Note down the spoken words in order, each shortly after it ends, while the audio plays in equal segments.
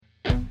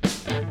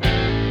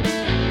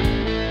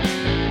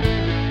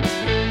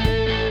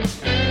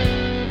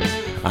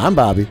I'm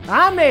Bobby.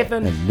 I'm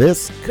Nathan. And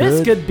this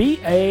could be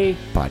a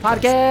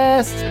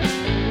podcast.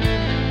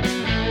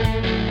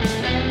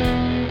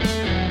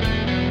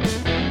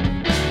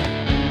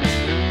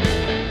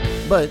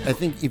 But I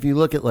think if you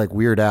look at like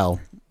Weird Al,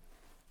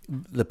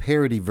 the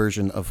parody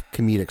version of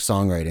comedic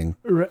songwriting,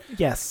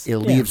 yes, it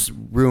leaves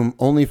room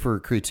only for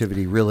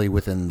creativity really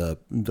within the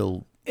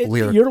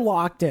lyric. You're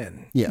locked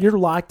in. Yeah. You're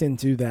locked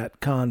into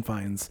that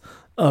confines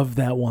of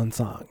that one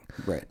song.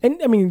 Right. And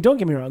I mean, don't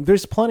get me wrong.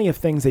 There's plenty of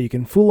things that you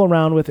can fool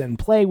around with and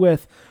play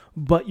with,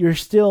 but you're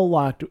still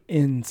locked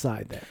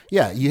inside there.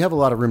 Yeah, you have a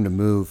lot of room to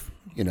move,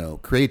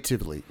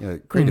 creatively.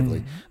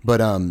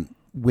 But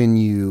when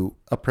you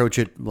approach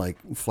it like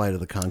Flight of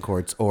the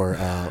Conchords or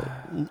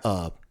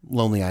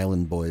Lonely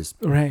Island Boys,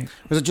 right?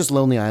 Is it just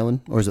Lonely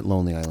Island or is it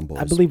Lonely Island Boys?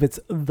 I believe it's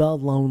The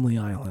Lonely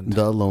Island.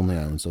 The Lonely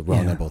Island. So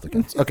wrong on both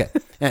accounts. Okay.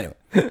 Anyway,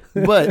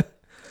 but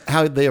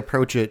how they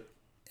approach it,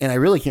 and I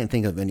really can't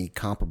think of any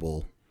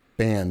comparable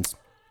bands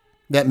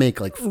that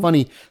make like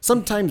funny.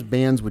 Sometimes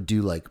bands would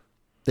do like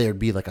there'd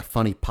be like a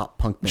funny pop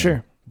punk band.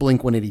 Sure.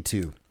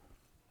 Blink-182.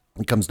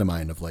 It comes to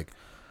mind of like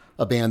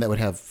a band that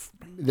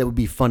would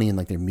be funny in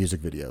like their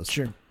music videos.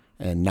 Sure.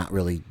 And not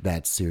really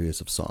that serious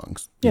of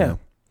songs. Yeah.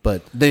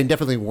 But they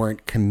definitely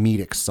weren't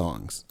comedic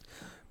songs.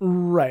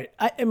 Right.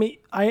 I mean,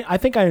 I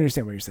think I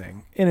understand what you're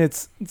saying. And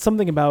it's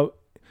something about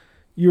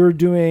you're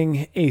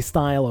doing a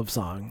style of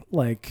song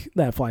like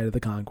that Flight of the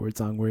Conchords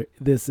song where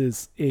this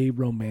is a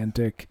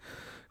romantic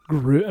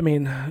groove. I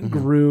mean,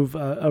 groove,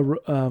 I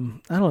don't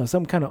know,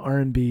 some kind of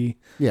R&B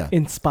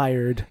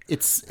inspired.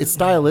 It's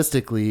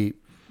stylistically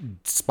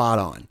spot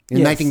on. And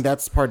yes. I think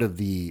that's part of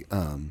the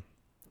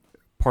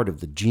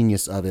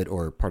genius of it,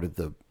 or part of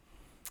the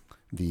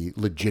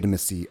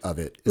legitimacy of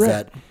it is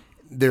that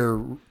they're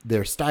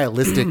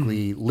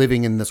stylistically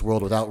living in this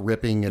world without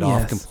ripping it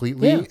off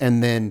completely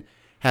and then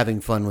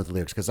having fun with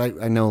lyrics. Because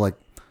I know like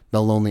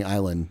The Lonely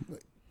Island,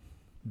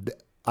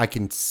 I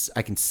can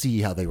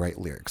see how they write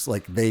lyrics.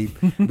 Like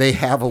they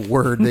have a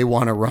word they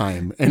want to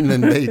rhyme, and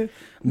then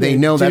they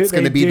know that's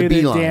going to be the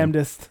B line.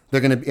 Damnedest.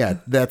 They're going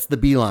to that's the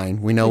B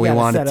line. We know we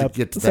want it to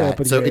get to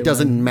that. So it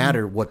doesn't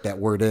matter what that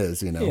word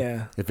is,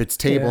 Yeah. If it's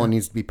table and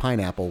needs to be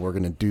pineapple, we're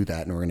going to do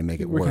that and we're going to make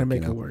it work. We're going to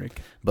make it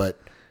work.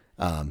 But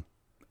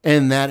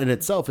and that in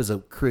itself is a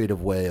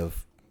creative way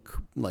of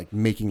like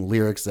making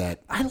lyrics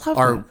that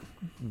are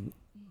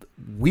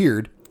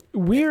weird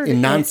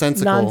and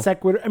nonsensical. Non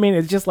sequitur. I mean,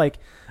 it's just like,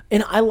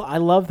 and I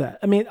love that.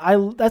 I mean, I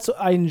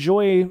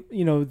enjoy,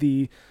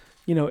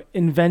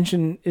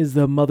 invention is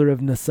the mother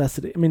of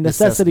necessity. I mean,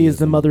 necessity is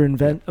the mother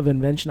of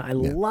invention. I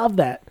love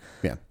that.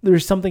 Yeah.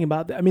 There's something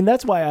about that. I mean,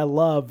 that's why I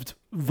loved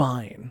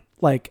Vine.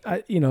 Like,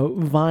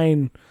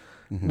 Vine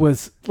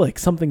was like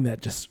something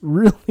that just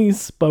really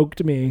spoke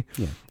to me.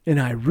 Yeah.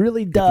 And I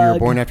really dug. If you were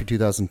born after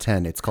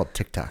 2010, it's called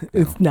TikTok.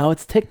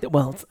 It's TikTok.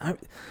 Well,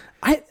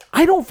 I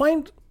don't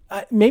find,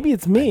 maybe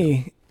it's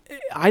me.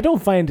 I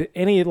don't find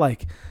any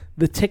like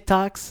the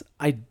TikToks.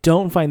 I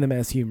don't find them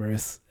as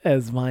humorous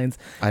as Vines.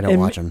 I don't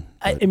watch them.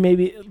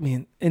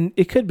 And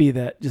it could be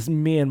that just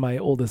me and my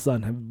oldest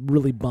son have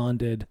really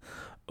bonded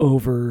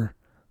over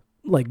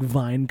like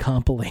Vine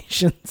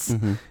compilations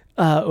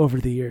over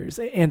the years.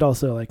 And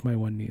also like my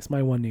one niece,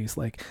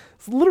 like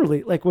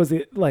literally like, was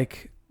it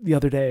like the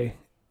other day,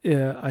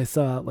 I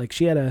saw like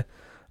she had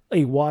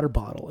a water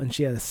bottle and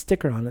she had a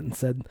sticker on it and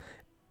said,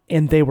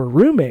 and they were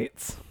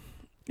roommates.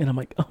 And I'm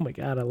like, oh my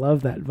God, I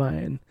love that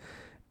Vine.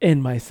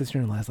 And my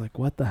sister-in-law's like,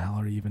 what the hell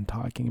are you even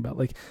talking about?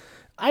 Like,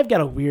 I've got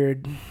a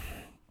weird,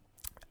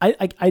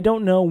 I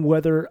don't know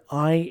whether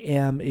I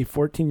am a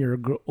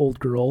 14-year-old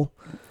girl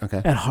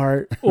at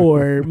heart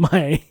or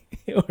my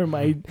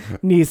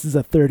niece is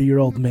a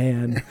 30-year-old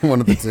man.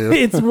 One of the two.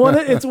 It's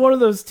one of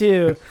those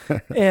two.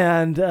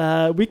 And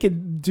we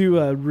could do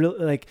a real,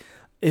 like,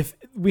 if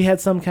we had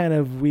some kind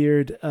of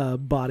weird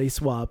body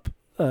swap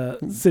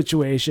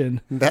situation.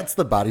 That's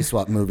the body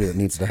swap movie that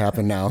needs to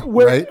happen now,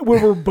 right?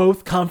 Where we're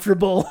both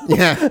comfortable.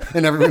 Yeah,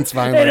 and everyone's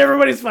fine. And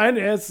everybody's fine.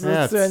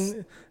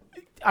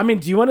 I mean,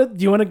 do you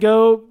want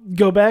to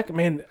go back? I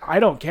mean, I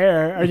don't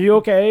care. Are you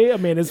okay? I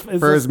mean,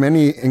 as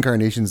many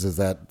incarnations as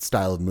that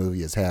style of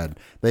movie has had,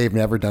 they've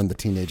never done the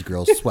teenage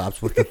girl swaps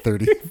with the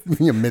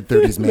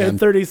mid-30s man.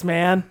 Mid-30s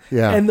man.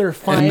 Yeah, and they're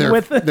fine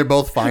with it. They're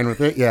both fine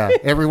with it. Yeah,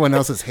 everyone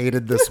else has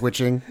hated the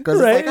switching because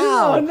it's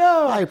like,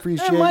 no, I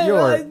appreciate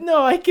your.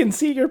 No, I can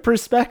see your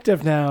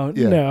perspective now.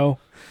 Yeah. No,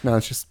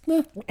 it's just,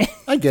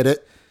 I get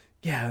it.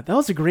 Yeah, that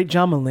was a great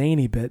John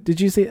Mulaney bit.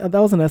 Did you see that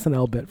was an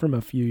SNL bit from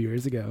a few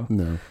years ago?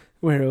 No.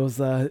 Where it was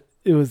they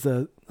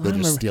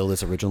just steal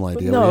this original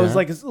idea. No,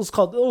 it was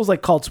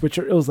called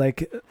Switcher. It was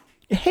like,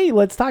 hey,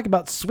 let's talk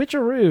about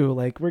Switcheroo.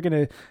 Like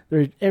they're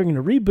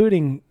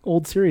rebooting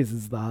old series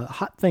is the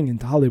hot thing in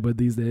Hollywood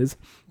these days.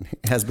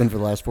 It has been for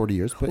the last 40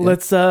 years. But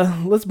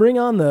let's bring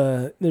on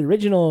the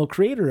original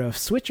creator of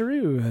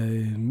Switcheroo,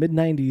 a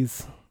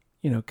mid-90s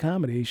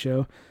comedy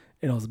show.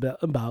 And it was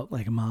about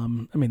like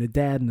a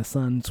dad and a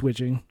son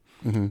switching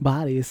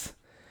bodies.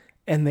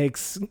 And they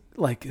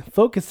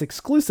focus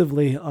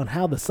exclusively on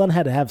how the son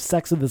had to have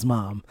sex with his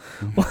mom.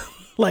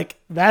 Like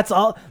that's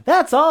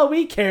all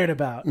we cared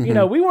about. You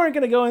know, we weren't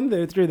going to go in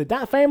through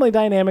the family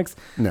dynamics.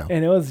 No.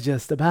 And it was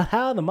just about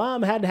how the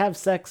mom had to have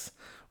sex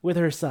with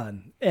her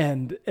son,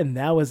 and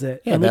that was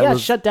it. Yeah, and we that got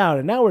was- shut down,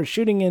 and now we're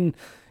shooting in,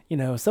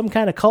 some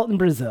kind of cult in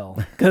Brazil,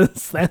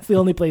 because that's the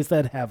only place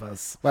that'd have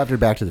us. Well, after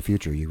Back to the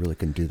Future, you really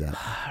couldn't do that.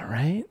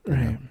 Right.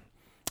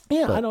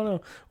 Yeah, But- I don't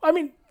know. I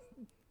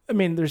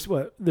mean,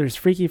 there's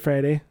Freaky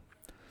Friday.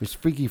 There's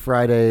Freaky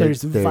Friday.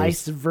 There's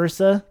Vice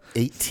Versa.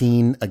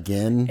 18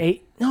 again.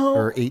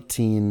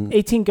 18.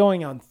 18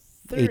 going on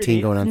 30.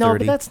 18 going on no,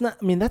 30. but that's not.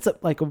 I mean, that's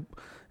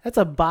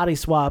a body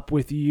swap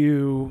with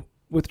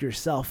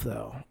yourself,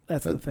 though.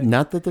 That's the thing.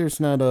 Not that there's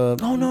not a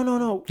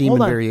No. theme Hold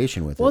and on.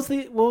 variation with What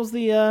it. was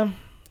the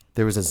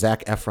There was a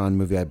Zac Efron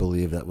movie, I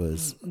believe, that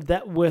was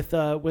that with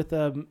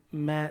Matthew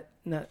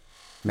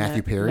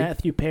Perry.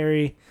 Matthew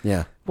Perry.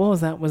 Yeah. What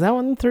was that? Was that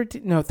one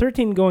 13? No,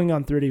 13 going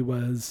on 30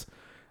 was.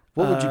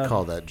 What would you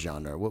call that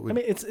genre? What would I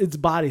mean, it's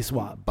body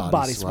swap.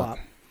 Body swap.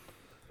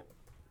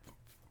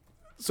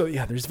 So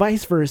yeah, there's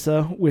Vice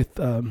Versa with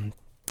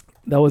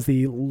that was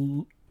the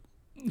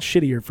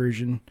shittier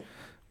version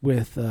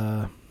with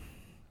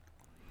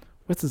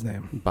what's his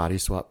name? body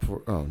swap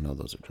for? Oh no,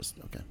 those are just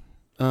okay.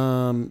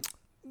 No,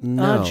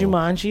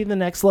 Jumanji, the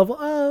next level.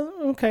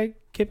 Okay,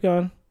 keep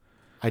going.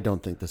 I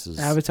don't think this is.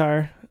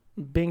 Avatar,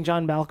 Being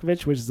John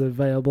Malkovich, which is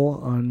available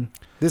on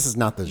This is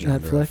not the genre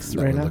Netflix that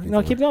right we're now. looking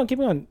No, for. keep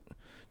going.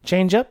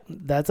 Change Up,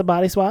 that's a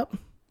body swap.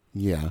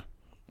 Yeah.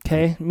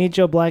 Okay, Meet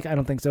Joe Black, I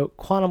don't think so.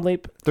 Quantum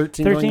Leap,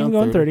 13 going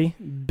on 30.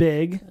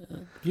 Big.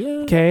 Yeah.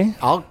 Okay.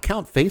 I'll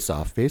count Face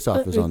Off. Face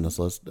Off is on this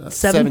list.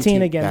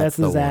 17 again, that's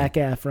the one. Zac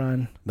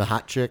Efron. The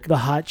hot chick. The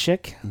hot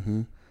chick.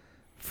 Mm-hmm.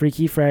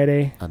 Freaky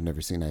Friday. I've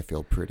never seen I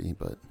Feel Pretty,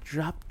 but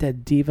Drop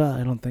Dead Diva,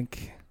 I don't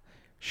think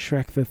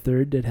Shrek the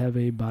Third did have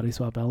a body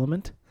swap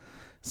element.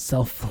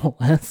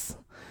 Selfless.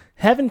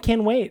 Heaven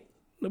Can Wait.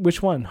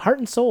 Which one? Heart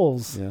and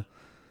Souls. yeah.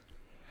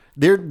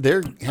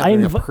 They're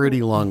having a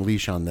pretty long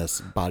leash on this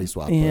body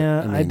swap. but,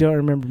 Yeah, I mean, don't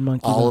remember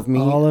Monkey. All of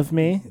Me. All of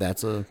Me.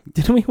 That's a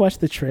Didn't we watch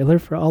the trailer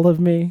for All of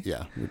Me?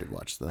 yeah. We did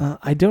watch that.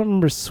 I don't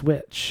remember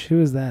Switch.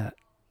 Who is that?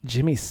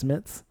 Jimmy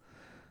Smits?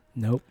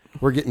 Nope.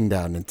 We're getting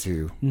down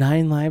into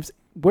 9 Lives.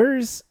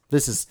 Where's?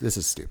 this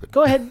is stupid.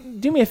 Go ahead,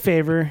 do me a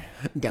favor.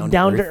 Down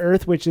to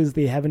Earth, which is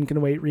the Heaven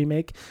Can Wait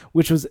remake.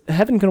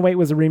 Heaven Can Wait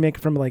was a remake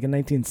from like a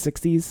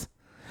 1960s.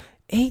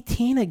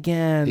 18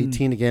 again.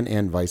 18 again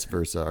and Vice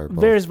Versa are both.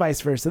 There's Vice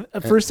Versa.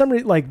 For some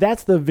reason, like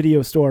that's the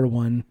video store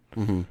one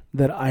Mm-hmm.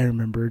 that I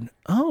remembered.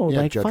 Oh, Yeah,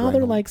 like Judge Father,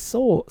 Reinhold. like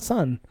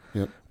Son.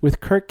 Yep. With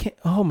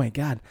oh my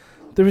God,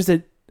 there was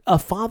a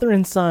father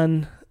and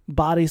son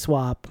body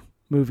swap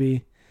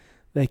movie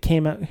that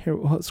came out. Here,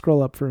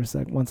 scroll up for a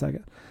sec. 1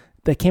 second.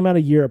 That came out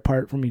a year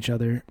apart from each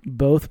other,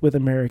 both with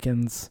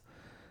Americans,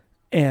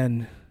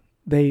 and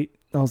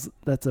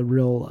that's a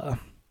real.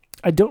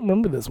 I don't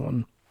remember this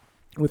one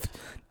with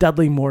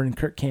Dudley Moore and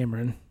Kirk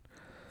Cameron.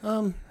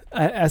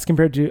 As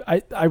compared to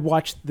I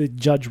watched the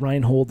Judge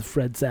Reinhold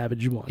Fred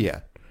Savage one.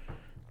 Yeah.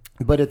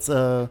 But it's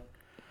a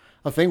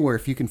thing where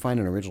if you can find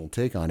an original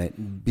take on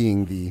it,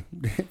 being the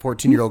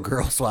 14-year-old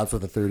girl swaps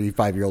with a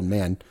 35-year-old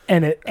man,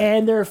 and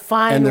they're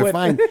fine. and they're with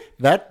fine.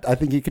 That I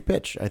think he could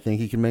pitch. I think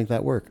he can make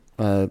that work.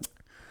 But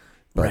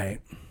right.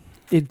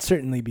 It'd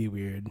certainly be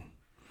weird,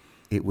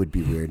 it would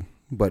be weird.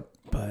 But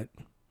but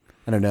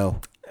I don't know.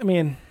 I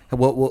mean,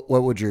 What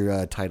would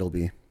your title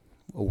be?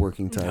 A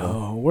working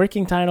title?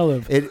 working title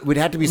of It would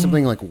have to be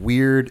something like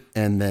weird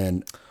and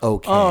then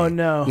okay. Oh,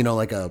 no.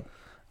 Like a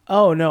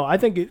oh no, I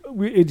think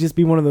it'd just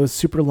be one of those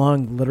super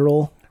long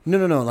literal.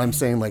 no. I'm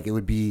saying like it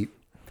would be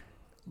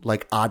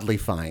like oddly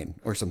fine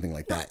or something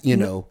like that. You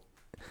know.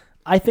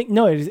 I think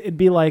no, it'd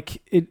be like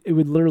it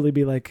would literally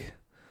be like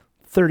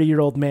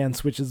 30-year-old man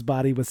switches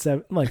body with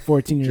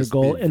 14 years Just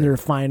old, be and they're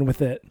fine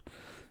with it.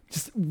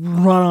 Just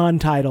run on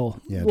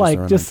title. Yeah,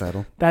 like just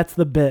title. That's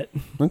the bit.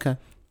 Okay.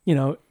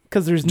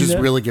 Because there's Just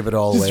really give it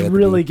all away. Just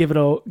really give it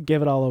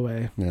all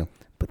away. Yeah.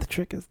 But the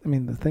trick is,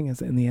 the thing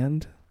is, in the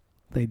end,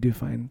 they do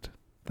find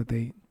that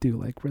they do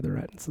like where they're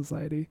at in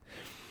society.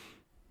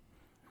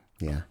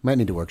 Yeah. Might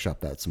need to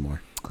workshop that some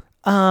more.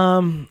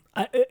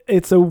 I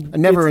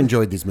never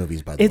enjoyed these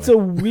movies, by the way.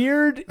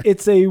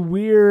 It's a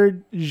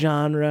weird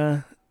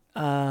genre.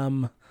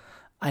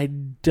 I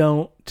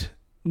don't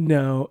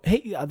know.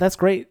 Hey, that's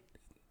great.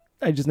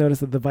 I just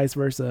noticed that the Vice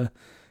Versa,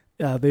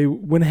 they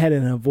went ahead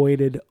and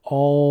avoided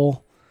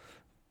all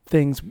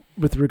things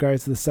with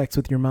regards to the sex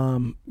with your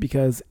mom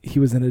because he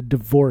was in a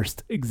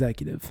divorced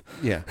executive.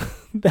 Yeah.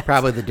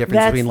 Probably the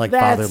difference between like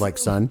father, like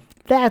son.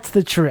 That's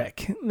the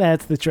trick.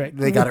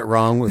 They got it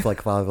wrong with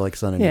like father, like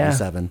son in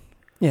 87.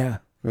 Yeah.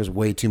 There was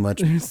way too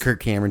much Kirk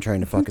Cameron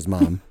trying to fuck his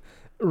mom.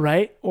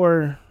 Right?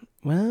 Or,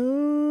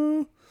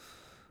 well,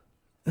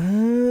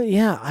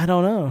 yeah, I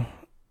don't know.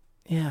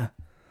 Yeah.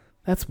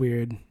 That's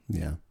weird.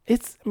 Yeah.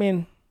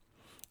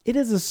 It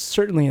is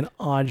certainly an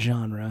odd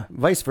genre.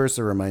 Vice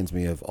Versa reminds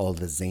me of all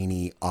the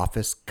zany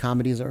office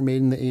comedies that were made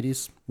in the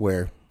 80s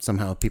where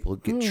somehow people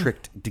get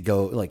tricked to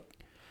go like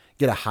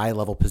get a high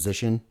level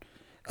position.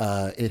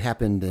 It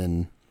happened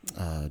in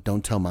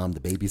Don't Tell Mom the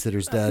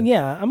Babysitter's Dead.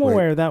 Yeah, I'm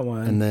aware of that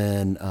one. And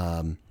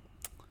then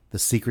The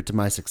Secret to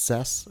My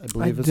Success, I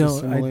believe is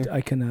similar.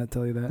 I cannot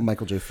tell you that.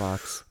 Michael J.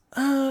 Fox.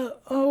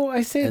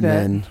 I say and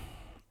that. Then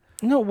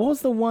no, what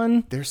was the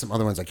one? There's some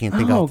other ones I can't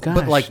think of. Gosh.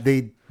 But like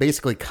they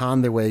basically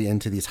con their way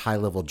into these high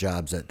level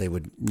jobs that they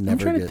would never I'm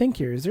trying get. to think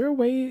here. Is there a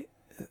way?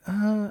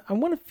 I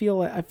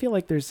feel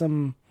like there's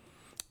some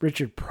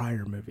Richard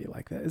Pryor movie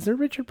like that. Is there a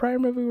Richard Pryor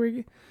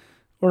movie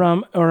or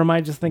am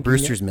I just thinking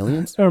Brewster's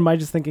Millions? Or am I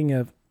just thinking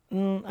of?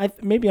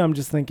 Maybe I'm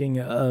just thinking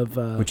of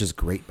which is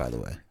great, by the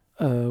way.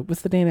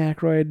 What's the Dan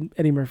Aykroyd,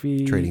 Eddie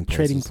Murphy Trading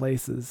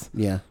Places?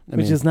 Yeah,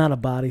 which is not a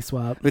body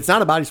swap. It's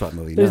not a body swap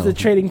movie. There's the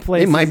Trading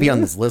Places. It might be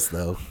on this list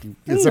though.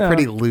 It's a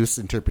pretty loose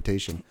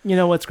interpretation. You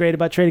know what's great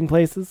about Trading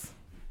Places?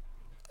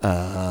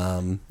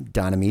 Don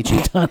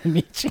Amici. Don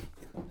Amici.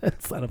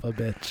 That son of a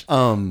bitch.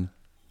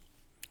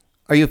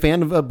 Are you a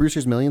fan of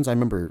Brewster's Millions? I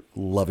remember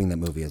loving that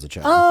movie as a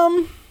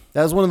child.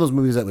 That was one of those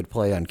movies that would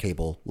play on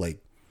cable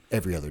like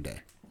every other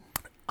day.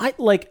 I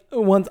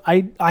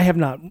have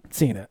not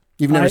seen it.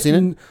 You've never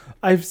seen it?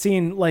 I've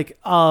seen like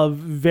a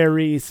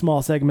very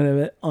small segment of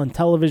it on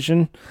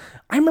television.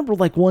 I remember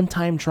like one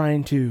time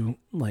trying to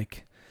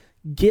like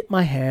get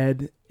my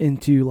head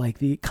into like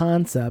the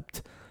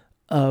concept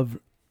of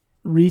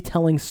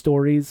retelling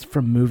stories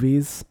from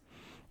movies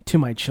to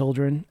my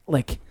children,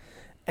 like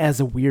as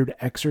a weird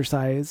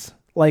exercise.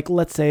 Like,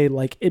 let's say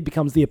like it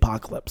becomes the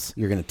apocalypse.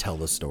 You're going to tell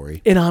the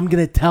story. And I'm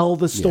going to tell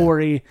the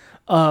story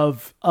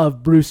of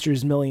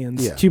Brewster's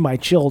Millions to my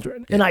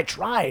children. And I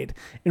tried,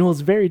 and it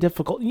was very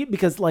difficult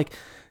because like,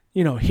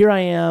 you know, here I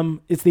am,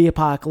 it's the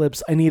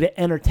apocalypse. I need to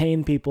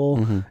entertain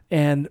people.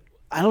 And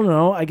I don't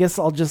know, I guess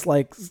I'll just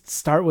like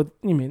start with,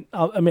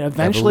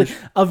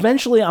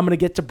 eventually I'm going to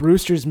get to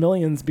Brewster's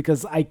Millions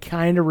because I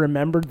kind of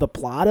remembered the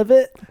plot of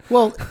it.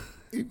 Well,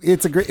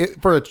 it's a great,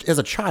 as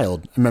a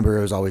child, I remember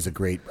it was always a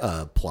great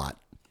plot.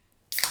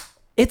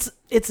 It's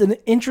an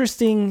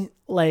interesting,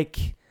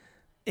 like,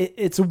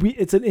 it's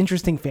an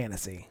interesting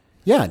fantasy.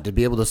 Yeah, to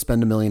be able to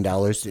spend $1 million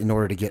in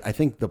order to get, I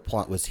think the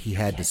plot was he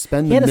had to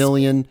spend $1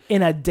 million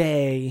in a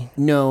day.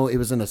 No, it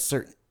was in a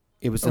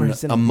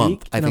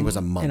month. I think it was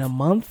a month. In a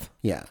month?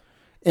 Yeah.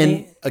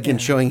 And again,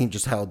 showing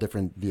just how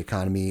different the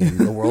economy and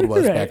the world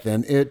was back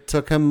then. It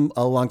took him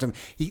a long time.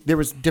 There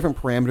was different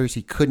parameters.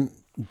 He couldn't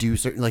do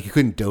certain, like he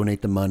couldn't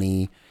donate the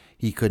money.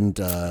 He couldn't.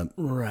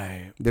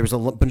 Right. There was a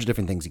bunch of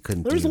different things he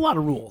couldn't do. There was a lot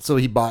of rules. So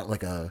he bought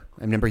I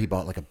remember he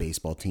bought like a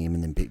baseball team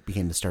and then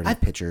became the starting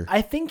pitcher.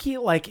 I think he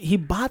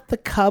bought the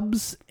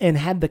Cubs and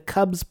had the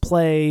Cubs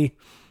play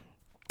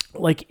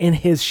like in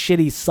his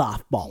shitty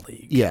softball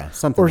league. Yeah,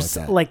 something like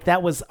that. Like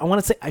that was, I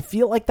want to say, I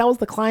feel like that was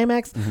the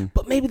climax,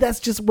 but maybe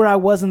that's just where I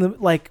was in the,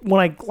 like when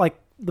I, like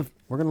the.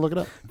 We're going to look it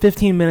up.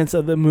 15 minutes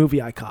of the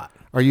movie I caught.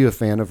 Are you a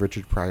fan of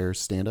Richard Pryor's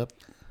stand-up?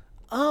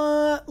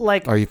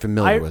 Are you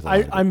familiar with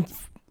it?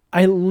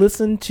 I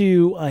listened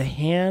to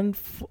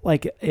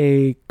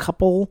a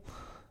couple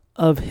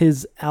of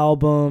his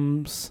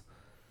albums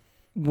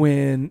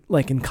when,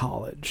 like in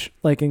college.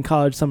 Like in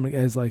college, some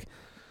guys like,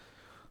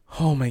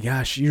 oh my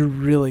gosh, you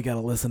really got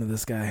to listen to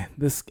this guy.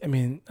 I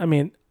mean,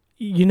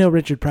 you know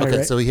Richard Pryor,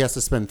 right? So he has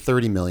to spend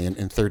 $30 million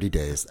in 30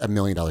 days, $1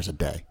 million a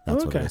day.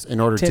 That's what it is. In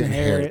order to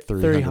inherit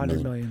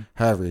 $300 million.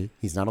 However,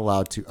 he's not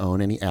allowed to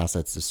own any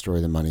assets,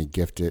 destroy the money,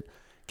 gift it,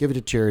 give it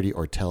to charity,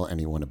 or tell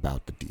anyone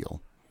about the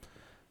deal.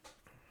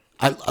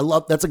 I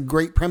love, that's a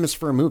great premise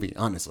for a movie,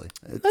 honestly.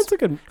 That's a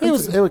good.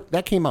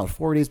 That came out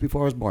 4 days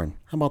before I was born.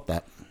 How about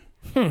that?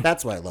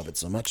 That's why I love it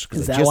so much,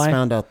 because I just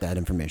found out that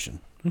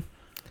information.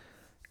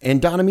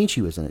 And Don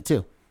Amici was in it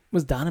too.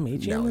 Was Don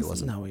Amici? No, he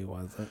wasn't. No, he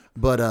wasn't.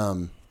 But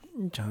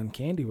John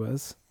Candy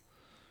was.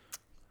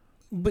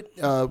 But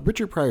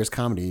Richard Pryor's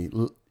comedy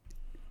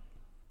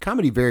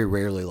very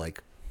rarely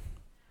like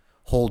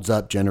holds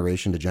up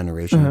generation to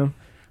generation.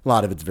 A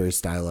lot of it's very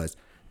stylized.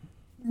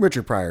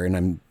 Richard Pryor, and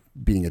I'm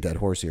beating a dead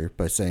horse here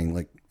by saying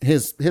like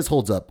his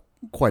holds up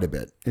quite a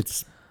bit.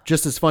 It's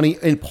just as funny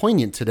and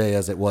poignant today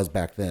as it was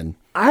back then.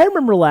 I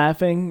remember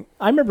laughing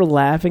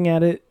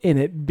at it and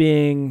it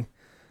being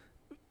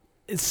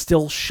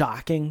still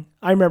shocking.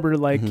 I remember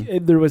like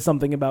there was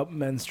something about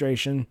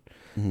menstruation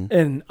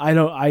and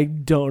I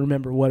don't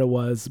remember what it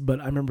was,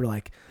 but I remember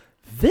like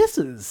this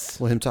is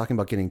him talking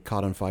about getting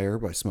caught on fire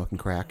by smoking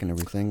crack and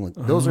everything. Like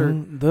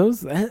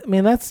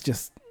that's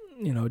just,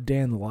 you know, day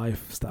in the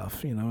life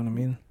stuff. You know what I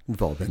mean?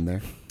 We've all been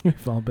there.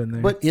 We've all been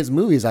there. But his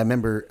movies, I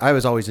remember, I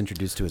was always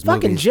introduced to his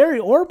movies. Fucking Jerry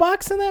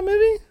Orbach's in that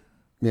movie?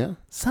 Yeah.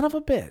 Son of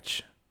a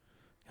bitch.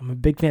 I'm a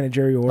big fan of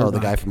Jerry Orbach. Oh, the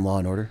guy from Law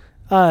and Order?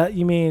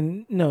 You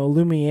mean, no,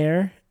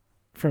 Lumiere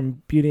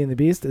from Beauty and the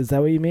Beast? Is that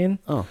what you mean?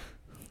 Oh.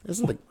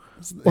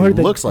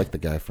 Looks like the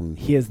guy from...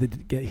 He is the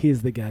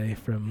guy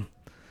from...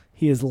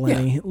 He is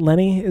Lenny. Yeah.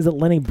 Lenny? Is it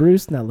Lenny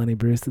Bruce? Not Lenny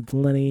Bruce. It's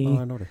Lenny...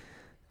 Law and Order.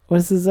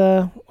 What's his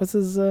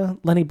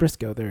Lenny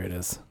Briscoe? There it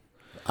is.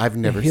 I've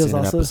never seen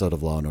an episode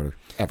of Law and Order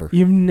ever.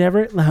 You've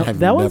never? I've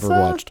never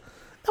watched.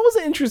 That was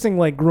interesting.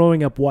 Like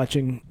growing up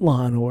watching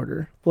Law and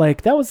Order,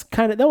 like that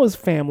was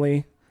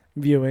family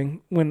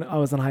viewing when I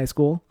was in high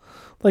school.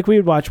 Like we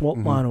would watch Law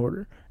and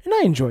Order, and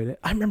I enjoyed it.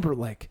 I remember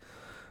like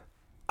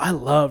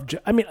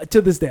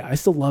to this day I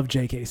still love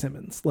J.K.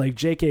 Simmons. Like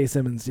J.K.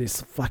 Simmons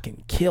just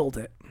fucking killed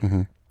it.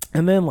 Mm-hmm.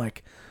 And then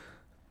like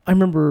I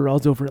remember I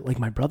was over at like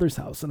my brother's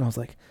house and I was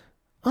like,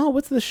 oh,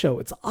 what's this show?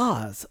 It's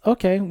Oz.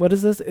 Okay, what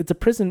is this? It's a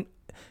prison.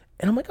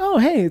 And I'm like, oh,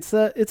 hey, it's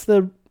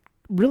the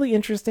really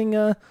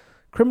interesting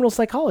criminal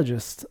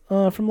psychologist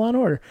from Law &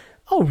 Order.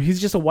 Oh,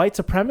 he's just a white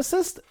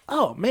supremacist?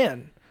 Oh,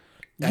 man.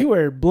 You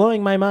are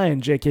blowing my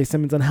mind, J.K.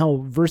 Simmons, on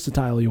how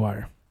versatile you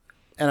are.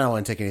 And I don't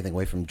want to take anything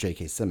away from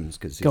J.K. Simmons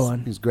because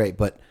he's great.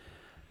 But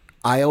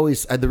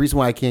the reason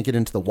why I can't get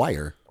into The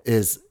Wire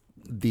is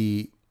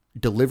the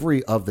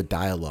delivery of the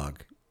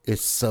dialogue is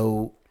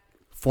so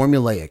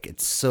formulaic.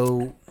 It's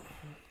so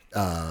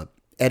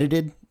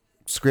edited,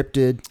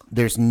 scripted.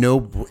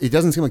 It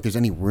doesn't seem like there's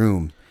any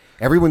room.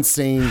 Everyone's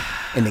saying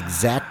an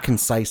exact,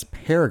 concise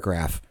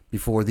paragraph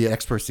before the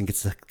next person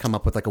gets to come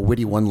up with like a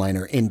witty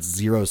one-liner in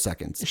 0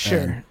 seconds.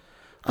 Sure.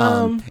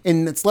 And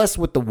it's less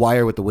with The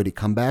Wire with the witty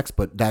comebacks,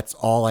 but that's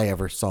all I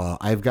ever saw.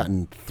 I've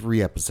gotten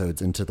 3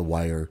 episodes into The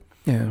Wire,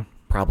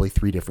 probably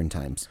 3 different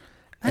times.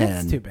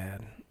 That's too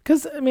bad.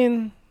 Because I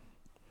mean,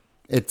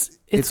 it's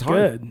good.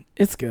 hard.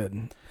 It's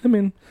good. I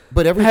mean,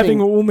 but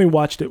having only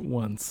watched it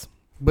once,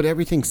 but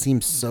everything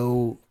seems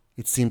so.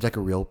 It seems like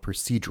a real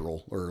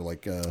procedural or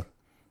like a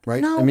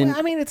right. No, I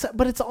mean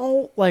it's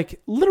all like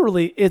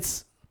literally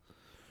it's.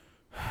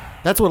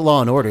 That's what Law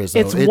and Order is.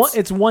 Though.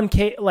 It's one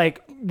case.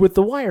 Like with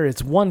The Wire,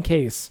 it's one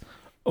case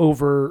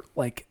over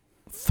like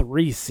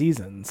 3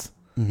 seasons,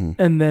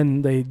 and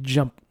then they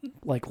jump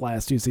like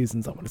last 2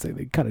 seasons. I want to say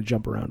they kind of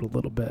jump around a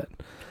little bit,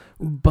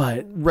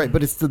 but right.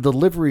 But it's the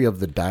delivery of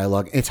the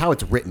dialogue. It's how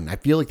it's written. I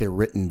feel like they're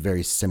written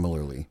very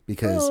similarly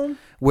because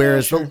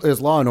whereas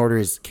Law and Order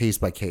is case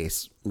by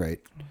case, right?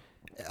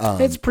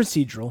 It's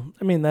procedural.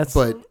 I mean that's.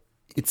 But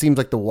it seems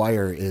like The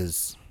Wire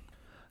is.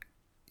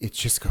 It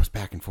just goes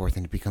back and forth,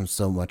 and it becomes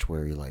so much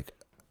where you're like,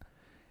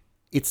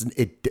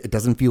 it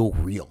doesn't feel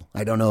real.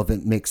 I don't know if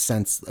it makes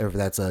sense or if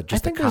that's just. I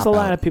think there's a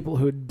lot of people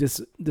who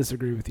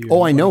disagree with you.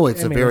 Oh, I know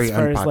it's very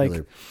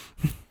unpopular.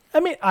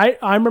 I mean, I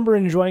remember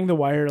enjoying The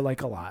Wire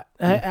like a lot.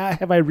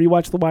 Have I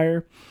rewatched The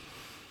Wire?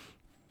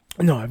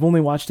 No, I've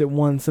only watched it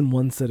once in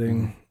one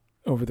sitting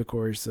over the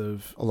course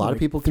of. A lot of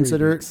people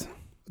consider it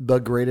the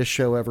greatest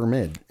show ever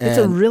made. It's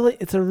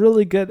a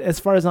really good, as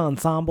far as an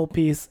ensemble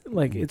piece,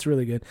 like it's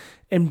really good.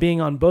 And being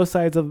on both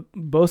sides of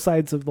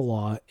the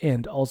law,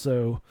 and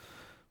also,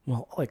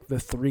 well, like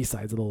the 3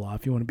 sides of the law,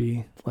 if you want to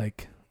be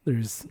like,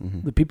 there's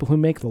the people who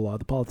make the law,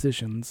 the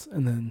politicians,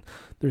 and then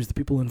there's the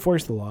people who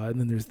enforce the law, and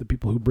then there's the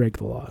people who break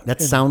the law.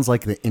 Sounds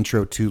like the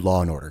intro to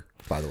Law and Order,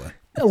 by the way.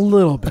 A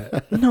little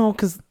bit. No,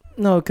 because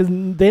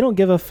they don't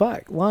give a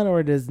fuck. Law and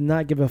Order does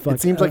not give a fuck.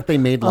 It seems like they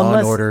made Law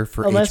and Order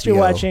for unless HBO, you're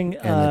watching,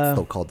 and it's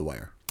still called The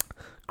Wire.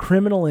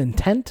 Criminal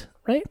Intent,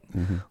 right?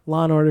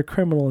 Law and Order,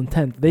 Criminal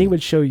Intent. They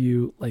would show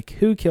you like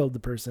who killed the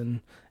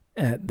person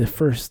at the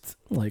first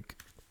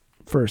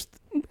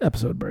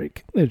episode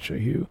break. They'd show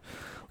you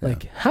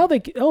like how the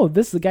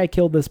guy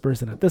killed this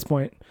person at this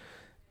point,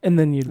 and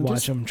then you'd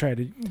watch them try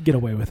to get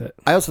away with it.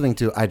 I also think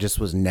too, I just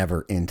was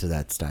never into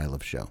that style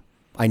of show.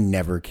 I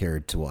never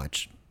cared to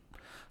watch.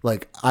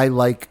 Like I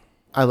like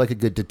a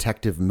good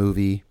detective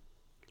movie,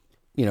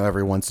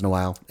 every once in a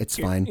while. It's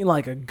fine. You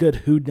like a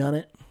good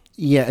whodunit?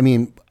 Yeah, I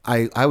mean,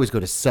 I always go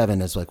to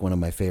Seven as like one of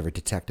my favorite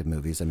detective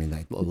movies. I mean,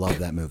 I love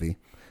that movie.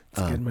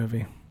 It's a good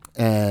movie.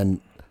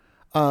 And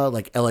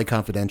like L.A.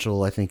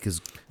 Confidential, I think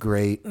is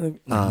great.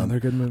 They're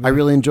good movies. I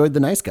really enjoyed The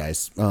Nice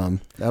Guys.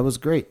 That was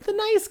great. The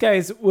Nice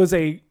Guys was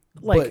a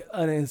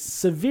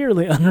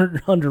severely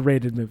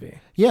underrated movie.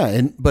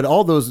 Yeah, but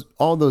all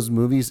those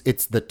movies,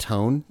 it's the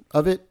tone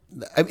of it.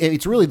 I mean,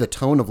 it's really the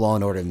tone of Law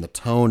and Order and the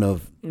tone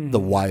of The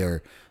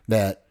Wire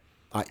that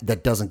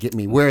doesn't get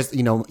me. Whereas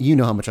you know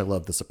how much I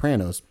love The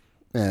Sopranos,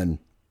 and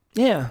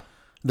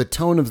the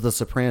tone of The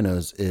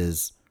Sopranos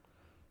is.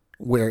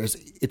 Whereas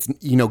it's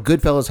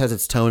Goodfellas has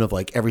its tone of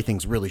like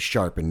everything's really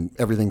sharp and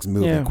everything's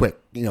moving quick,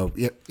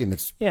 and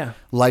it's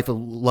life of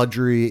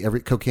luxury,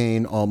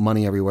 cocaine, all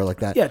money everywhere like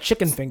that. Yeah,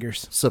 chicken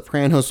fingers.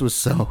 Sopranos was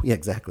so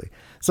exactly.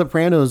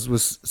 Sopranos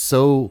was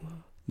so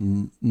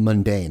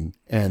mundane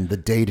and the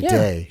day to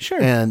day,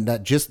 and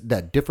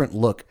that different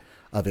look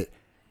of it.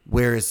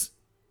 Whereas,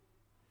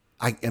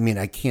 I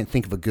can't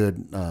think of a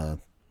good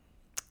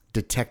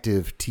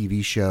detective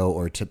TV show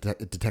or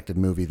detective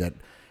movie that.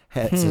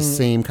 It's the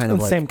same kind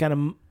of same kind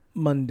of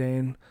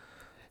mundane.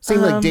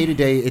 Same like day to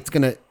day.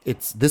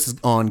 This is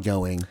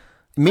ongoing.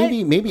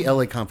 Maybe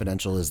LA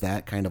Confidential is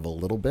that kind of a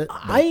little bit.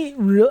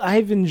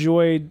 I've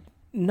enjoyed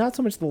not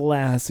so much the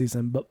last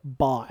season, but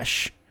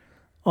Bosch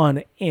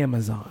on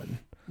Amazon.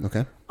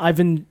 Okay.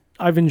 I've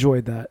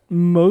enjoyed that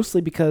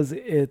mostly because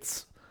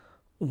it's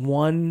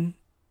one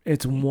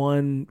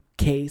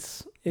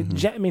case.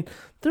 I mean,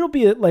 there'll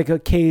be a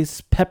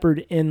case peppered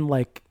in,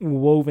 like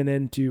woven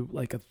into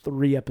like a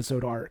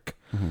 3-episode arc,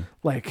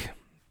 like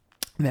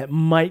that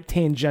might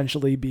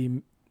tangentially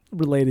be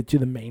related to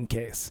the main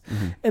case.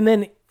 And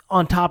then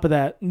on top of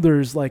that,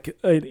 there's like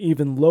an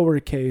even lower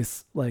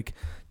case, like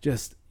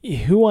just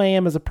who I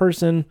am as a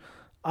person.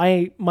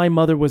 My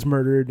mother was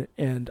murdered,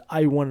 and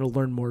I wanted to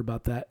learn more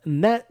about that.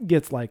 And that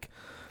gets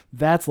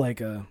that's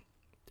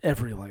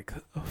every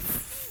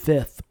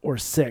 5th or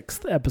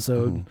 6th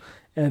episode,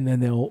 and then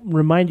they'll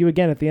remind you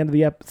again at the end of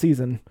the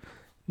season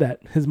that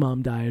his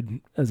mom died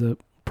as a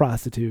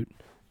prostitute,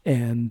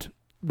 and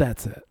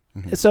that's it.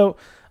 So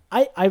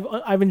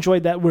I've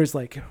enjoyed that, where it's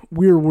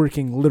we're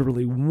working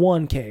literally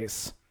one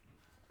case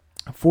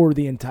for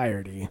the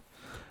entirety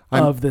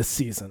of this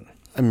season.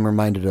 I'm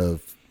reminded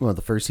of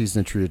the first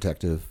season of True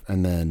Detective,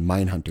 and then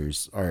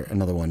Mindhunters are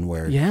another one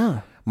where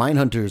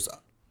Mindhunter.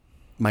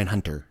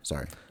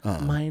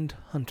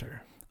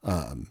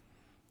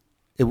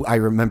 I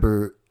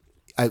remember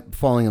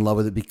falling in love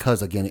with it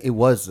because again it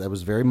was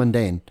very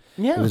mundane.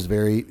 Yeah, it was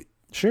very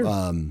sure.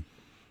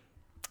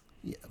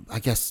 I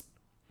guess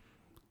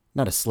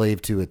not a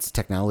slave to its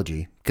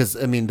technology,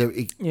 because I mean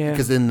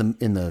because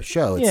in the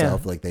show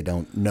itself they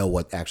don't know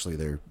what actually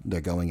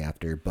they're going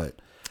after,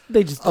 but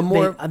they just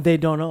they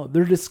don't know.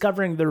 They're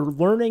discovering, they're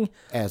learning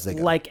as they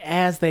go,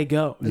 as they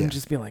go, and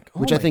just be like,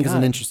 which I think is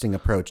an interesting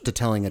approach to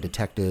telling a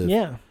detective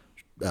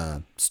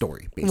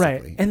story, basically.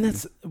 Right, and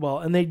that's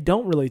and they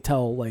don't really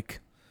tell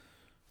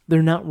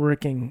they're not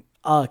working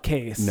a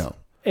case. No,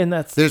 and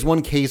there's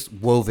one case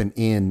woven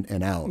in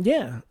and out.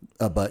 Yeah,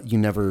 but you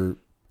never.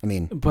 I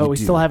mean, but we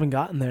still haven't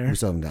gotten there. We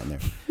still haven't gotten there,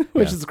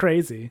 which is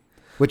crazy.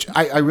 Which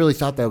I really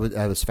thought that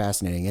was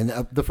fascinating,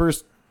 and the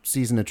first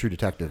season of True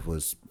Detective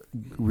was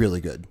really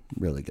good,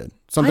 really good.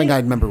 Something I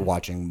remember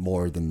watching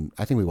more than,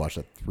 I think we watched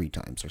it 3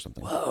 times or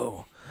something.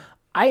 Whoa,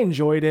 I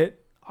enjoyed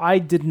it. I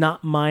did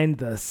not mind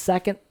the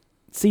second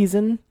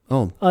season.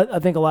 Oh, I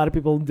think a lot of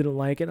people didn't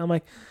like it. I'm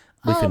like,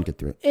 we couldn't get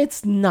through it.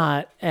 It's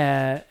not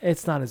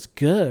as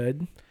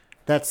good.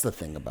 That's the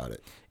thing about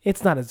it.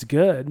 It's not as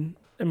good.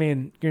 I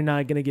mean, you're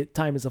not going to get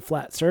Time is a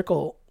Flat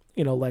Circle,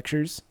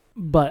 lectures,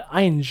 but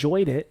I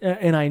enjoyed it,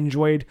 and I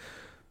enjoyed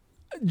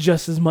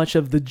just as much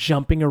of the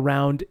jumping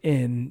around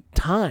in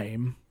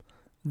time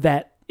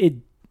that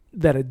it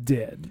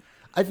did.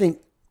 I think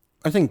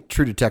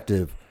True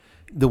Detective,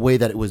 the way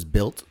that it was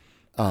built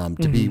to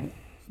be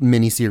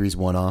miniseries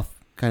one-off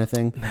kind of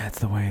thing. That's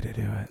the way to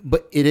do it.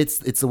 But it's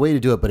the way to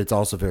do it, but it's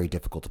also very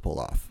difficult to pull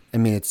off. I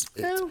mean, it's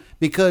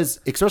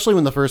because especially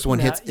when the first one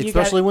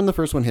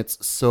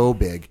hits so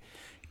big.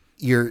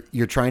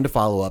 You're trying to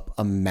follow up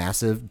a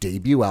massive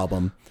debut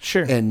album.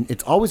 Sure. And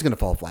it's always going to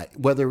fall flat.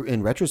 Whether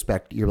in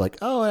retrospect, you're like,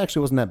 oh, it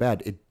actually wasn't that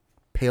bad. It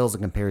pales in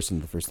comparison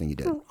to the first thing you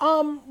did.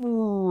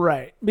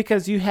 Right.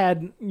 Because you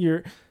had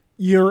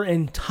your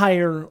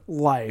entire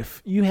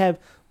life.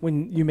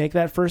 When you make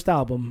that first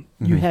album,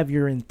 you have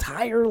your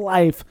entire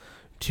life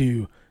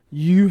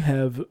you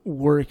have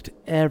worked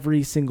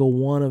every single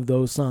one of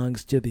those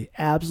songs to the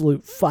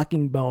absolute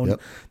fucking bone,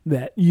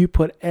 that you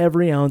put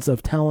every ounce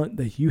of talent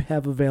that you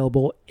have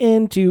available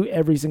into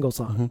every single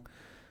song.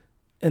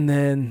 And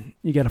then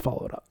you got to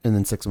follow it up. And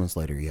then 6 months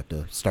later, you have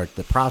to start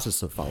the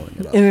process of following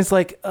it up. And it's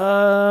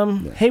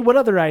hey, what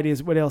other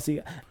ideas? What else?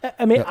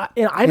 I mean,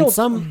 I don't.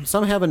 And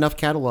some have enough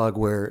catalog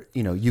where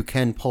you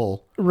can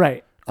pull.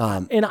 Right.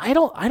 And I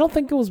don't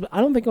think it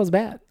was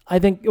bad. I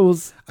think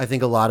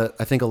a lot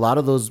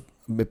of those,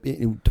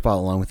 to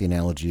follow along with the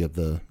analogy of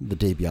the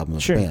debut album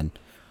of a band,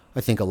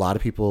 I think a lot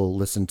of people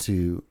listen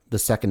to the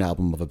second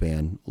album of a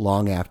band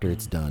long after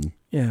it's done.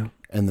 Yeah.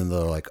 And then they're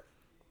like,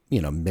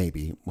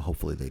 maybe,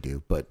 hopefully they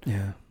do, but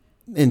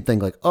and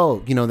think like, oh,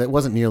 that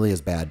wasn't nearly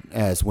as bad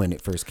as when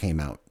it first came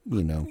out,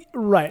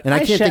 Right. And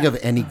I can't think of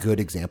any good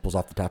examples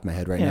off the top of my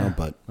head right now,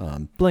 but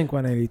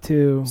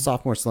Blink-182.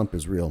 Sophomore slump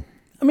is real.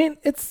 I mean,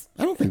 I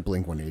don't think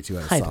Blink-182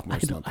 has a sophomore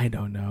slump. I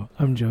don't know.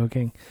 I'm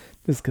joking.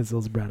 Just because it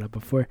was brought up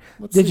before.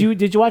 Did you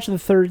watch the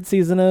 3rd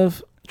season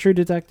of True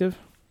Detective?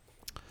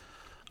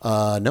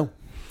 No.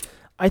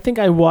 I think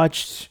I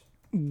watched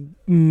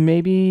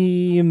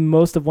maybe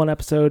most of one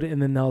episode,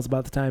 and then that was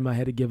about the time I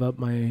had to give up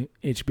my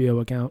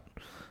HBO account.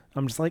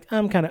 I'm just like,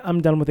 I'm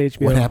done with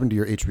HBO. What happened to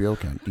your HBO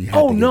account?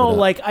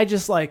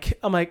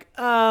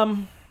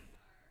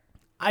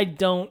 I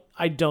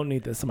don't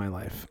need this in my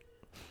life.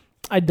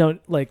 I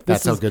don't like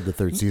this. That's how good the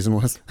 3rd season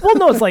was. Well,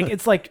 no, I'm like,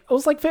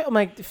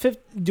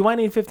 do I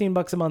need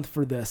 $15 a month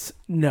for this?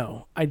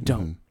 No, I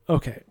don't.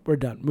 Okay, we're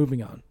done.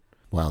 Moving on.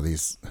 Wow,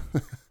 these.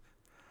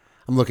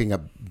 I'm looking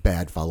up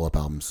bad follow-up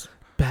albums.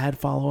 Bad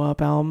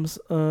follow-up albums.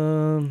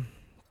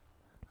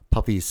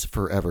 Puffy's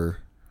Forever,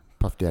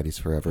 Puff Daddy's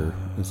Forever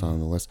is on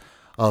the list.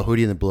 Oh,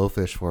 Hootie and the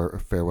Blowfish for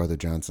Fairweather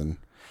Johnson.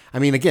 I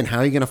mean, again, how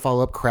are you going to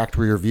follow up Cracked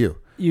Rear View?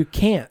 You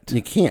can't.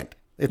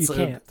 It's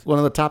one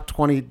of the top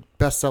 20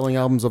 best-selling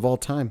albums of all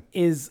time.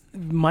 Is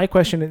my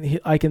question?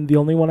 The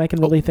only one I can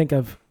really think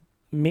of.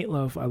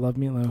 Meatloaf. I love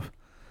Meatloaf.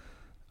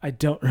 I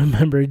don't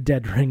remember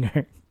Dead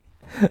Ringer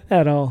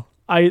at all.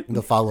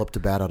 The follow-up to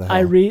Bad Outta Hell.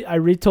 I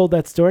retold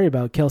that story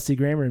about Kelsey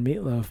Grammer and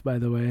Meatloaf, by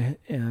the way,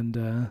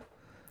 and.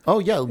 Oh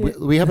yeah,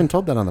 we haven't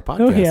told that on the podcast.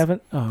 No, we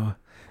haven't. Oh,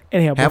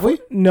 anyhow, have we?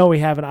 No, we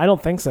haven't. I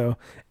don't think so.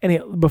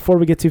 Anyhow, before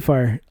we get too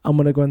far, I'm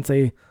gonna go and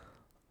say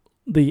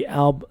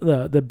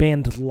the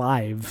band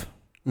live.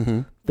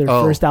 Mm-hmm.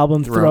 Their first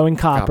album, Throwing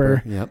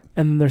Copper. Yep.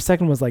 And their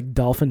second was like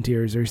Dolphin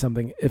Tears or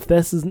something. If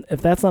that's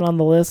not on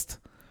the list,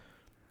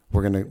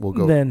 we're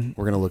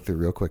gonna look through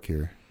real quick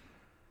here.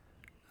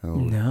 Oh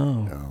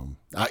no.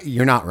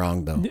 You're not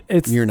wrong though.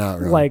 You're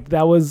not wrong. Like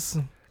that was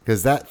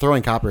because that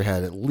Throwing Copper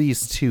had at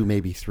least 2,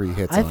 maybe 3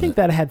 hits. I think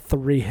that had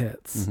 3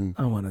 hits.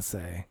 I want to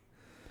say.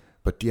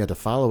 But yeah, to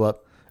follow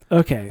up.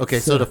 Okay.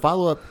 So to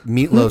follow up,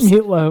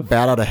 Meatloaf's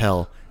Bat Out of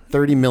Hell,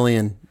 30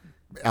 million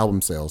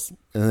album sales,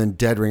 and then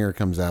Dead Ringer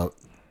comes out,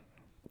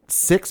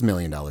 $6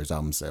 million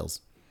album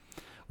sales.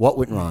 What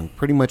went wrong?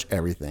 Pretty much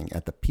everything.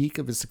 At the peak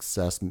of his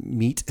success,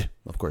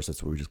 of course,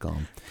 that's what we just call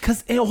him.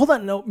 Because hold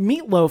on, no,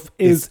 Meatloaf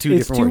is two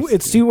words.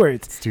 It's 2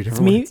 words. It's 2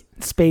 different words.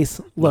 Meat space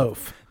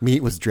loaf.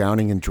 Meat was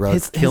drowning in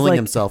drugs, killing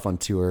himself on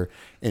tour,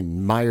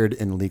 and mired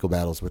in legal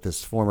battles with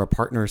his former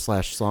partner /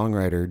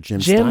 songwriter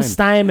Jim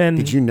Steinman.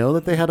 Did you know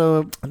that they had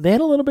a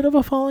little bit of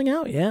a falling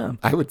out? Yeah,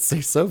 I would say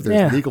so.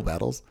 There's legal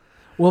battles.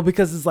 Well,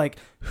 because it's like,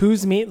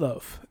 who's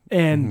Meatloaf?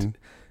 And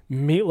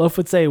Meatloaf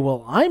would say,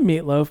 well, I'm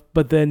Meatloaf.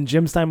 But then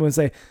Jim Steinman would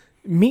say,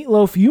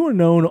 Meatloaf, you are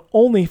known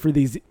only for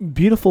these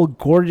beautiful,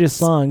 gorgeous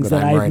songs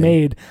that I've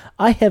made.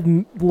 I have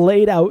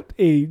laid out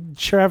a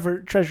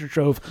treasure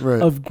trove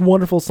of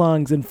wonderful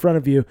songs in front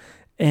of you.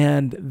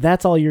 And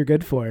that's all you're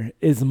good for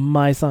is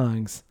my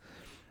songs.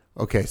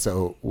 Okay,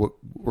 so we're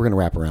going to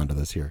wrap around to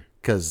this here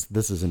because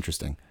this is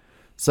interesting.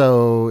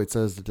 So it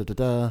says,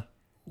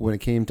 when it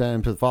came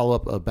time to follow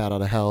up of Bat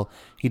Out of Hell,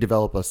 he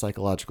developed a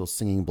psychological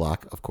singing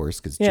block, of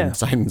course, because Jim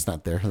Steinman's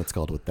not there. That's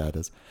called what that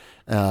is.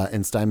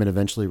 And Steinman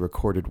eventually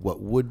recorded what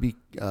would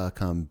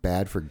become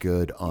Bad for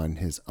Good on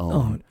his own.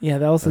 Oh, yeah,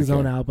 that was his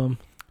own album.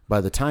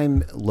 By the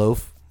time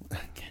Loaf,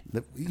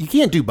 you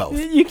can't do both.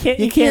 You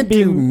can't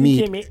do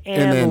Meat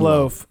and then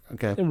Loaf.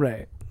 Okay,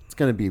 right. It's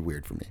going to be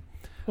weird for me.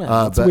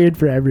 Well, it's weird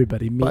for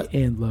everybody. Meat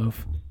and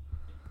Loaf.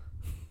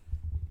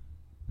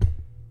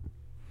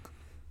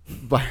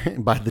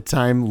 By the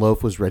time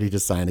Loaf was ready to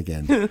sign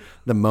again,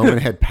 the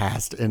moment had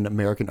passed and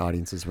American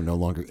audiences were no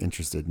longer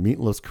interested.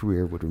 Meatloaf's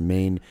career would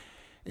remain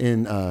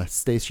in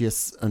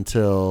stasis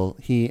until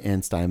he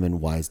and Steinman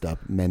wised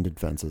up, mended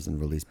fences,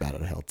 and released Bat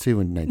Out of Hell 2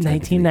 in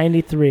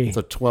 1993.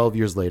 So 12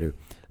 years later.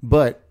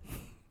 But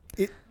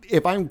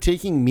if I'm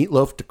taking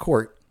Meatloaf to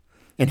court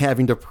and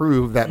having to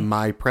prove that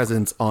my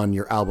presence on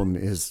your album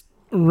is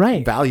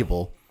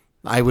valuable,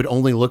 I would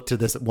only look to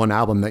this one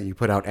album that you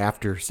put out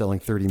after selling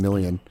 30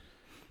 million.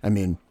 I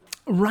mean,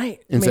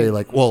 say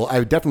like, well,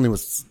 I definitely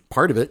was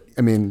part of it.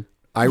 I mean,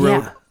 I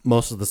wrote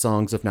most of the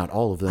songs, if not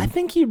all of them. I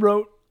think he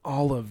wrote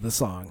all of the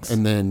songs.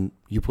 And then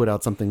you put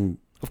out something.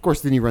 Of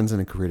course, then he runs in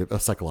a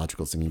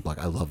psychological singing block.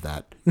 I love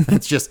that.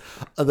 It's just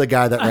the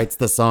guy that writes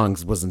the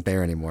songs wasn't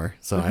there anymore.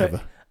 So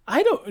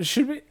what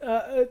should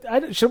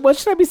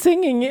I be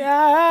singing?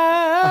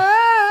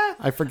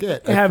 I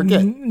forget. I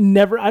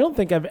don't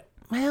think I've,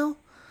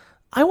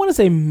 I want to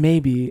say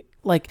maybe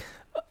like,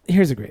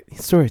 here's a great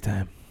story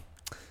time.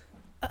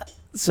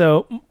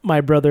 So my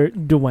brother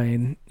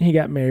Dwayne, he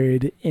got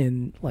married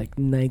in like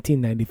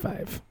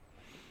 1995.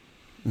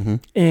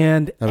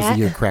 And that was the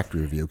year Cracked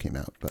Review came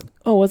out. But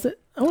was it?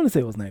 I want to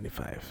say it was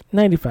 95,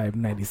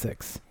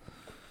 96.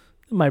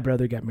 My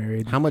brother got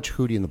married. How much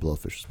Hootie and the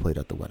Blowfish was played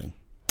at the wedding?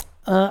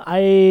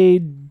 I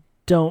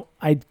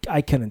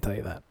couldn't tell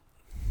you that.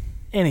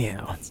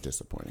 Anyhow, that's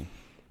disappointing.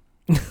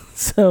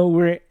 So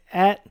we're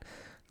at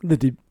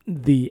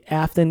the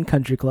Afton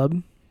Country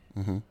Club,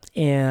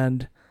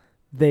 and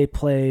they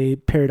play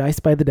Paradise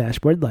by the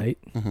Dashboard Light.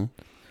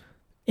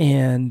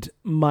 And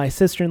my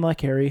sister-in-law,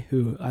 Carrie,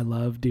 who I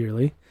love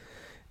dearly,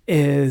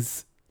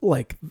 is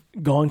like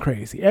going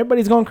crazy.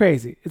 Everybody's going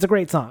crazy. It's a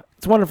great song.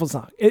 It's a wonderful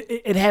song.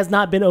 It has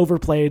not been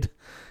overplayed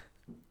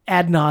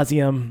ad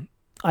nauseum,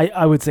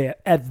 I would say,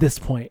 at this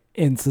point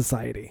in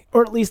society.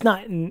 Or at least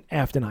not in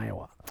Afton,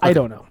 Iowa. Okay. I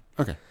don't know.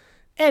 Okay.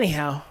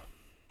 Anyhow,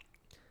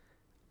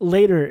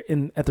 later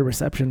at the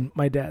reception,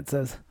 my dad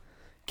says,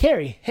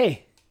 Carrie,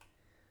 hey,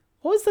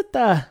 what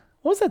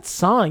was that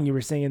song you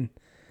were singing?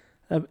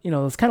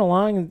 It's kind of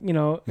long,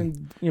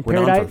 and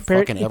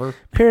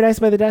Paradise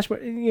by the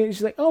Dashboard.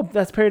 She's like, oh,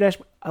 that's Paradise.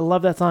 I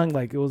love that song.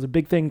 Like, it was a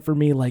big thing for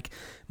me. Like,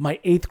 my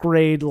 8th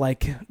grade,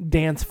 like,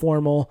 dance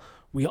formal.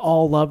 We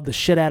all loved the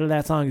shit out of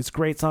that song. It's a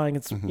great song.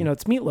 It's,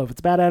 it's Meatloaf. It's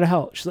Bat Out of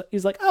Hell.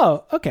 He's like,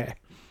 oh, okay.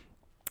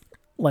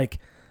 Like,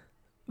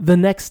 the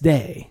next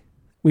day,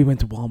 we went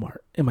to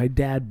Walmart, and my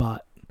dad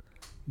bought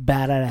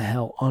Bat Out of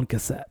Hell on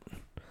cassette.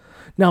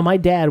 Now, my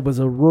dad was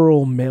a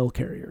rural mail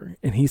carrier,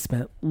 and he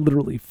spent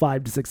literally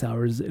 5 to 6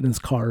 hours in his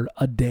car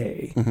a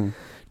day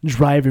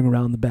driving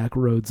around the back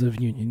roads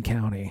of Union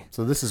County.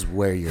 So this is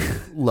where your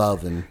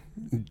love and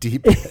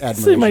deep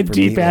admiration my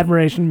deep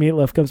admiration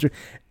Meatloaf comes through.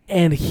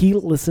 And he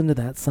listened to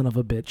that son of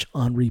a bitch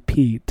on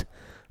repeat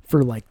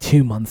for like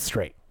 2 months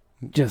straight.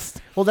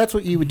 Well, that's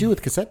what you would do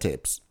with cassette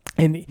tapes.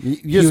 And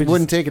you just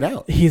wouldn't take it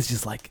out. He's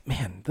just like,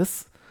 man,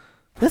 this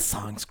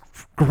song's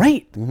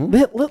great.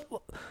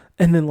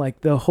 And then like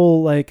the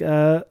whole like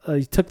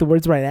you took the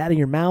words right out of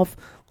your mouth,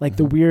 like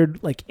the weird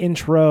like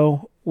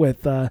intro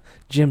with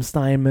Jim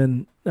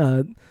Steinman.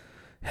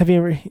 Have you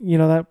ever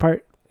that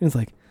part? It's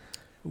like,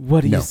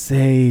 What do you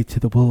say to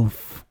the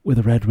wolf with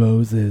the red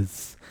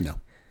roses? No.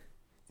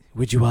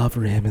 Would you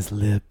offer him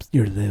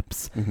your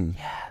lips? Mm-hmm.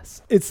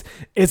 Yes.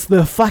 It's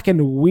the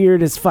fucking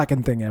weirdest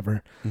fucking thing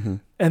ever. Mm-hmm.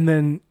 And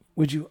then,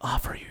 would you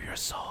offer you your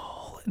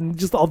soul? And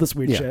just all this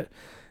weird shit.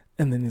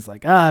 And then he's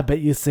like, I bet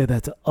you say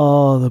that to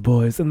all the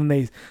boys. And then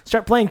they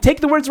start playing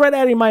Take the Words Right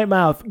Out of My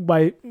Mouth.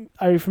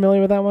 Are you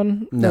familiar with that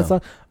one? No. That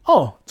song?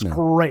 Oh, it's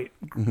great.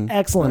 Mm-hmm.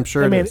 Excellent. I'm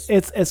sure it's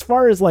as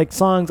far as like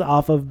songs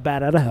off of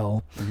Bat Out of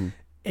Hell,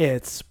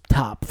 it's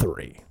top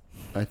 3.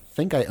 I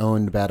think I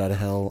owned Bat Out of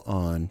Hell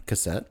on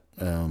cassette.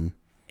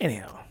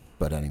 Anyhow.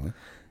 But anyway.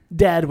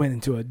 Dad went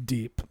into a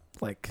deep,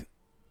 like...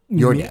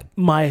 Your dad?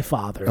 My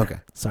father. Okay.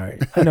 Sorry.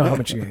 I know how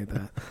much you hate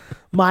that.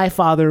 My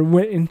father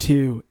went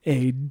into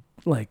a,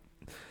 like,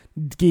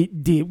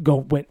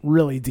 went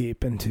really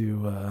deep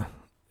into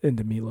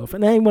Meatloaf.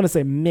 And I want to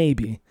say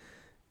maybe,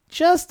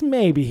 just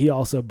maybe, he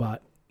also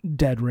bought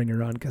Dead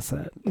Ringer on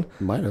cassette.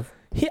 Might have.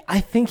 I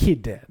think he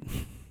did.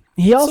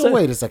 He also... So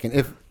wait a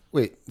second.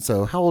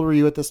 So how old were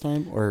you at this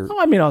time? Or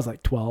I was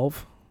like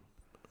 12.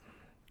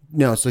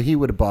 No, so he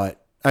would have bought...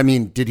 I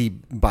mean, did he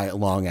buy it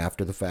long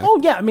after the fact? Oh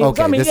yeah,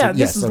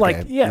 this is like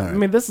right. I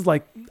mean, this is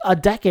like a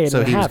decade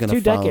and a half,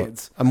 2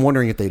 decades. I'm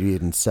wondering if they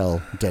didn't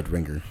sell Dead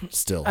Ringer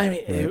still. I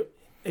mean, right?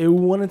 it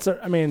wouldn't.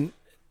 I mean,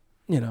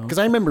 because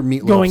I remember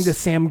Meatloaf going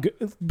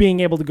to being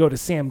able to go to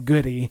Sam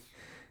Goody,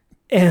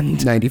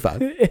 and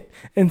 95,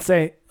 and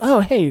say, "Oh,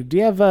 hey, do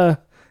you have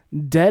a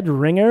Dead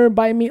Ringer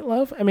by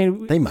Meatloaf?" I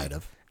mean, they might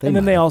have.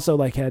 They also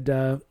like had,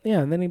 and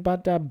then he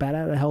bought Bat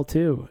Out of Hell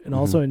too, and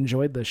also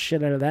enjoyed the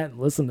shit out of that and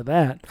listened to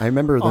that. I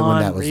remember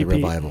when that was a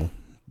revival.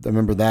 I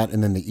remember that,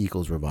 and then the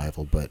Eagles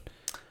revival. But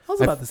that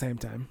was about the same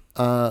time.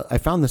 I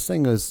found this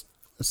thing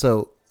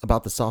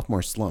about the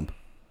sophomore slump.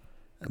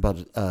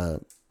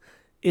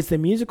 It's the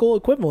musical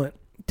equivalent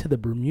to the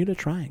Bermuda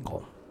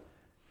Triangle.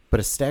 But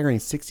a staggering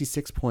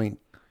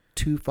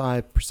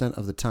 66.25%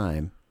 of the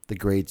time, the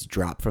grades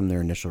drop from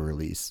their initial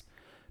release,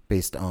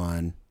 based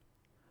on.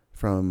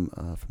 From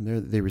there,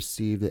 they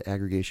received the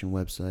aggregation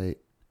website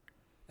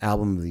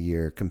album of the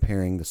year,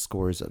 comparing the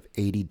scores of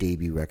 80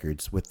 debut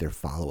records with their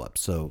follow-up.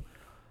 So,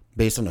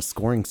 based on a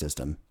scoring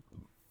system,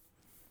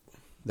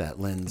 that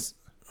lends.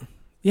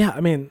 Yeah,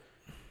 I mean,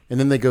 and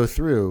then they go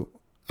through.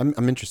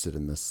 I'm interested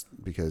in this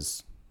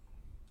because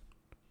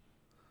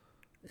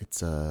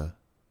it's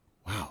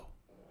wow.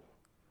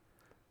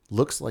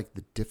 Looks like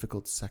the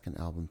difficult second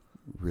album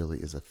really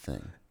is a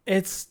thing.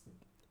 It's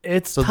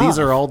so tough. These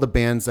are all the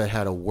bands that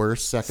had a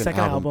worse second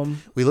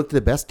album. We looked at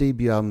the best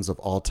debut albums of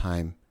all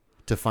time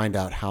to find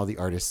out how the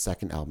artist's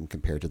second album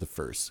compared to the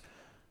first.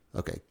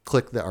 Okay,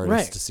 click the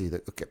artist to see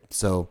that. Okay,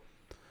 so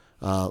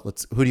who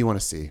do you want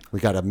to see? We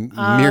got a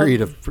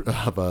myriad of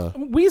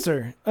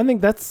Weezer. I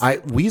think that's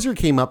Weezer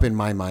came up in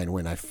my mind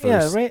when I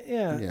first right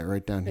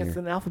down here. It's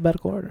in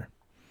alphabetical order.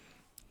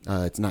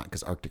 It's not,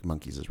 because Arctic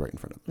Monkeys is right in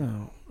front of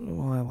them. Oh,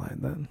 well, I lied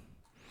then.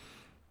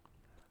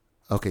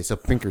 Okay, so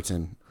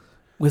Pinkerton.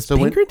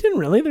 Pinkerton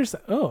really?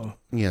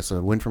 Yeah, so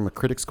it went from a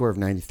critic score of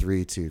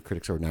 93 to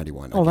critic score of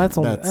 91. Oh, that's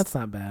not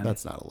bad.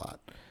 That's not a lot.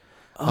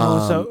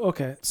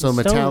 Okay. So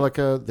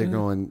Metallica, they're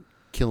going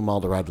Kill 'Em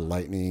All to Ride the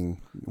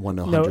Lightning, 1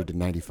 to 100 to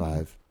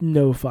 95.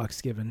 No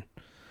fucks given.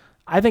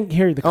 I think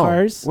the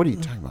Cars. What are you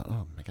talking about?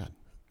 Oh my god.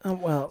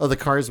 The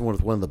Cars one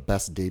with one of the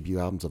best debut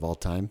albums of all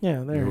time. Yeah,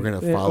 we're gonna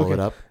follow it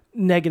up.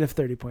 Negative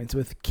 30 points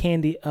with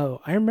Candy O.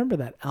 I remember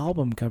that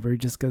album cover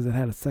just because it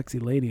had a sexy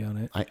lady on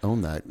it. I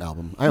own that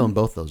album. I own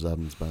both those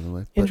albums, by the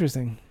way.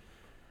 Interesting.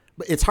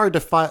 But it's hard to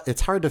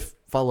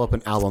follow up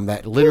an album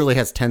that literally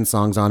has 10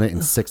 songs on it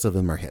and 6 of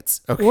them are hits.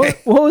 Okay.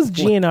 What was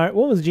GNR?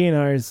 What was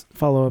GNR's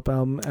follow-up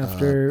album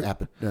after?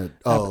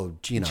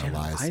 GNR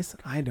Lies.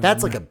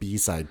 That's like a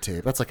B-side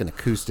tape. That's like an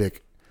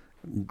acoustic.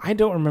 I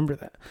don't remember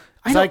that.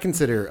 I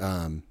consider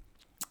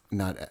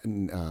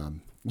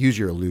Use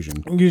Your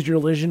Illusion. Use Your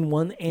Illusion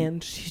 1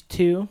 and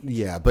 2.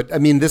 Yeah, but I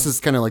mean, this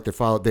is kind of like their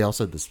follow. They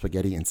also had the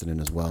Spaghetti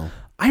Incident as well.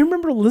 I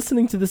remember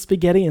listening to the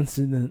Spaghetti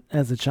Incident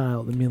as a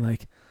child and being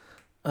like,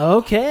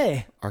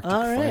 "Okay, Arcade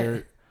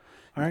Fire."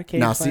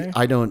 Arcade Fire. See,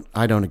 I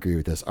don't agree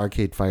with this.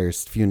 Arcade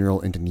Fire's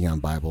Funeral into Neon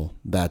Bible.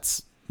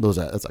 That's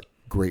a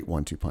great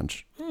 1-2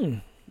 punch.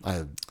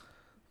 I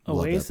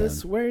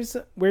Oasis.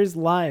 Where's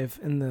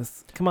Live in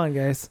this? Come on,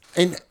 guys.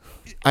 And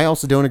I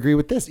also don't agree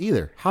with this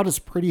either. How does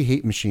Pretty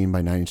Hate Machine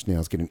by 9 Inch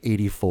Nails get an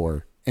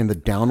 84 and The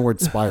Downward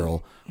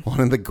Spiral, one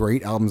of the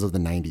great albums of the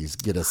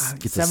 90s, get a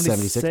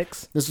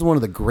 76? This is one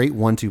of the great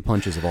 1-2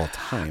 punches of all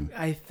time.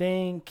 I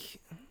think,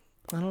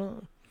 I don't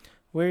know.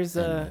 Where's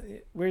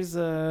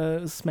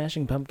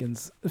Smashing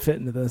Pumpkins fit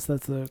into this?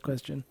 That's the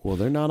question. Well,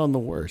 they're not on the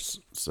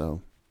worst,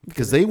 so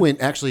because they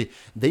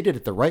did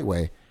it the right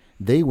way.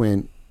 They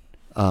went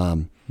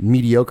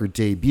mediocre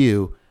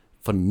debut,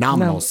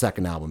 phenomenal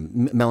second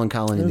album,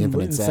 Melancholy and the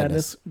Infinite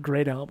Sadness.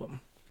 Great album.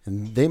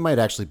 And they might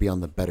actually be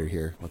on the better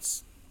here.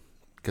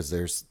 Because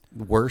there's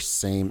worse,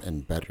 same,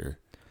 and better.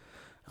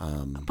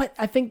 But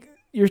I think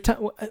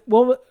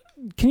well,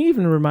 can you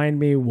even remind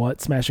me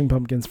what Smashing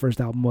Pumpkins'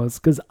 first album was?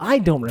 Because I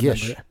don't remember.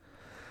 Gish.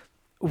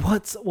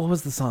 What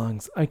was the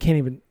songs? I can't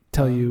even.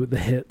 tell you the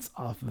hits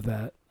off of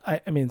that.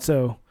 I mean,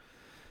 so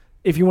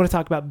if you want to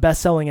talk about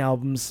best-selling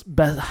albums,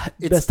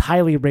 best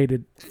highly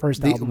rated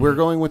first album. We're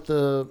going with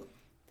the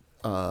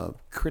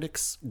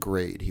critics'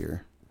 grade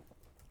here.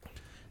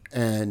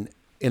 And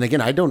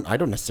again, I don't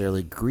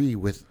necessarily agree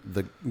with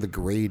the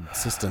grade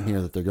system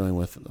here that they're going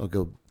with. I'll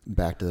go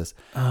back to this.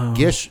 Oh.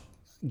 Gish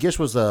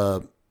was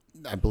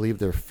I believe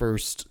their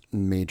first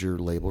major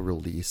label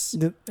release.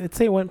 Did it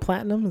say it went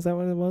platinum? Is that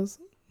what it was?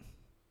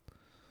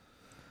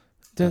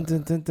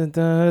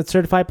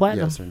 Certified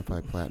platinum. Yeah,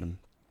 certified platinum.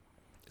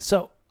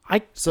 So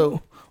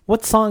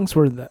what songs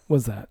was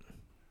that?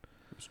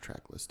 There's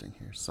track listing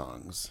here.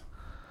 Songs.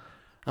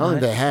 I don't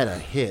think they had a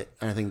hit.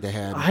 I think they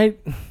had.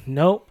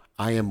 Nope.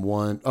 I Am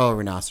One. Oh,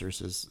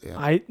 Rhinoceroses.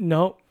 Yeah.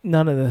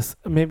 None of this.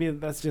 Maybe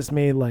that's just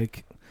me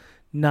like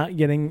not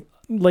getting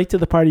late to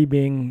the party.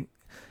 Being,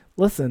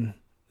 listen,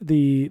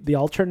 the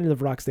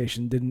alternative rock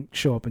station didn't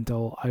show up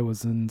until I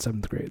was in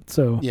 7th grade.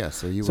 So yeah,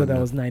 so that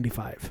was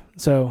 95.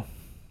 So,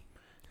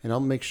 and I'll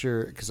make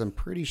sure because I'm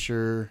pretty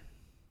sure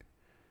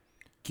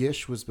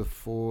Gish was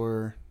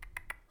before.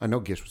 I know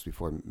Gish was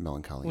before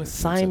Melancholy. Was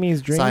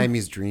Siamese Dream?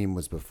 Siamese Dream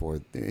was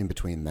before, in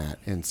between that,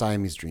 and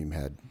Siamese Dream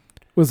had.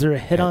 Was there a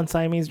hit on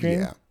Siamese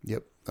Dream? Yeah.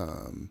 Yep.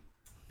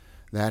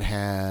 That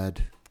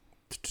had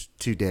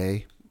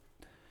Today.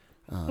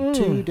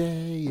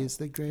 Today is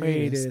the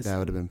greatest. That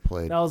would have been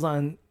played. That was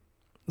on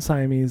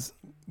Siamese.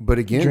 But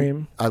again,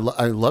 Dream. I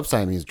love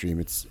Siamese Dream.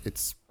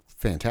 It's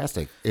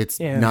fantastic. It's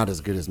not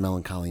as good as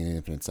Melancholy and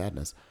Infinite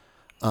Sadness.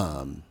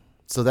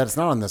 So that's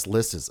not on this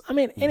list.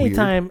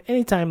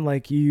 Anytime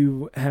like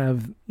you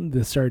have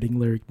the starting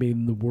lyric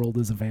being "the world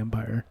is a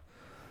vampire,"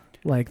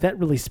 like that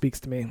really speaks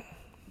to me.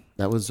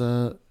 That was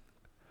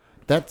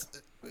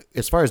that's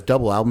as far as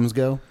double albums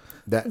go.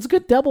 It's a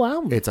good double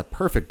album. It's a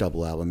perfect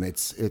double album.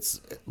 It's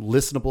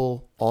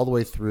listenable all the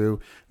way through.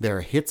 There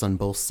are hits on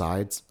both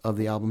sides of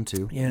the album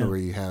too, where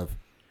you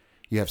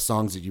have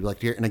songs that you like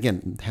to hear. And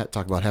again,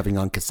 talk about having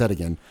on cassette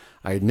again.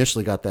 I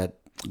initially got that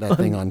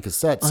thing on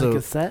cassette.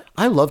 Cassette?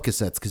 I love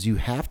cassettes because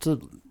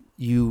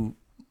you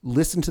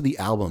listen to the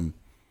album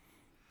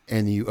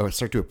and you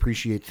start to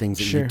appreciate things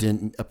that you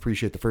didn't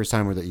appreciate the first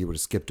time, or that you would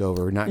have skipped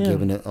over, or not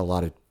given it a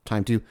lot of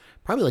time to.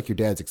 Probably like your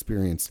dad's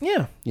experience.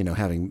 Yeah.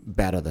 Having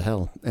Bat Out of the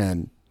Hell.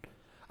 And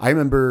I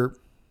remember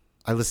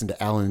I listened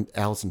to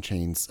Alice in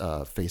Chains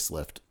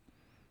Facelift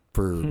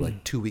for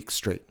like 2 weeks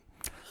straight.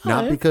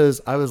 Not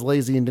because I was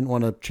lazy and didn't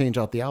want to change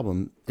out the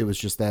album. It was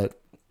just that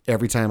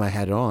every time I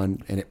had it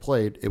on and it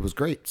played, it was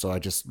great. So I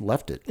just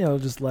left it. Yeah, I'll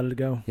just let it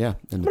go. Yeah.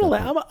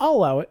 I'll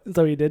allow it. Is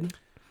that what you did?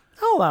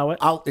 I'll allow it.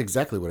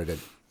 Exactly what I did.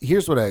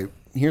 Here's where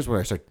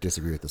I start to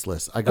disagree with this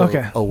list. I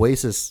go,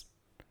 Oasis,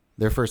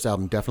 their first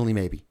album, definitely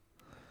maybe.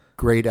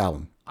 Great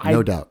album,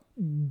 no doubt.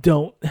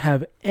 Don't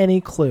have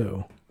any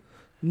clue.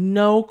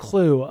 No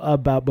clue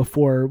about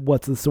Before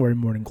What's the Story,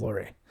 Morning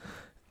Glory.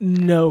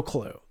 No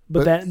clue.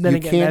 But then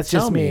again, that's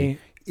just me.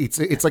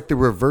 It's like the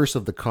reverse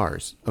of the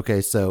Cars. Okay,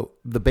 so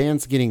the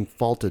band's getting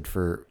faulted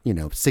for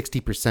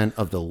 60%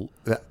 of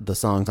the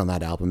songs on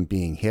that album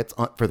being hits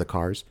for the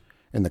Cars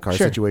and the Cars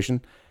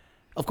situation.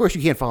 Of course,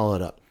 you can't follow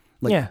it up.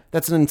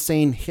 That's an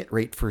insane hit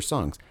rate for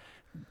songs.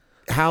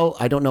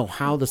 I don't know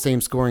how the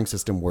same scoring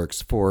system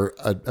works for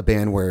a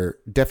band where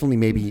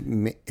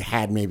definitely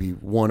had maybe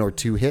one or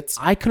two hits.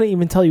 I couldn't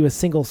even tell you a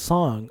single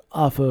song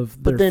off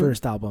of their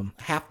first album.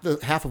 Half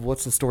of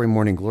What's the Story,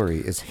 Morning Glory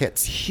is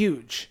hits.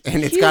 Huge.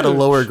 And it's got a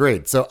lower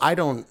grade. So I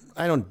don't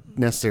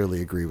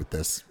necessarily agree with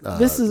this.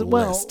 This is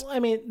list. I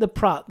mean, the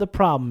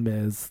problem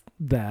is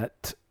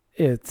that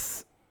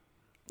it's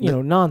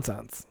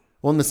nonsense.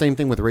 Well, and the same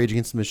thing with Rage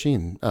Against the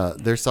Machine.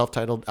 Their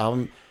self-titled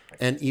album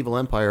and Evil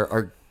Empire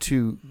are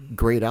two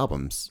great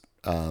albums.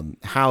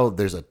 How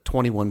there's a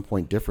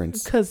 21-point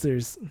difference?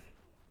 Because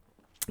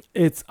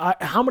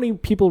how many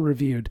people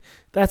reviewed?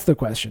 That's the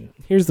question.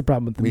 Here's the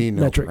problem with the metrics. We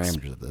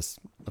need to know parameters of this,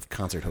 of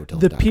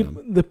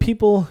concerthotels.com. The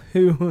people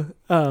who,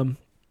 the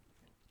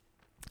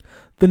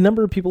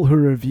number of people who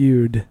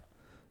reviewed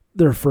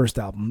their first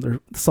album, their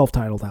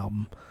self-titled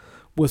album,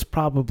 was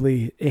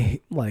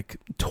probably like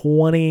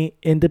 20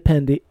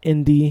 independent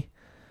indie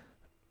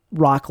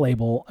rock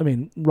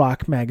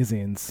rock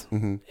magazines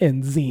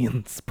and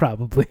zines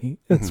probably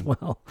as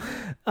well,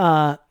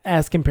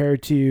 as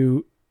compared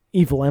to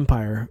Evil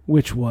Empire,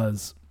 which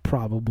was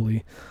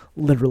probably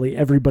literally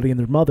everybody and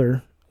their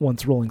mother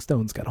once Rolling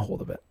Stones got a hold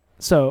of it.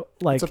 So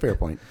it's a fair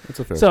point.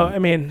 I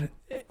mean,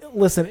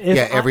 listen,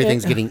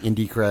 everything's getting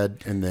indie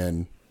cred, and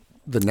then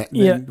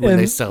when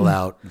they sell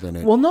out, then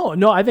it... Well,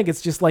 no, I think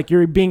it's just like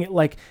you're being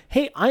like,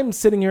 hey, I'm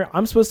sitting here,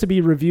 I'm supposed to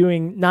be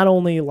reviewing not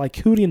only like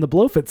Hootie and the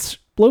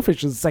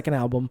Blowfish's second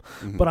album,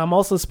 but I'm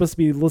also supposed to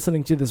be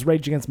listening to this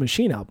Rage Against the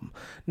Machine album.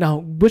 Now,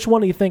 which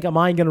one do you think am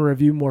I going to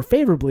review more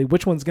favorably?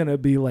 Which one's going to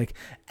be like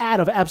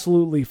out of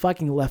absolutely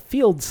fucking left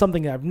field,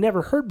 something I've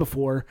never heard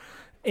before,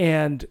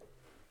 and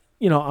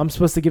I'm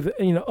supposed to give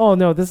oh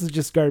no, this is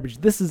just garbage.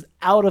 This is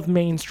out of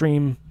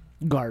mainstream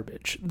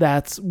garbage.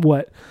 That's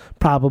what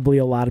probably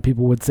a lot of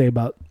people would say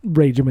about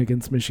Rage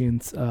Against the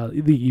Machine's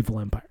The Evil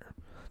Empire.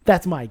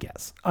 That's my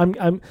guess.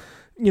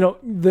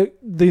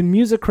 the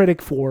music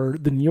critic for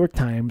the New York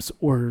Times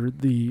or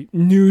the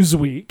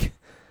Newsweek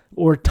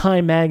or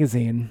Time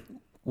Magazine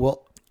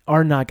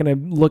are not going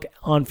to look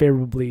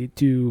unfavorably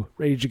to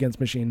Rage Against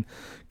the Machine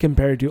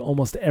compared to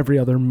almost every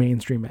other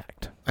mainstream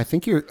act. I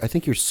think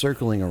you're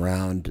circling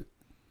around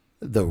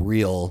the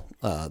real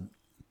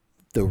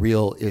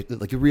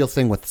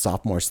thing with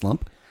Sophomore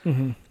Slump.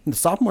 Mm-hmm. The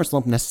Sophomore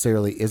Slump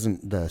necessarily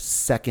isn't the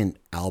second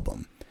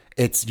album.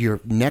 It's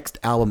your next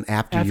album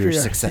after your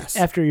success.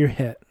 After your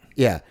hit.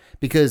 Yeah.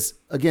 Because,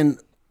 again,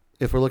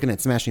 if we're looking at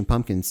Smashing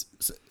Pumpkins,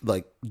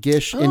 like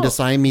Gish into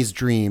Siamese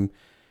Dream,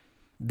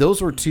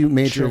 those were two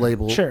major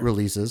label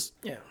releases.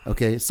 Yeah.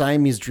 Okay.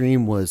 Siamese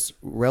Dream was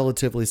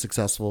relatively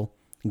successful.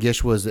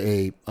 Gish was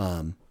a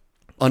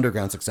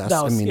underground success.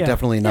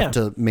 Definitely enough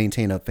to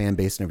maintain a fan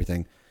base and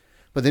everything.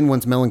 But then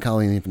once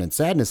Melancholy and Infinite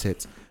Sadness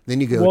hits,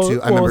 then you go to...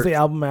 What was the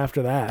album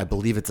after that? I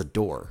believe it's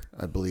Adore.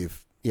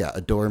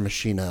 Adore,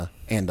 Machina,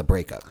 and The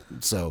Breakup.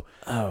 So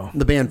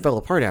the band fell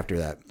apart after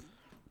that.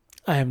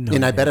 I have no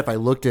idea. I bet if I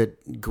looked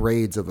at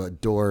grades of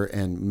Adore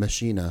and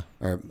Machina,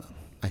 or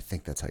I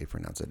think that's how you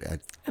pronounce it.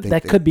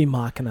 That could be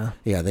Machina.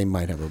 Yeah, they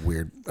might have a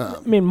weird...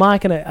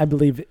 Machina, I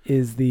believe,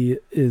 is the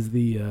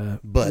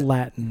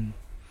Latin...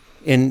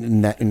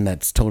 And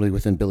that's totally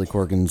within Billy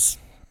Corgan's...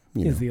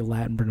 is the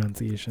Latin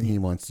pronunciation. He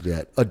wants to do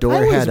that. Adore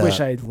I always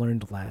wish I'd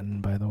learned Latin,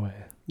 by the way.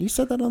 You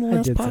said that on the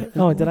last podcast.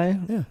 Oh, did I?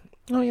 Yeah.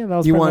 Oh, yeah, that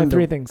was one of my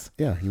 3 things.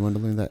 Yeah, you wanted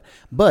to learn that.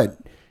 But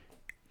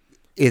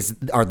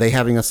are they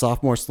having a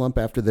sophomore slump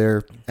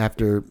after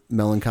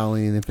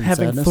Melancholy and Infinite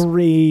Sadness? Having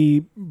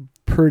 3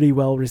 pretty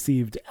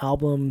well-received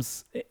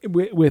albums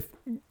with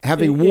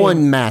having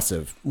one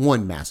massive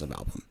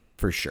album,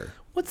 for sure.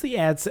 What's the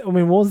ads? I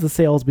mean, what was the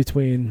sales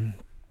between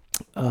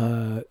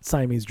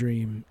Siamese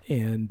Dream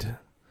and...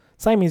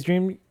 Siamese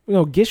Dream,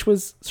 Gish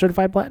was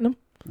certified platinum.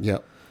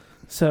 Yep.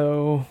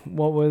 So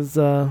what was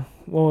the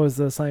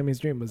Siamese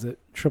Dream? Was it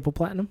triple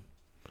platinum?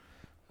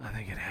 I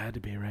think it had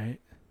to be, right?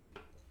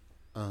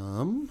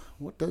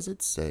 What does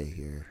it say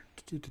here?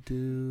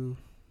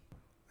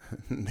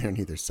 They're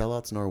neither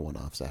sellouts nor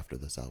one-offs after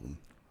this album.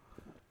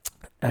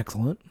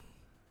 Excellent.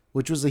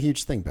 Which was a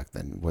huge thing back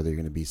then, whether you're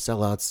going to be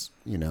sellouts,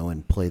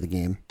 and play the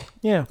game.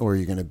 Yeah. Or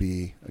you're going to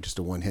be just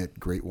a one-hit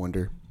great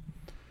wonder.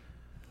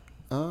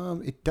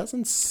 It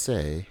doesn't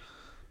say.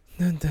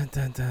 Come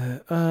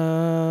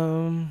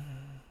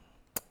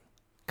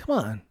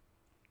on.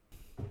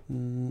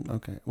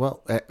 Okay.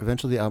 Well,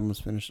 eventually the album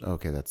was finished.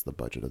 Okay, that's the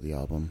budget of the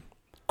album.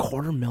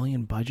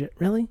 $250,000 budget?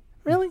 Really?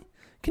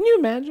 Can you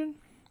imagine?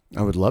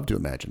 I would love to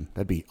imagine.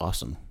 That'd be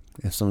awesome.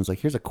 If someone's like,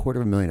 "Here's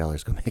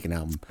 $250,000, go make an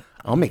album,"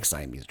 I'll make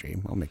Siamese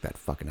Dream. I'll make that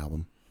fucking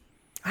album.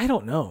 I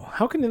don't know.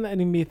 How can that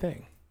even be a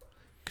thing?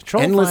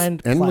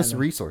 Endless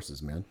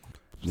resources, man.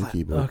 New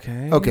keyboard.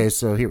 Okay,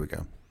 so here we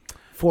go.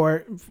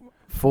 4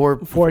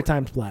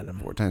 times platinum.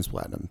 4 times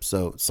platinum.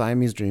 So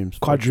Siamese Dreams.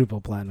 Quadruple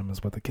platinum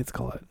is what the kids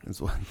call it.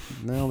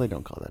 No, they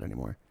don't call that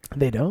anymore.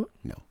 They don't?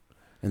 No.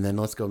 And then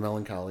let's go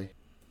Melancholy.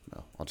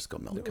 No, I'll just go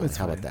Melancholy.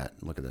 How about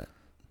that? Look at that.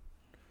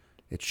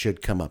 It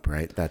should come up,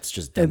 right? That's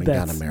just dumbing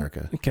down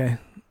America. Okay.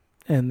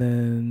 And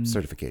then...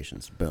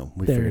 certifications. Boom.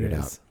 We figured it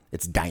out.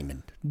 It's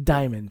Diamond.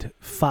 Diamond.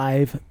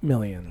 5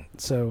 million.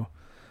 So...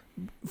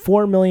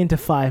 4 million to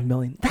 5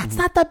 million. That's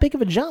not that big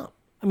of a jump.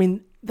 I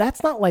mean,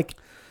 that's not like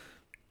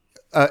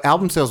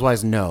album sales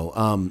wise.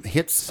 No,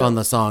 hits on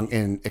the song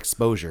and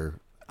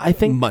exposure. I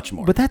think much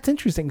more. But that's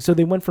interesting. So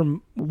they went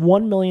from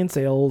 1 million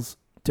sales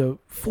to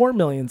 4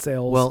 million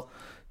sales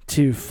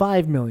to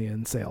 5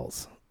 million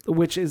sales,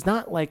 which is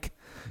not like.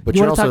 But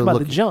you want to talk about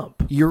the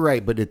jump. You're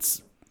right, but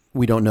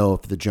we don't know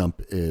if the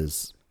jump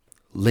is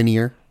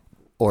linear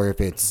or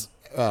if it's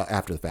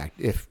after the fact.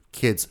 If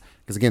kids,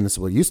 because again, this is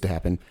what used to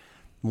happen.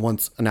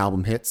 Once an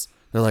album hits,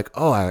 they're like,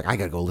 "Oh, I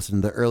got to go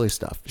listen to the early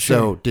stuff."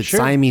 So, did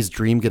Siamese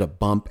Dream get a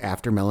bump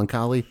after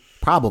Melancholy?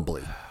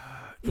 Probably.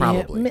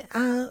 Maybe.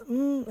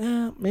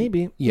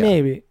 Yeah.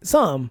 Maybe.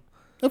 Some.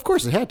 Of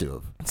course, it had to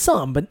have.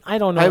 Some, but I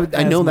don't know.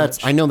 I know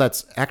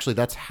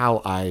that's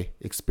how I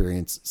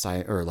experience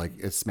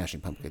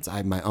Smashing Pumpkins.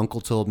 My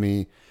uncle told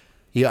me,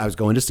 I was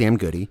going to Sam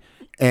Goody,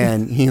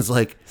 and he's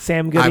like,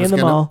 Sam Goody in the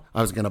mall.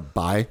 I was gonna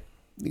buy.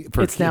 It's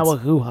kids. Now a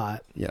Who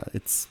Hot. Yeah,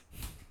 it's.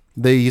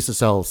 They used to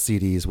sell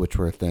CDs, which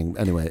were a thing.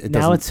 Anyway,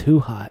 now it's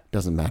Who Hot.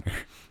 Doesn't matter.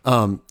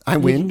 You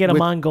can get a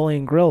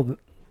Mongolian grill,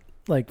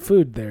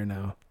 food there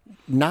now.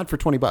 Not for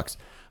 $20,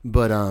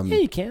 but yeah,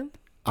 you can.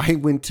 I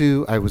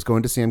was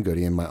going to Sam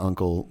Goody, and my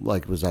uncle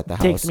was at the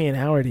house. Takes me an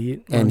hour to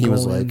eat, and he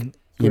was like,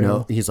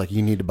 he's like,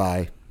 you need to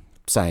buy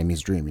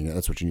Siamese Dream.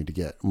 That's what you need to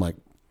get. I'm like,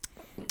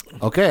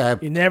 okay.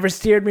 You never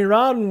steered me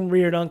wrong,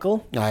 weird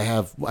uncle. I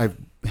have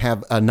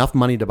enough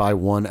money to buy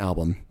one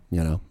album,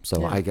 so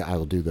yeah. I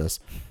will do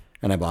this.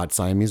 And I bought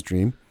Siamese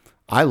Dream.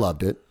 I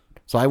loved it.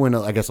 So I went,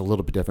 I guess, a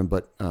little bit different,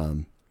 but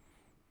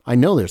I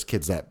know there's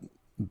kids that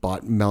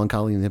bought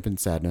Melancholy and Infinite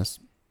Sadness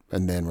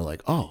and then were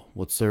like, "Oh,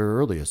 what's their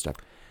earliest stuff?"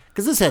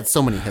 Because this had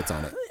so many hits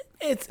on it.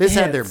 This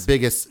had their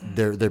biggest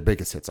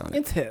hits on it.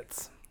 It's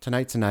hits.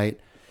 Tonight,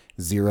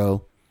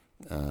 Zero,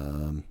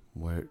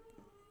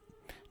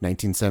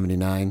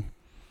 1979.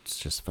 It's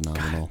just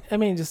phenomenal. God, I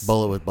mean, just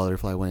Bullet with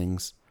Butterfly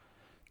Wings.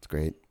 It's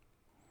great.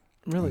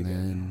 Really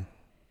good.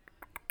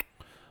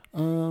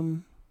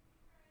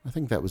 I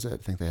think that was it. I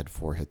think they had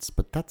 4 hits,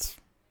 but that's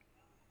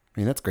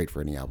great for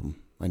any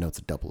album. I know it's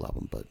a double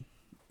album, but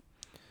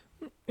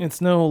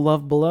it's no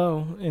Love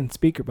Below in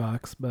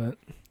Speakerbox, but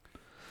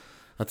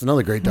that's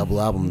another great double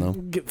album,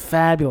 though.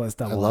 Fabulous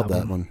double album. I love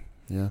that one.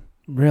 Yeah.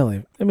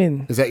 Really? I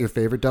mean, is that your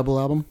favorite double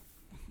album?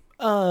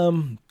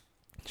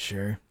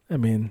 Sure. I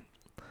mean,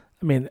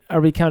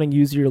 are we counting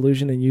Use Your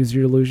Illusion and Use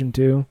Your Illusion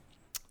 2?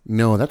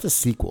 No, that's a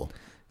sequel.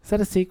 Is that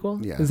a sequel?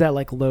 Yeah. Is that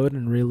like Load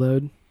and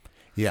Reload?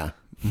 Yeah.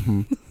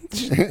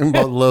 Mm-hmm.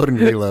 Both Load and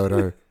Reload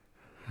are.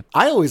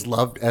 I always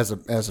loved, as a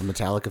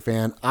Metallica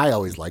fan, I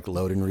always liked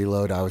Load and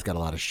Reload. I always got a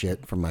lot of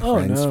shit from my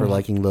friends for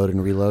liking Load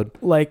and Reload.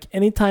 Like,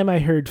 anytime I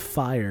heard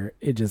Fire,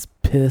 it just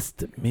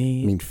pissed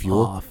me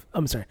Fuel? off.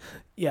 I'm sorry.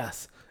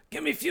 Yes.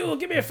 Give me fuel,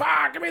 give me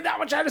fire, give me that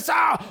which I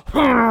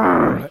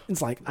desire.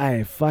 It's like,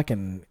 I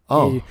fucking...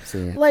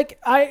 see. Like,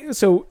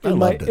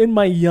 in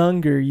my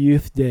younger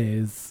youth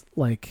days,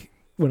 like,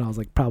 when I was,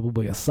 like,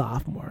 probably a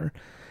sophomore,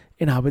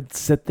 and I would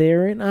sit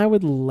there and I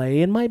would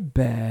lay in my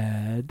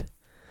bed...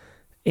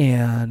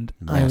 And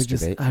I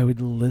would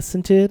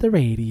listen to the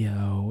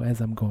radio as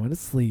I'm going to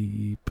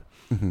sleep.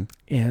 Mm-hmm.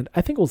 And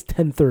I think it was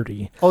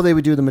 10:30. Oh, they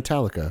would do the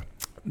Metallica.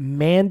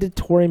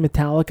 Mandatory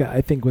Metallica,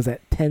 I think, was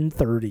at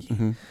 10:30.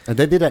 Mm-hmm. And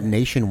they did that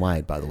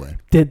nationwide, by the way.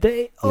 Did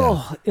they? Yeah.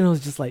 Oh, it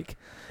was just like,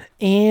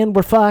 and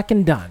we're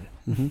fucking done.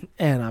 Mm-hmm.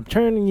 And I'm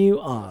turning you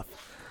off.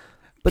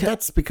 But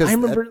that's because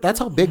that's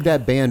how big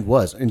that band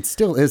was, and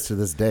still is to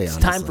this day. It's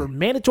time for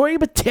Mandatory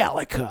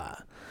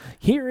Metallica.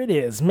 Here it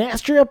is,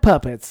 Master of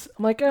Puppets.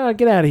 I'm like, oh,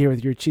 get out of here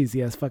with your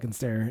cheesy ass fucking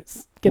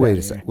stairs. Wait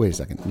a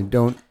second. You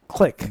don't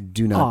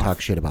Do not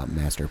talk shit about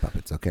Master of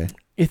Puppets, okay?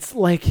 It's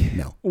like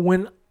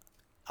when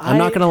I'm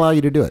not going to allow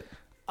you to do it.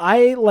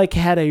 I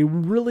had a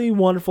really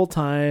wonderful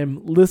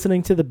time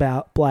listening to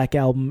the Black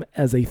Album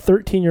as a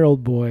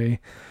 13-year-old boy.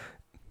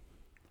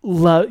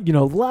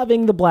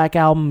 Loving the Black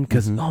Album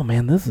because oh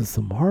man, this is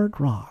some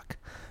hard rock.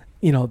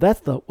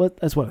 That's what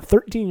a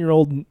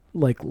 13-year-old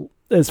like.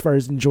 As far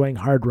as enjoying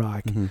hard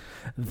rock,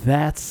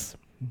 that's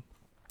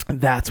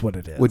what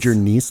it is. Would your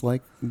niece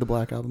like the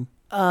Black Album?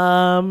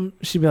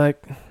 She'd be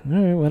like, all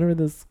right, whatever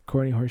this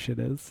corny horseshit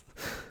is.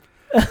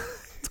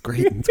 It's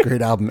great. It's a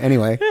great album.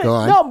 Anyway, go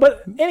on. No,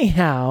 but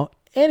anyhow,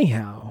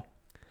 I'm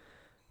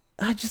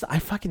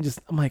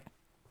like,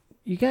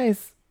 you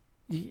guys,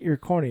 you're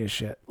corny as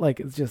shit. Like,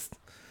 it's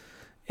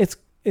a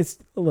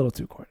little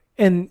too corny.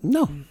 And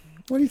no,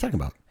 what are you talking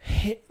about?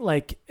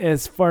 Like,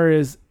 as far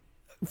as,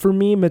 for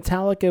me,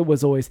 Metallica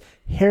was always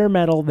hair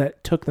metal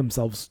that took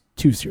themselves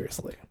too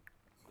seriously.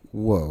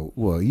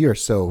 Whoa, you're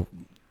so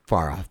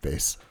far off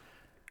base.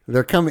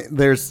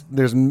 There's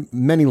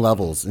many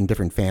levels in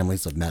different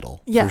families of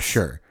metal, for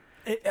sure.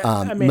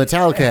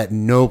 Metallica at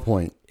no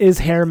point is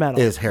hair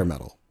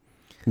metal.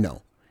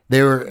 No.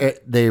 They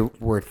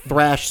were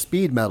thrash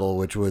speed metal,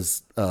 which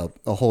was a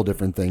whole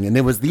different thing. And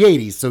it was the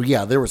 80s, so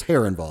yeah, there was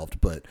hair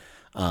involved, but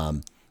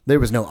there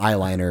was no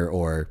eyeliner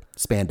or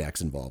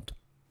spandex involved.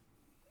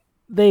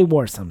 They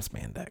wore some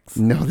spandex.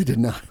 No, they did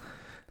not.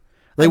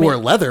 They wore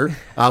leather.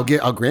 I'll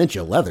grant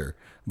you leather,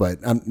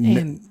 but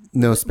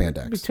no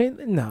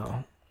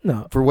spandex.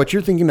 No. For what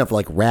you're thinking of,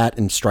 like Rat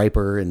and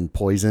Striper and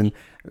Poison,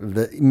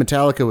 the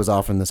Metallica was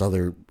often this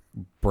other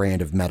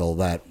brand of metal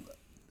that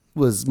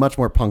was much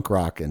more punk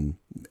rock and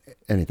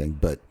anything,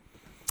 but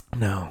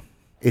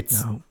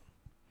it's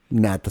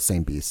not the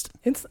same beast.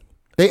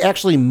 They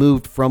actually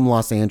moved from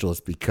Los Angeles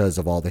because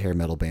of all the hair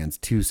metal bands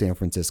to San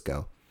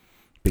Francisco.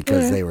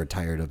 Because they were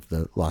tired of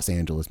the Los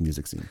Angeles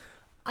music scene.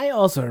 I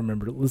also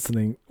remember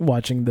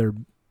watching their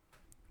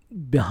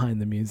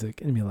behind the music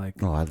and be like,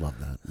 oh, I love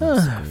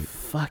that.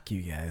 Fuck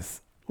you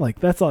guys. Like,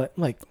 that's all.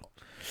 Like,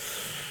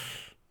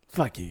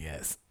 fuck you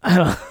guys. I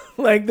don't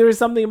like. There was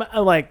something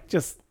about like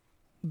just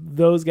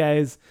those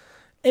guys,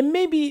 and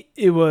maybe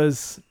it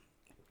was.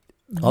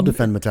 I'll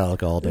defend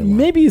Metallica all day long.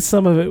 Maybe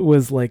some of it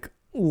was like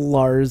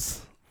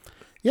Lars.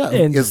 Yeah,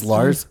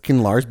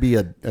 can Lars be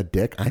a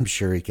dick? I'm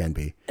sure he can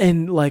be.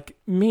 And like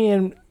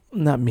my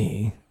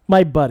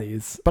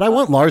buddies. But I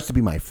want Lars to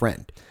be my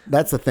friend.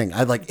 That's the thing.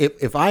 I like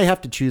if I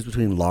have to choose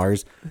between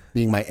Lars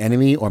being my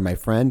enemy or my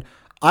friend,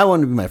 I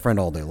want to be my friend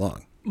all day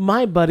long.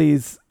 My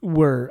buddies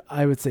were,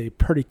 I would say,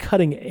 pretty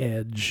cutting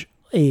edge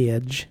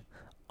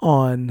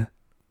on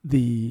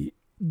the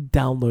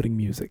downloading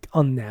music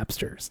on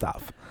Napster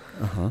stuff.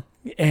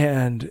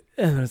 And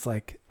it's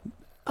like,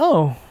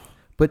 oh.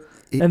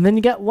 And then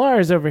you got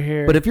Lars over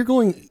here. But if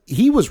you're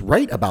he was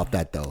right about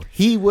that, though.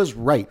 He was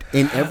right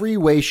in every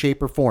way,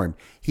 shape, or form.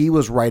 He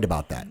was right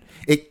about that.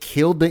 It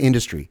killed the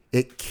industry.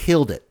 It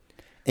killed it.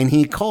 And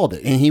he called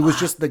it. And he was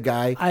just the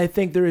guy. I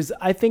think there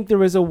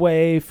was a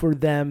way for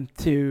them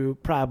to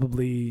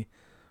probably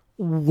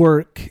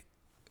work.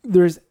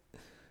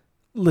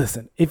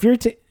 Listen, if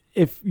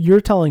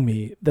you're telling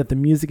me that the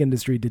music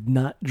industry did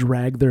not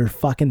drag their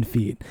fucking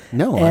feet.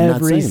 No, I'm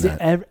not saying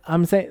that.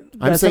 I'm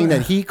saying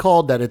that he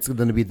called that it's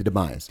going to be the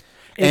demise.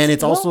 And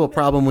it's also a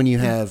problem when you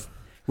have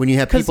When you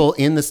have people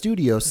in the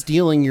studio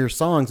stealing your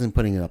songs and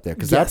putting it up there,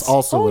 because that's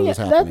also what was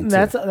happening.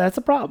 That's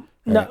a problem.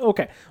 Right. No,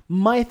 okay.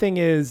 My thing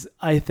is,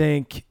 I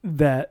think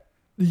that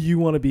you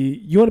want to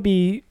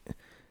be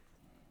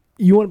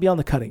on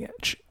the cutting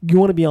edge. You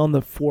want to be on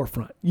the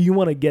forefront. You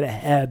want to get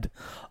ahead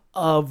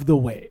of the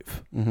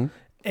wave. Mm-hmm.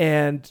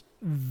 And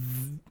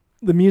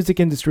the music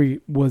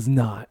industry was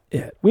not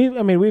it.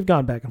 We've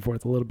gone back and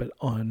forth a little bit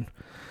on,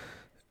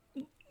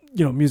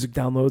 music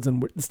downloads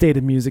and the state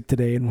of music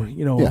today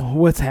and,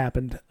 what's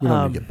happened. We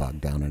don't need to get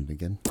bogged down on it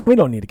again. We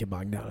don't need to get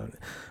bogged down on it.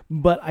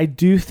 But I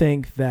do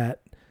think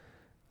that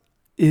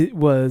it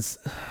was,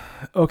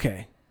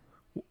 okay,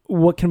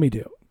 what can we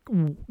do?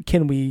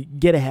 Can we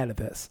get ahead of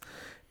this?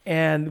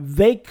 And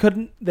they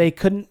couldn't.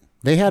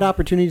 They had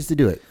opportunities to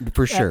do it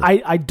for sure.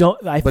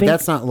 But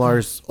that's not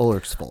Lars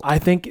Ulrich's fault. I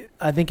think it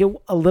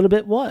a little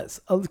bit was,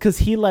 because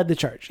he led the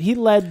charge. He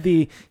led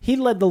the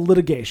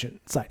litigation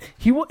side.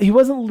 He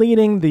wasn't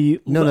leading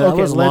the. No, that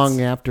was long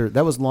after.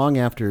 That was long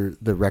after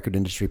the record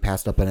industry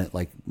passed up on it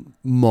like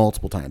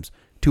multiple times,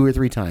 2 or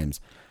 3 times.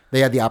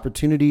 They had the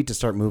opportunity to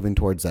start moving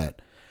towards that,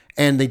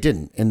 and they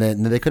didn't. And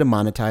then they could have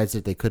monetized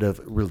it. They could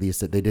have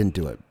released it. They didn't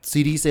do it.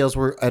 CD sales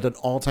were at an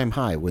all-time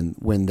high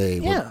when they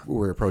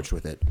were approached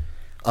with it.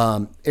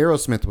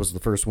 Aerosmith was the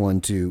first one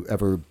to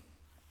ever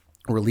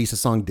release a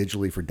song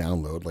digitally for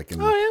download, like in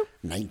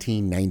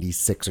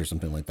 1996 or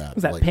something like that.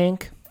 Was that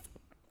Pink?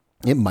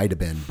 It might have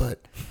been,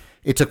 but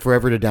it took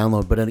forever to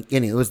download. But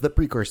again, it was the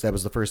precursor. That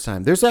was the first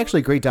time. There's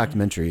actually a great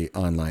documentary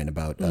online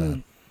about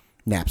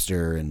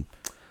Napster, and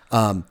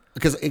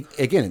because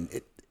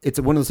it's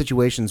one of those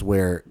situations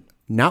where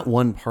not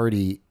one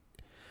party,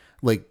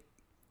 like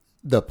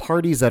the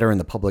parties that are in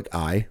the public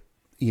eye.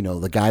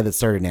 The guy that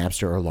started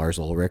Napster or Lars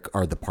Ulrich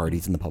are the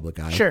parties in the public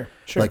eye. Sure.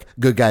 Like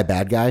good guy,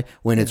 bad guy,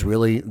 when it's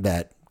really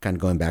that kind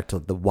of going back to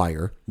The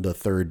Wire, the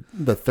third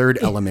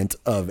element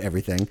of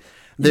everything.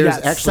 There's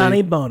actually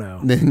Sonny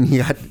Bono. Then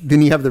you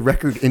have the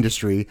record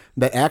industry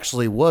that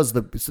actually was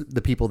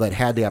the people that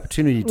had the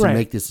opportunity to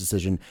make this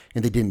decision,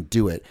 and they didn't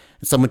do it.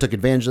 Someone took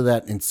advantage of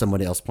that, and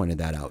somebody else pointed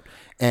that out.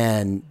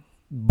 And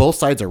both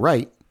sides are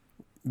right,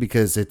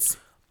 because it's.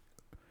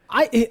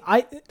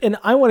 I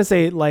want to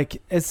say,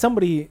 like, as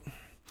somebody.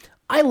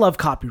 I love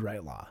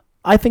copyright law.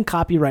 I think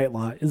copyright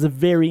law is a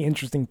very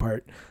interesting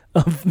part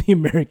of the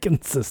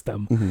American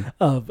system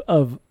of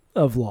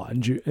law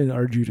in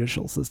our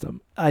judicial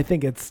system. I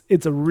think it's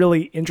a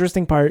really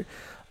interesting part.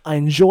 I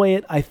enjoy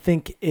it. I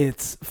think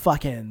it's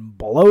fucking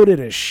bloated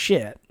as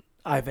shit.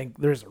 I think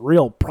there's a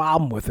real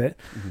problem with it.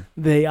 Mm-hmm.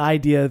 The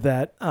idea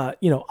that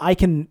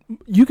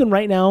you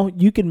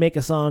can make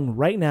a song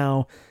right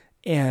now,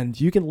 and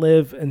you can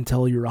live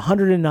until you're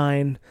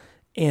 109.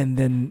 And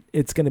then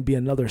it's going to be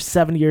another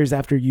 7 years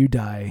after you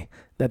die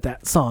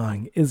that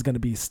song is going to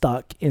be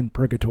stuck in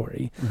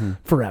purgatory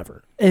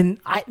forever. And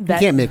you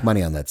can't make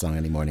money on that song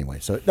anymore anyway,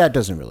 so that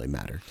doesn't really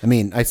matter. I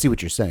mean, I see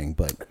what you're saying,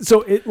 but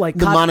so it like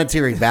the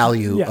monetary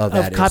value of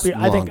that is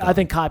long I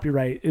think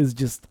copyright is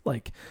just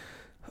like,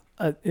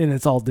 and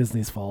it's all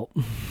Disney's fault.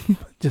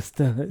 Just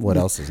what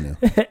else is new?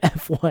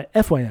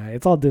 FYI,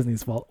 it's all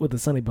Disney's fault with the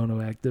Sonny Bono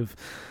Act of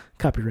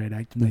Copyright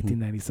Act of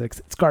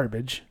 1996. It's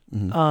garbage.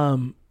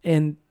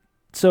 And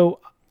so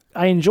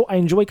I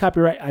enjoy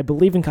copyright. I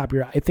believe in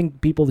copyright. I think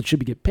people that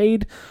should get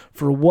paid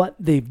for what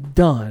they've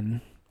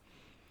done,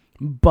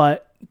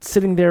 but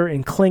sitting there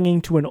and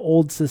clinging to an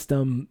old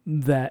system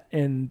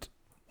and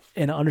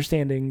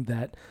understanding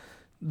that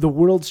the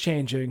world's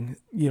changing.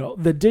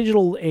 The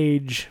digital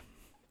age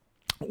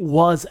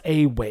was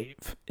a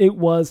wave. It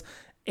was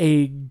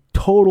a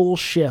total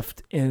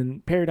shift in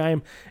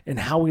paradigm and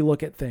how we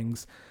look at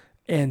things,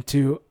 and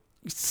to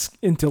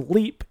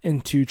leap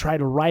and to try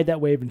to ride that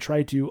wave and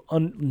try to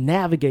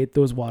navigate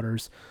those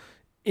waters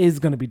is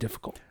going to be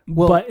difficult.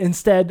 But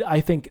instead,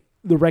 I think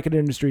the record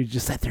industry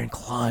just sat there and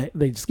cling.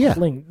 They just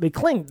cling. They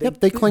cling.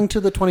 They cling to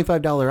the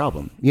 $25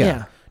 album.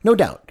 Yeah. No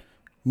doubt.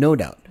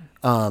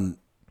 And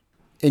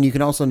you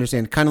can also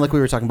understand, kind of like we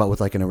were talking about with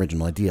like an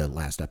original idea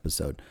last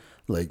episode,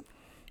 like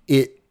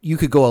you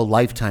could go a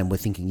lifetime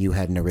with thinking you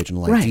had an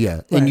original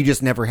idea, and you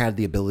just never had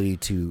the ability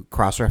to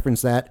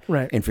cross-reference that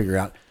and figure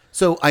out.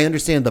 So I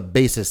understand the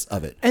basis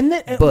of it. And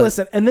then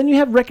and then you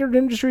have record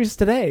industries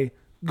today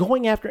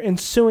going after and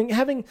suing,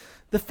 having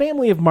the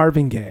family of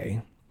Marvin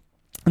Gaye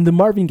and the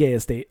Marvin Gaye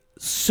estate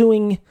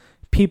suing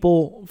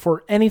people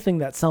for anything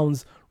that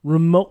sounds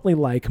remotely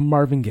like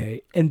Marvin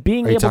Gaye, and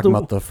being able to. Are you talking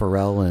about the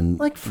Pharrell and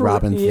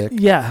Robin Thicke?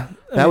 Yeah.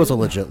 That was a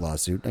legit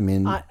lawsuit. I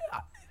mean, that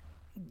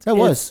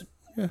was.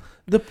 Yeah.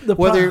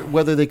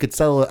 Whether they could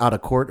settle it out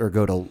of court or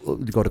go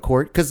to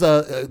court, because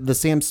the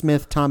Sam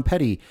Smith Tom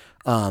Petty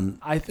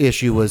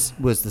issue was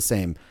the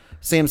same.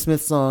 Sam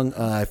Smith song,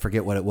 I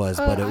forget what it was,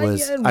 but it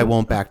was I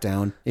Won't Back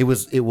Down. It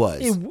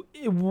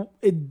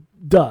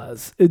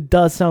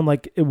does sound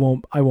like I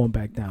won't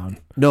back down.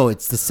 No,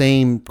 it's the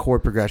same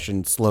chord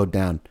progression slowed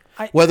down.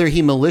 Whether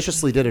he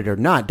maliciously did it or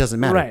not doesn't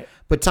matter. Right.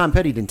 But Tom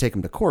Petty didn't take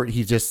him to court.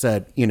 He just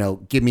said,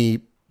 give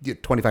me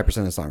 25% of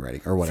the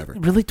songwriting or whatever.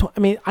 Really?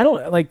 I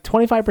don't like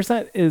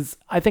 25% is,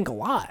 I think, a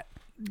lot.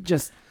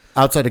 Just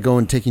Outside of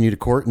going, taking you to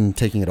court and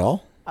taking it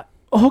all?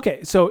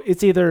 Okay, so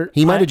it's either...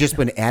 He might have just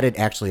been added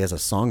actually as a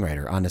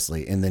songwriter,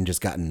 honestly, and then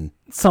just gotten...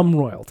 Some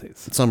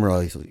royalties. Some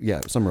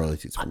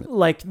royalties from it.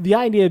 Like, the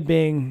idea of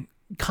being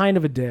kind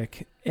of a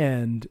dick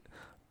and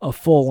a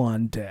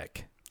full-on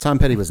dick. Tom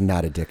Petty was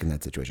not a dick in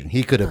that situation.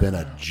 He could have been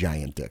a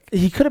giant dick.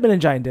 He could have been a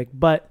giant dick,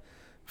 but,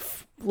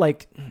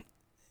 like...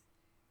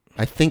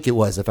 I think it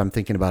was, if I'm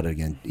thinking about it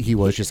again, he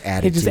was just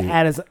added He just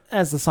added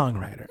as the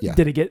songwriter. Yeah.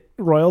 Did he get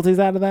royalties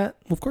out of that?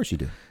 Well, of course you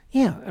do.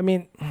 Yeah, I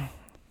mean...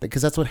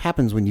 Because that's what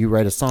happens when you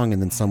write a song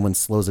and then someone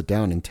slows it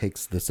down and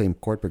takes the same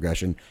chord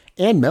progression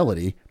and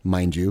melody,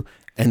 mind you,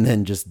 and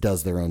then just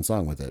does their own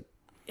song with it.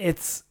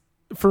 It's,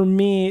 for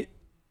me,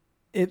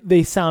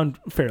 they sound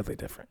fairly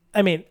different.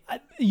 I mean,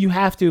 you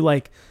have to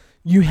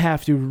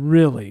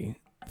really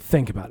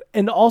think about it.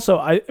 And also,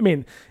 I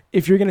mean,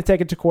 if you're going to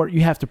take it to court, you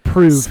have to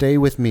prove. Stay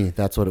With Me.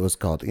 That's what it was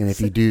called. And if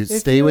you do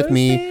Stay With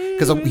Me,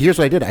 because here's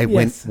what I did. I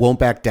won't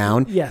back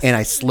down, and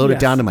I slowed it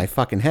down to my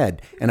fucking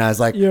head. And I was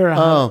like,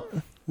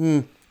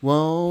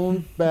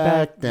 won't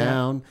back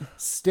down,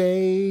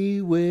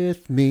 stay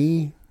with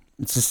me.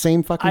 It's the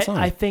same fucking song.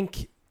 I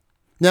think.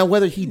 Now,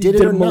 whether he did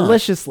it or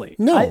maliciously,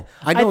 not.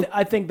 I don't.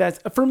 I think that's,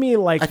 for me,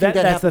 like,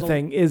 that's the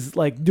thing, is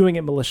like doing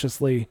it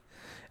maliciously.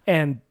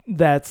 And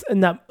that's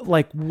not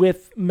like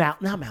with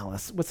not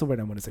malice. What's the word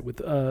I want to say?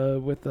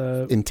 With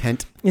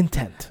intent.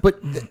 Intent.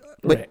 But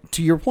right.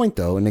 To your point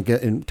though, and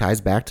again, it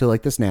ties back to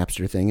like this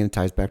Napster thing, and it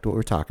ties back to what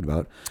we're talking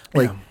about.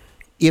 Like,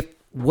 if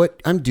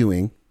what I'm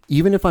doing,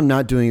 even if I'm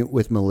not doing it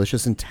with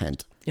malicious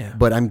intent,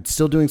 but I'm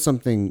still doing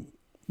something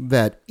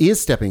that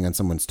is stepping on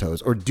someone's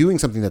toes, or doing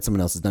something that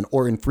someone else has done,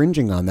 or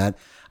infringing on that,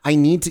 I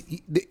need to.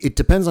 It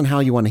depends on how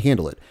you want to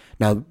handle it.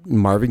 Now,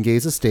 Marvin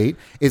Gaye's estate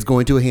is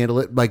going to handle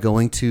it by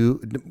going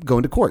to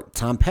court.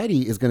 Tom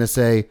Petty is going to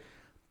say,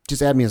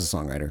 "Just add me as a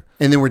songwriter,"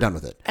 and then we're done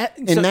with it.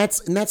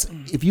 That's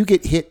if you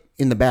get hit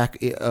in the back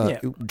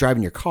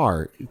driving your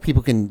car,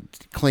 people can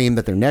claim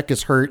that their neck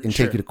is hurt and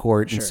take you to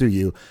court and sue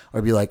you,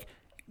 or be like,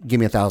 "Give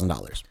me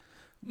 $1,000."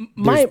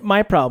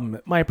 My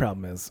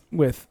problem is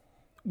with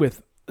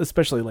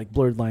especially like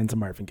Blurred Lines and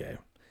Marvin Gaye,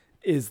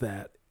 is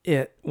that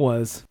it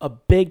was a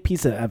big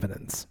piece of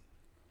evidence.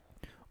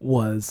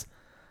 Was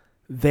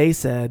they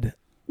said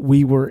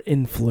we were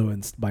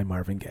influenced by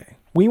Marvin Gaye.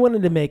 We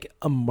wanted to make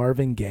a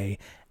Marvin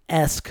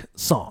Gaye-esque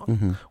song.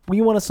 Mm-hmm.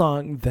 We want a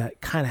song that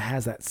kind of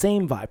has that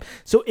same vibe.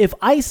 So if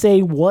I say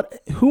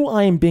who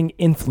I am being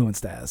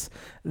influenced as,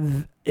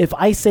 that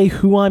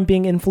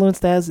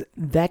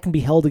can be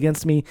held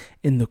against me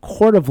in the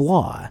court of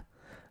law.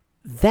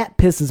 That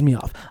pisses me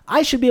off.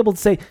 I should be able to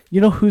say, you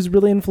know who's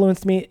really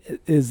influenced me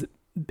is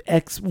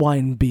X, Y,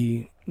 and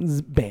B's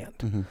band.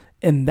 Mm-hmm.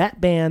 And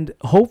that band,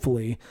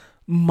 hopefully,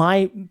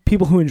 my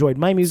people who enjoyed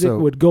my music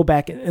would go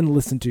back and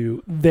listen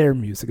to their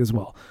music as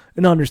well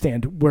and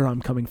understand where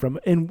I'm coming from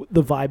and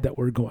the vibe that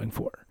we're going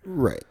for.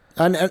 Right.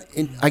 And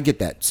I get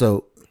that.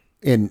 So,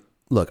 and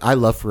look, I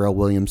love Pharrell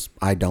Williams.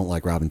 I don't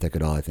like Robin Thicke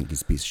at all. I think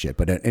he's a piece of shit,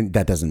 but and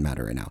that doesn't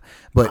matter right now.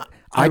 But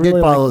I really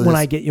did follow like this. When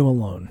I Get You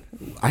Alone.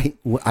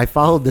 I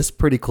followed this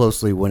pretty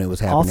closely when it was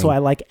happening. Also, I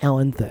like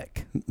Alan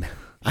Thicke.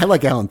 I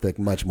like Alan Thicke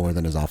much more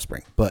than his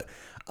offspring. But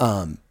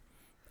I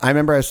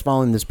remember I was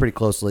following this pretty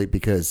closely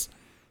because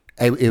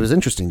it was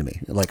interesting to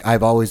me. Like,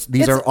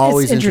 these are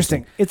always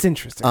interesting. It's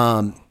interesting.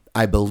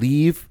 I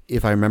believe,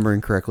 if I remember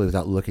incorrectly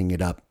without looking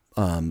it up,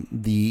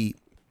 the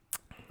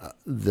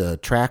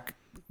track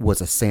was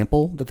a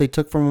sample that they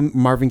took from a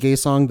Marvin Gaye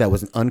song that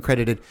was an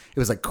uncredited. It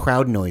was like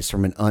crowd noise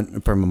from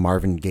a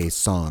Marvin Gaye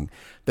song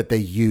that they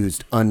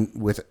used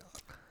with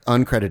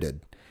uncredited.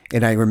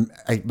 And I'm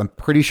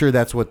pretty sure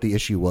that's what the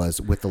issue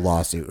was with the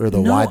lawsuit, or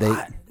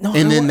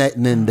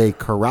then they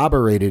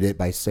corroborated it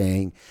by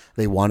saying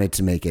they wanted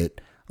to make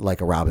it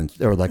like a Robin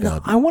or like a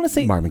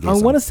Marvin Gaye song.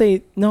 I want to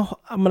say no.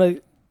 I'm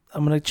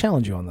gonna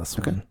challenge you on this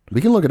one.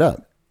 We can look it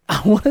up.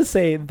 I want to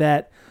say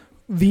that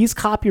these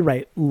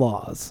copyright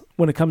laws,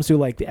 when it comes to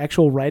like the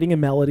actual writing and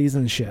melodies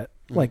and shit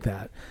like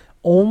that,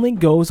 only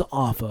goes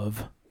off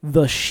of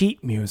the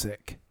sheet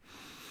music.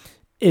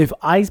 If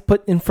I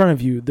put in front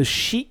of you the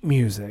sheet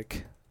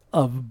music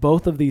of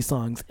both of these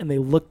songs and they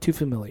look too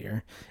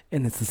familiar,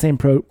 and it's the same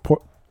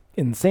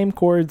in the same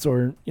chords,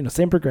 or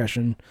same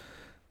progression,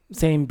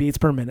 same beats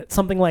per minute,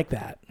 something like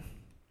that,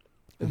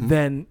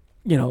 then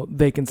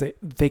they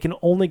can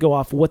only go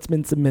off what's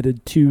been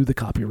submitted to the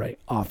Copyright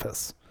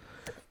Office.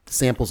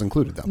 Samples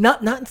included, though.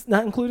 Not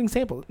including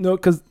samples. No,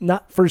 because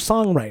not for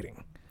songwriting.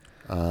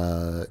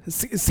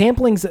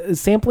 Sampling's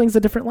a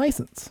different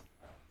license.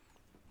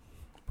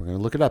 We're gonna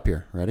look it up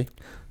here. Ready?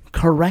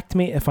 Correct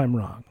me if I'm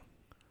wrong.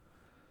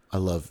 I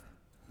love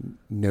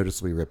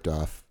Noticeably Ripped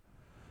Off.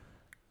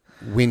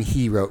 When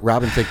he wrote,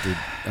 Robin Thicke did.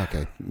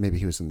 Okay, maybe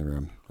he was in the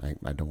room.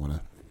 I don't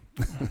want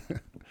to.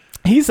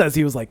 He says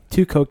he was like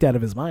too coked out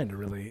of his mind to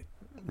really.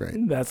 Right.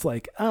 That's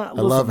like. I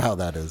love how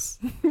that is.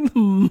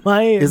 Isn't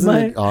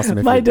it awesome?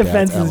 If my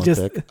defense is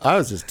just. Thicke? I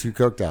was just too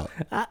coked out.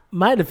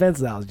 My defense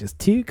is I was just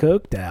too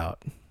coked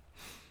out.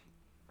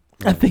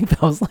 Right. I think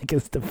that was like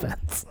his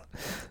defense.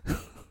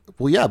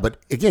 Well, yeah, but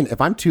again, if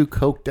I'm too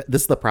coked,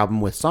 this is the problem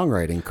with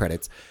songwriting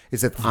credits,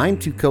 is if I'm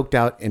too coked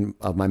out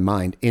of my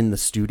mind in the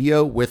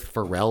studio with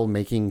Pharrell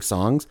making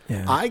songs,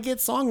 I get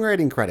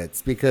songwriting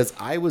credits because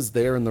I was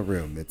there in the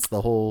room. It's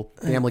the whole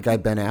Family Guy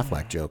Ben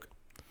Affleck joke.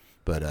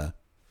 But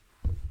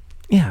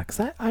yeah, because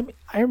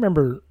I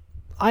remember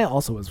I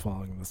also was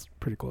following this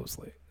pretty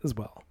closely as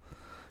well,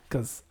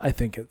 because I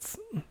think it's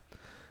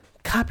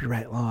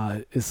copyright law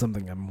is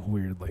something I'm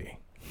weirdly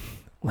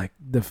like.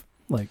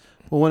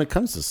 Well, when it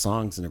comes to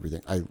songs and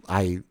everything,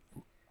 I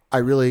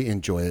really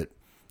enjoy it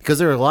because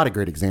there are a lot of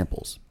great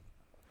examples.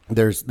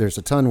 There's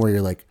a ton where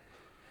you're like,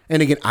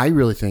 and again, I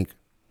really think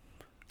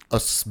a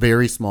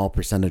very small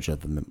percentage of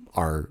them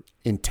are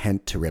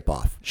intent to rip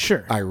off.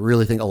 Sure. I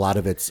really think a lot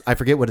of it's, I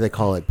forget what do they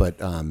call it, but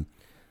I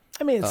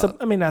mean,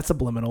 that's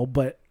subliminal,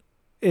 but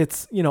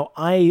it's,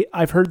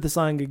 I've heard the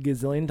song a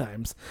gazillion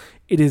times.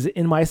 It is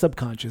in my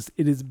subconscious.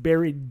 It is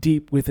buried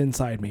deep within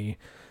inside me,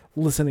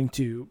 listening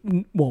to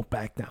Won't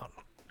Back Down.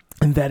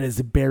 And that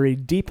is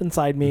buried deep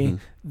inside me. Mm-hmm.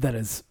 That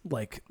is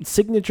like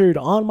signatured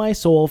on my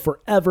soul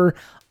forever.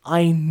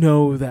 I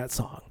know that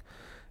song.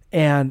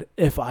 And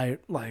if I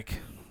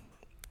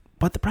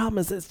but the problem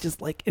is it's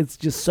just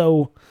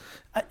so,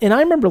 and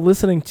I remember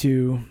listening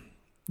to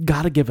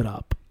Gotta Give It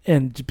Up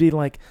and just being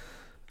like,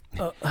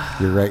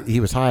 you're right. He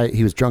was high.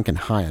 He was drunk and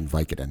high on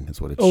Vicodin is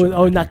what it's.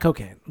 Oh, not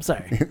cocaine. I'm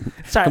sorry.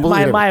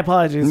 My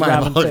apologies. My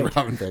apologies,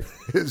 Robin Thicke.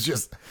 It's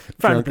just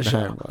front of the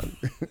show.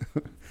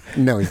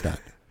 No, he's not.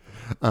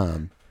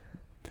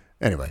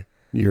 Anyway,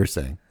 you were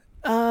saying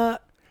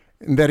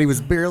that he was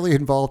barely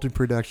involved in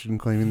production,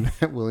 claiming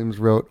that Williams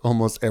wrote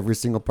almost every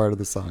single part of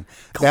the song.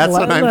 That's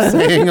what I'm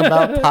saying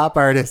about pop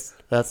artists.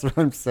 That's what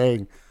I'm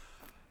saying.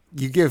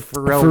 You give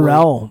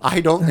Pharrell. I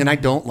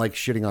don't like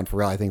shitting on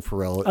Pharrell. I think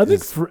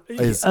Pharrell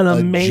is an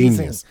amazing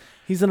genius.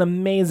 He's an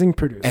amazing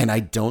producer, and I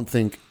don't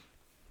think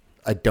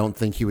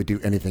he would do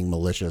anything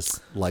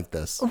malicious like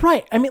this.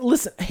 Right. I mean,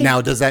 listen. Hey,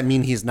 now, does that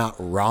mean he's not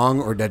wrong,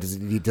 or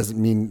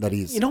doesn't mean that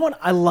he's? You know what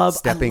I love?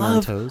 Stepping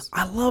on toes.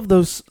 I love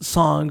those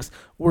songs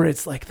where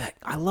it's like that.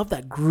 I love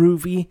that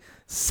groovy,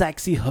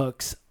 sexy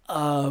hooks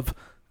of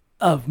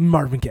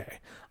Marvin Gaye.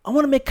 I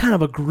want to make kind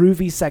of a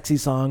groovy, sexy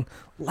song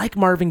like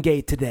Marvin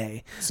Gaye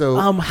today. So,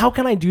 how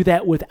can I do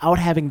that without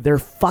having their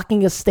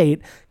fucking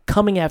estate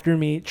coming after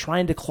me,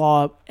 trying to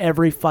claw up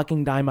every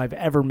fucking dime I've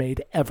ever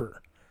made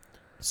ever?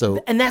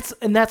 So, and that's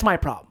my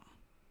problem.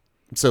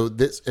 So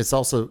it's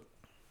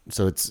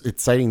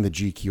citing the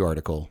GQ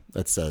article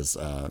that says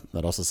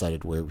that also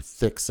cited where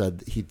Thicke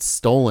said he'd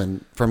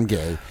stolen from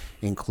Gaye,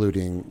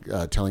 including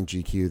telling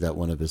GQ that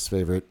one of his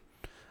favorite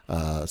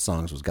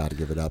songs was "Gotta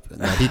Give It Up,"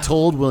 and he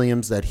told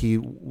Williams that he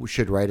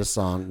should write a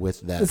song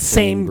with that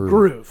same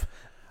groove.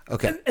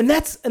 Okay, and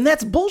that's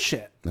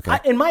bullshit. Okay,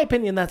 in my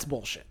opinion, that's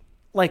bullshit.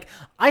 Like,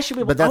 I should be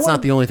able. But that's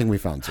not the only thing we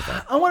found so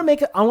far. I want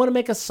to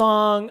make a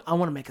song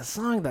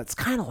that's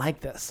kind of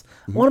like this.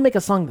 Mm-hmm. I want to make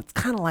a song that's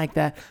kind of like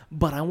that,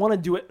 but I want to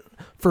do it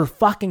for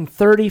fucking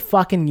 30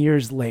 fucking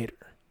years later.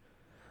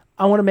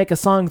 I want to make a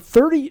song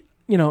 30,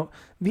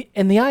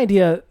 the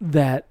idea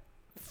that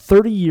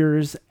 30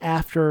 years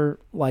after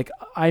like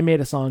I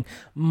made a song,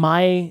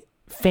 my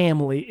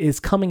family is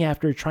coming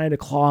after trying to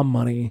claw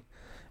money.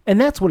 And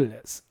that's what it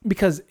is,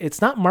 because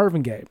it's not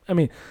Marvin Gaye. I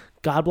mean,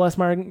 God bless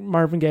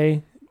Marvin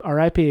Gaye.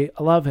 R.I.P.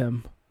 I love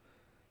him,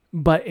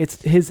 but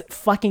it's his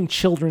fucking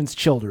children's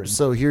children.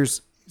 So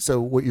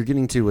what you're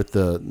getting to with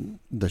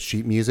the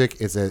sheet music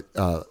is that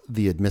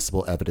the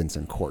admissible evidence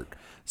in court.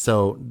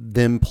 So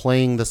them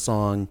playing the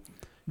song,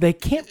 they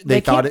can't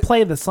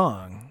play the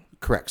song.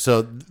 Correct.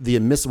 So the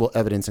admissible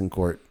evidence in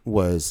court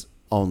was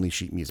only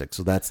sheet music.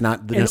 So that's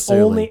not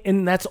necessarily.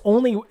 And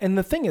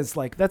the thing is,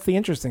 like, that's the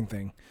interesting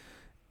thing,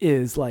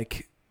 is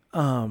like,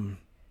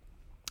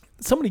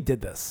 somebody did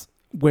this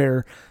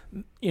where,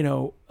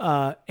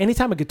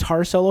 anytime a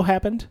guitar solo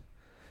happened,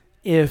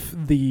 if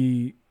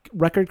the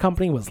record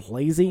company was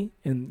lazy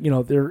and,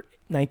 their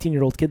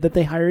 19-year-old kid that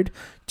they hired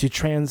to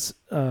transpose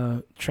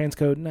mm-hmm.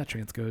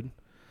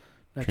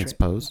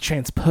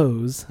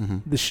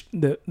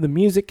 the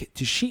music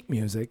to sheet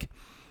music,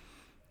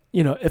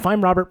 if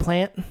I'm Robert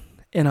Plant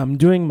and I'm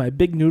doing my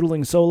big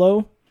noodling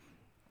solo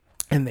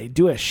and they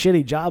do a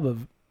shitty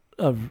job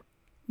of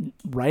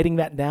writing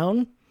that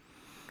down,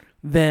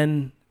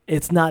 then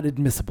it's not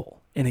admissible.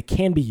 And it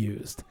can be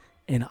used,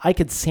 and I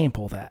could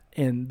sample that,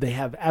 and they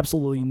have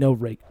absolutely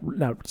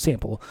not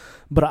sample,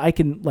 but I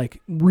can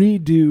like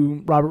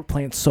redo Robert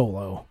Plant's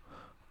solo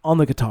on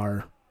the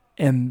guitar,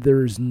 and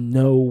there's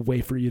no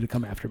way for you to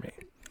come after me.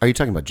 Are you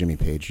talking about Jimmy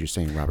Page? You're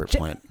saying Robert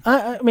Plant?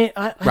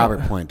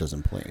 Robert Plant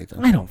doesn't play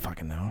anything. I don't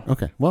fucking know.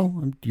 Okay,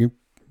 well,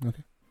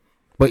 okay,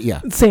 but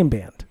yeah, same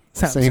band.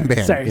 Same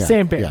band.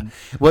 Same band. Yeah.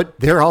 What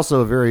they're also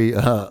a very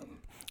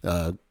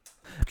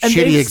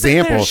shitty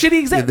example. They're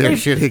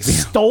shitty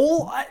example.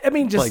 Stole. I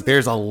mean, just like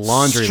there's a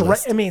laundry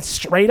list. I mean,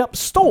 straight up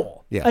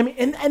stole. Yeah. I mean,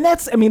 and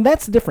that's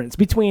the difference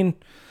between.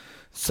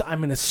 So I'm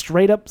gonna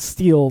straight up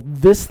steal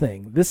this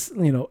thing. This,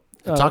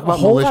 talk about a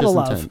whole lot of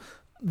love. Intent.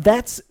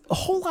 That's a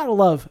whole lot of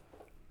love.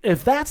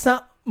 If that's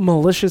not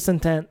malicious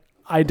intent,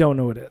 I don't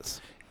know what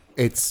is.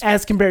 it's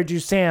as compared to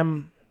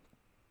Sam,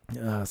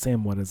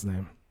 what is his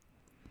name?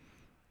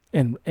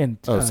 And Sam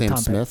Tom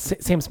Smith.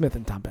 Sam Smith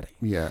and Tom Petty.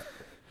 Yeah.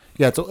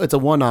 Yeah, it's a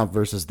one-off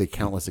versus the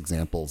countless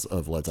examples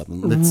of Led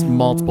Zeppelin. It's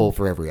multiple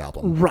for every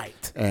album.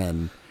 Right.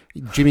 And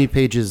Jimmy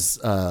Page's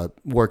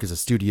work as a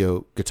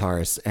studio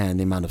guitarist and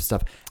the amount of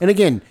stuff. And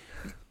again,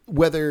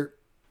 whether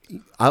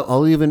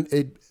I'll even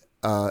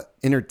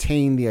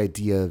entertain the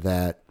idea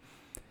that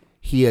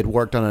he had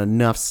worked on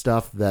enough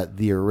stuff that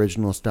the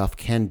original stuff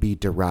can be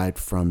derived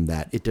from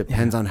that. It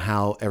depends on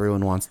how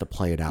everyone wants to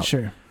play it out.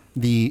 Sure.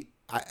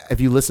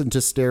 If you listen to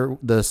Stairway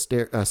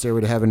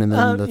to Heaven and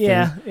then the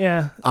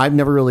thing, I've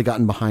never really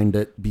gotten behind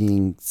it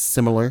being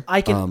similar.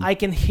 I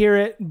can hear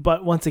it,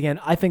 but once again,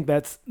 I think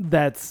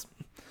that's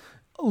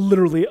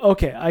literally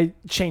okay. I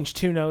changed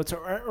 2 notes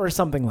or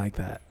something like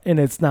that, and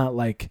it's not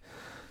like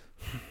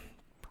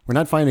we're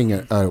not finding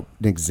an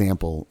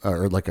example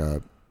or like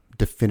a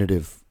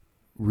definitive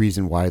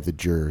reason why the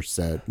jury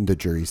said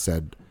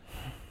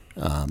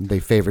they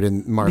favored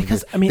in Marvin.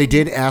 Because they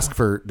did ask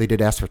for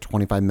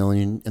 $25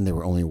 million and they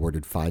were only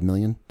awarded $5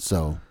 million.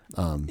 So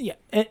yeah,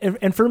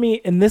 and for me,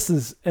 and this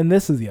is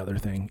the other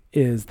thing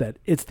is that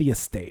it's the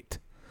estate.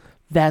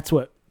 That's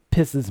what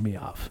pisses me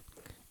off.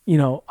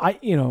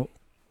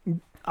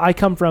 I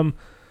come from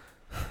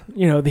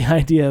the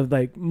idea of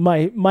like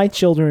my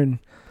children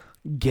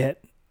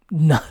get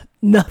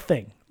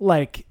nothing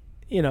like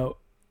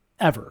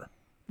ever.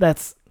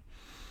 That's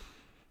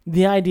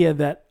the idea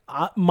that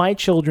my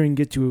children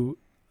get to,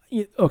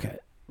 okay,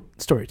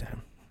 story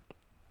time.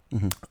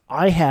 Mm-hmm.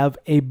 I have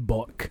a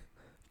book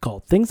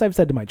called Things I've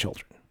Said to My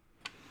Children.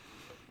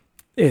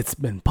 It's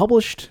been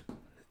published,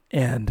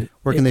 and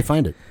where can they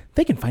find it?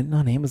 They can find it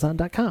on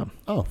Amazon.com.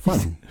 Oh,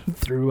 fun.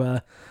 Through,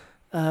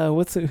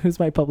 who's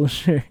my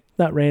publisher?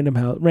 Not Random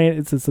House.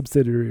 It's a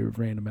subsidiary of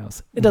Random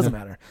House. It doesn't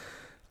matter.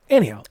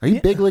 Anyhow. Are you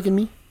big leaguing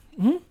me?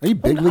 Hmm? Are you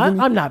big leaguing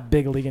me? I'm not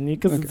big leaguing you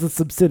because it's a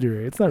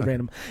subsidiary. It's not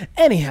random.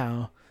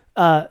 Anyhow,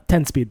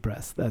 10 Speed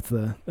Press. That's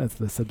the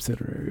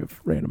subsidiary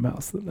of Random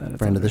House.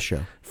 Friend of the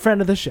show.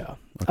 Friend of the show.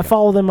 Okay. I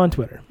follow them on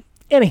Twitter.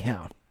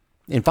 Anyhow.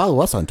 And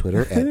follow us on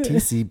Twitter at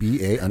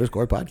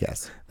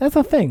TCBA_podcast. That's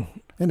a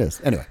thing. It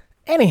is. Anyway.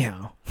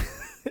 Anyhow.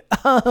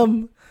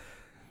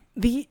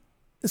 The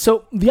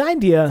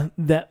idea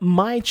that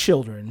my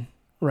children,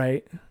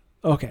 right?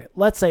 Okay,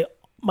 let's say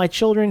my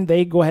children,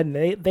 they go ahead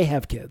and they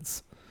have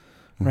kids,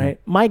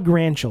 right? Mm-hmm. My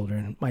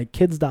grandchildren, my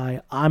kids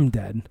die, I'm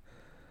dead.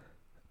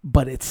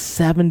 But it's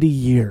 70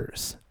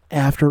 years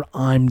after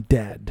I'm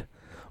dead.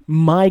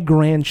 My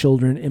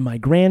grandchildren and my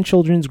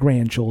grandchildren's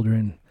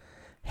grandchildren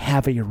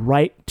have a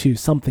right to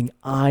something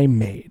I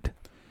made.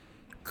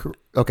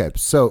 Okay,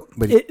 so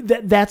but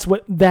that's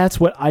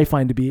what I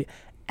find to be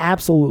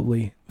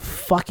absolutely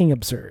fucking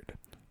absurd.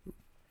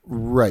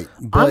 Right,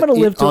 but I'm gonna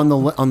live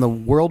on the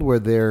world where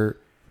they're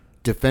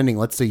defending.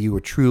 Let's say you were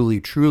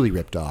truly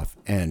ripped off,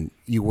 and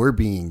you were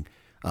being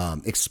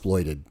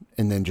exploited,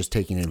 and then just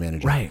taking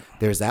advantage of. Right.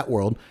 There's that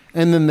world,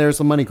 and then there's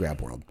the money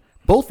grab world.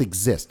 Both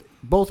exist.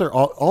 Both are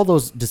all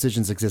those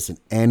decisions exist in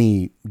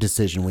any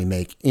decision we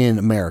make in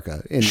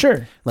America.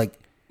 Sure,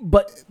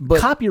 but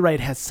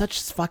copyright has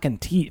such fucking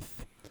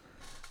teeth.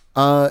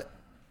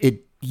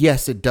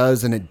 Yes, it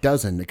does, and it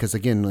doesn't, because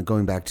again,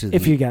 going back to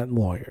if you got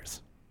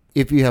lawyers.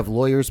 If you have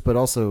lawyers, but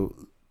also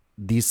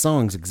these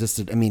songs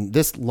existed. I mean,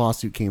 this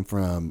lawsuit came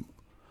from,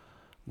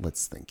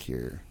 let's think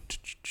here.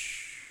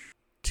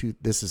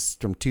 This is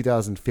from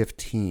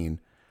 2015.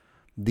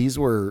 These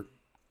were,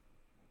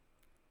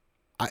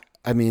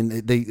 I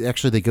mean, they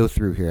go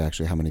through here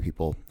actually how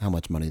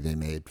much money they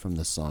made from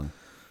this song.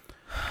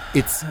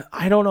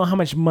 I don't know how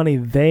much money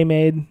they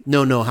made.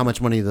 No, how much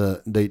money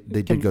they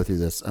did go through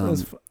this.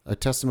 A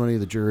testimony of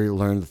the jury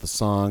learned that the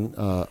song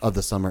of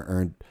the summer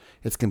earned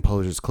its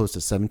composers close to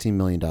 $17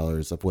 million,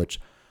 of which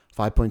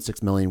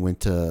 $5.6 million went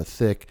to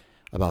Thicke,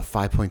 about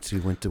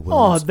 5.2 went to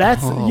Williams. Oh,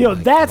 that's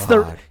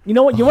God. You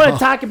know what? You want to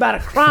talk about a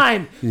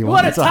crime? You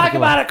want to talk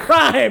about a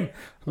crime?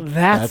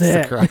 That's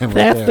it. The crime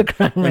that's the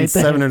crime right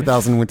there.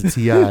 $700,000 went to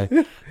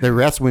T.I. The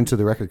rest went to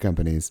the record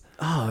companies.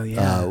 Oh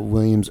yeah.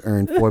 Williams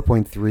earned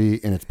 4.3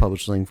 in its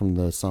publishing from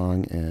the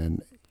song,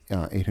 and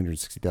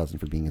 $860,000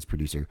 for being its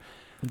producer.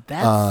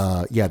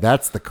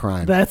 That's the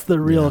crime. That's the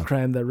real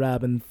crime that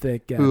Robin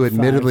Thicke got. Who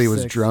admittedly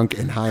was drunk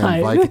and high on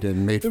Vicodin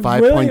and made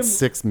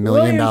 $5.6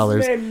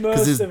 million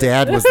because his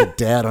dad was the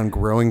dad on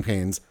Growing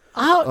Pains.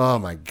 Oh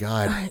my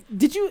God!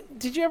 Did you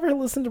ever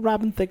listen to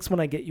Robin Thicke's When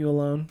I Get You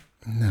Alone?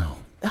 No.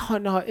 Oh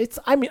no!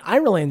 I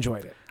really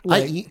enjoyed it.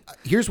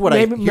 Here's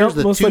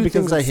the two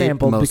things I hate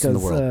the most in the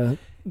world: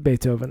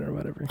 Beethoven or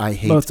whatever. I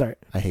hate Mozart.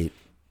 I hate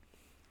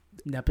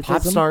nepotism.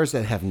 Pop stars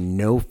that have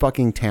no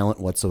fucking talent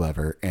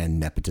whatsoever and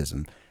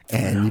nepotism.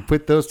 And you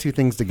put those two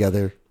things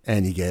together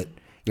and you get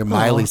your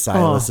Miley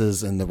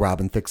Cyruses and the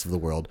Robin Thicke's of the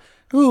world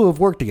who have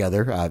worked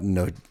together.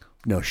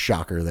 No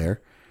shocker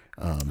there.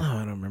 I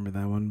don't remember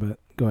that one, but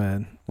go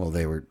ahead. Well,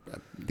 it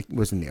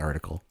was in the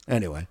article.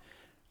 Anyway.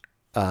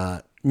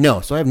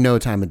 No, so I have no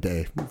time of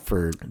day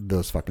for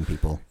those fucking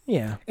people.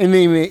 Yeah. And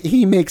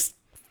he makes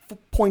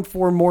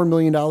 $0.4 more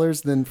million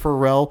than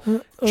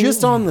Pharrell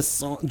just on the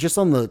song, just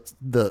on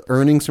the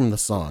earnings from the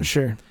song.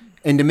 Sure.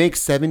 And to make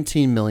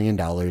 $17 million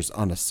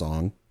on a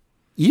song,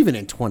 even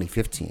in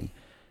 2015,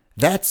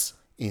 that's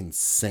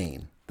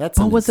insane.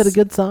 Was it a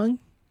good song?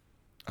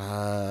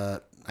 I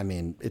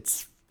mean,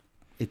 it's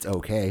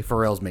okay.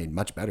 Pharrell's made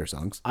much better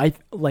songs. I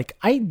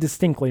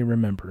distinctly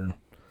remember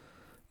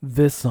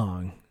this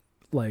song.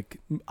 Like,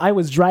 I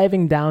was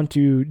driving down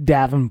to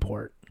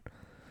Davenport,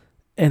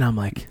 and I'm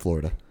like,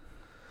 Florida.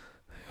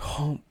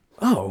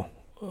 Oh,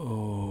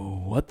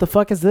 what the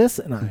fuck is this?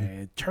 And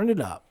I turned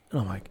it up, and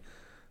I'm like,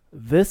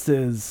 this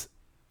is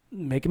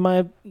making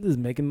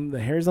the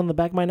hairs on the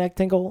back of my neck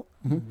tingle.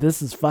 Mm-hmm.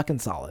 This is fucking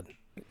solid.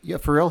 Yeah,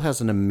 Pharrell has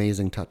an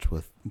amazing touch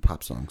with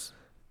pop songs.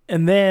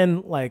 And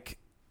then I'm like,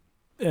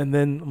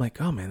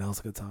 oh man, that was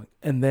a good song.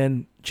 And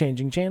then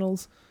changing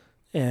channels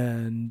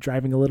and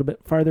driving a little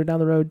bit farther down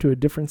the road to a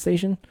different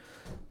station,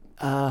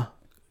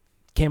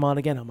 came on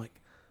again. I'm like,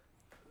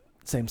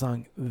 same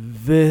song.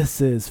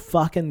 This is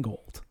fucking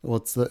gold. Well,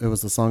 it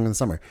was the song of the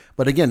summer.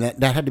 But again,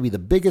 that had to be the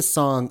biggest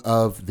song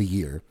of the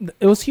year.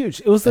 It was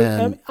huge. It was.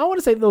 I want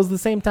to say that was the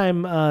same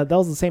time. That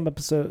was the same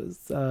episode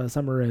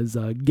summer as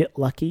 "Get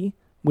Lucky"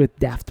 with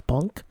Daft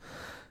Punk.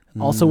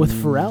 Also with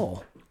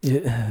Pharrell.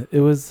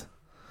 It was.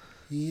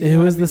 Yeah, it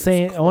was the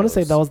same. I want to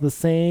say that was the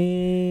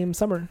same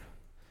summer.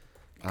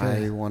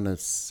 I want to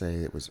say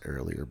it was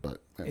earlier,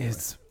 but anyway.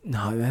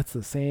 That's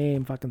the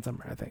same fucking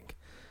summer, I think.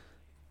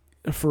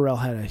 Pharrell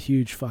had a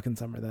huge fucking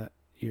summer that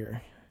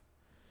year.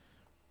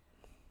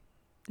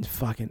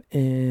 Fucking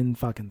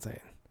insane.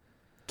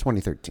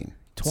 2013.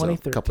 2013.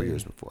 So a couple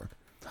years before.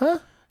 Huh?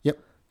 Yep.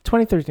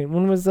 2013.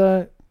 When was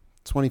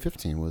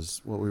 2015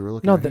 was what we were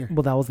looking at here.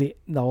 Well, that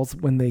was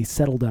when they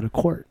settled out of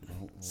court,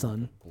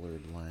 son.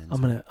 Blurred lines.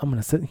 I'm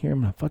gonna sit here.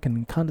 I'm gonna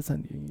fucking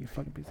condescend you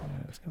fucking piece of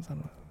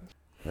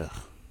shit.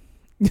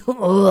 Ugh.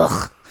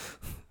 Ugh.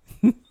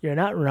 You're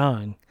not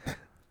wrong.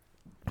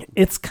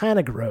 It's kind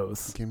of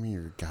gross. Give me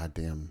your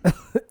goddamn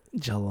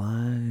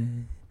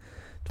July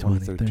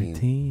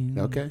 2013.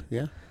 Okay,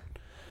 yeah.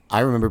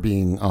 I remember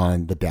being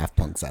on the Daft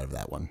Punk side of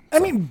that one. So.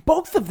 I mean,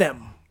 both of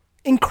them.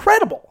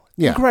 Incredible.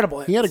 Yeah. Incredible.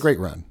 He had a great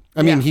run.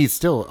 I mean, he's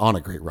still on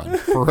a great run.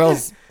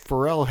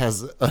 Pharrell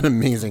has an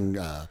amazing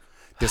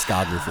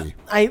discography.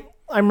 I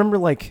remember,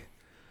 like,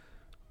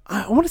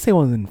 I want to say I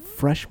was in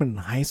freshman in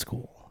high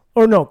school.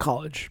 Or no,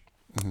 college.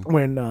 Mm-hmm.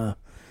 When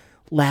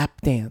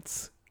Lap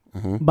Dance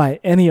by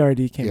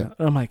NERD came out.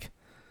 And I'm like,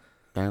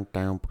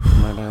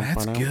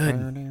 that's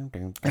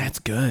good. That's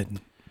good.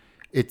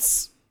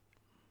 It's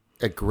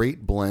a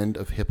great blend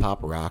of hip hop,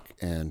 rock,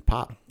 and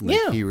pop.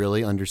 He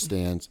really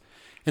understands.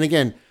 And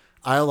again,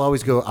 I'll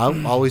always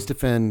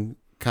defend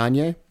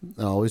Kanye.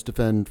 I'll always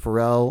defend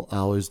Pharrell.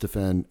 I'll always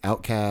defend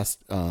Outkast.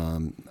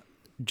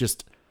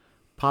 Just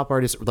pop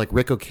artists like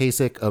Rick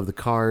Ocasek of the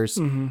Cars.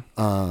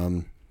 Mm-hmm.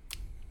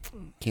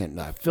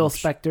 Phil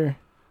Spector.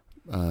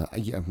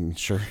 Yeah, I'm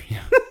sure.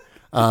 Yeah.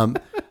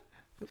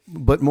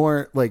 But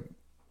more like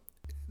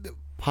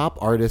pop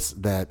artists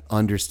that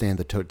understand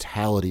the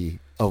totality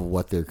of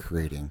what they're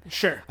creating.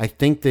 Sure. I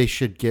think they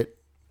should get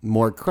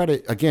more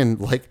credit. Again,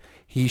 like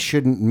he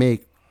shouldn't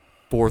make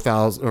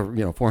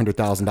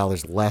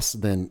 $400,000 less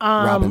than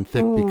Robin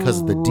Thicke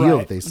because of the deal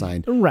that they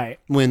signed. Right.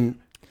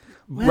 When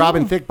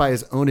Robin Thicke, by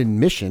his own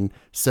admission,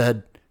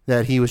 said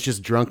that he was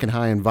just drunk and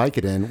high in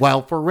Vicodin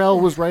while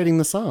Pharrell was writing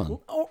the song.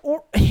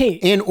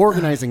 And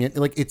organizing it.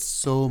 Like, it's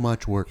so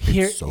much work.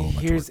 Here's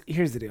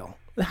the deal.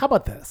 How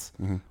about this?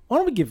 Mm-hmm. Why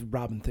don't we give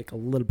Robin Thicke a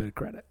little bit of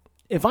credit?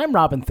 If I'm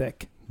Robin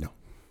Thicke, and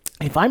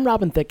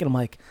I'm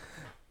like,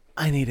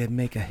 I need to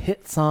make a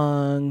hit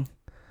song,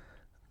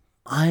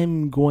 I've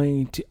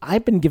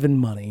been given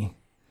money,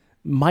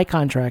 my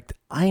contract,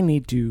 I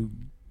need to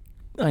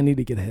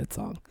get a hit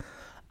song.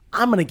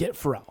 I'm going to get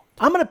Pharrell.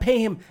 I'm going to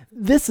pay him.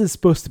 This is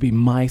supposed to be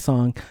my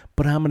song,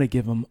 but I'm going to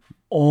give him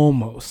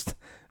almost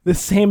the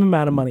same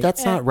amount of money.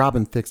 That's not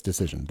Robin Thicke's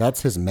decision.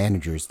 That's his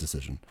manager's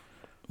decision.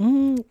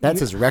 That's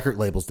his record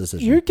label's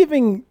decision.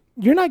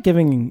 You're not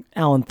giving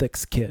Alan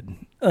Thicke's kid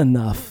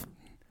enough.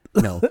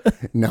 No.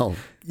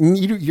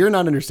 You're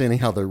not understanding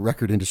how the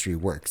record industry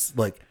works.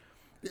 Like,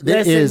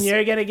 you're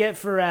going to get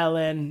Pharrell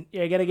in.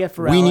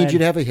 We need you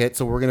to have a hit,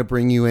 so we're going to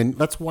bring you in.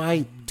 That's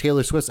why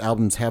Taylor Swift's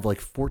albums have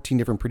like 14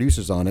 different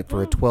producers on it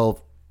for a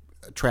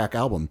 12-track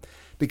album,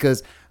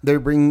 because they're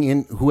bringing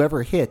in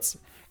whoever hits.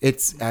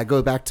 I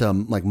go back to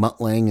like Mutt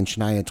Lange and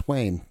Shania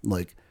Twain.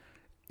 Like,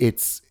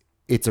 it's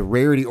a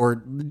rarity,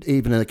 or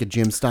even like a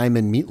Jim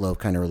Steinman Meatloaf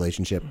kind of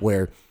relationship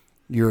where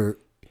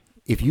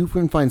if you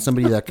can find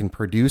somebody that can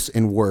produce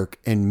and work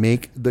and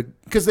make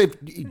because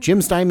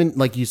Jim Steinman,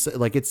 like you said,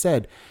 like it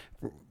said,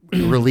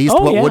 released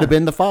would have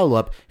been the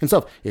follow-up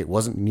himself. It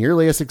wasn't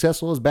nearly as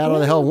successful as Battle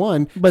of the Hell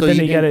 1. But so then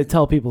you got to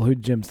tell people who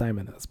Jim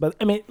Steinman is. But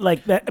I mean,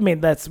 like that. I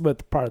mean, that's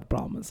what part of the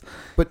problem is.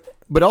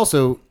 But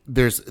also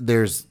there's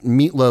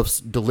Meatloaf's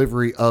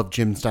delivery of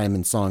Jim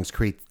Steinman's songs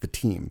creates the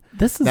team.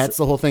 That's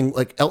the whole thing.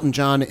 Like Elton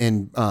John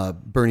and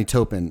Bernie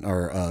Taupin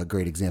are a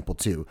great example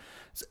too.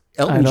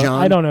 Elton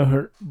John. I don't know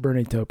who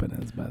Bernie Taupin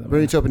is, by the way.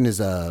 Bernie Taupin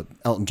is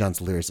Elton John's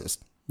lyricist.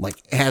 Like,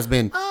 has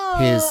been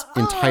his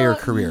entire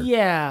career.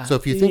 Yeah. So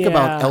if you think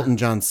about Elton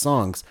John's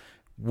songs,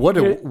 one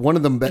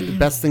of the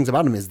best things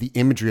about him is the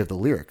imagery of the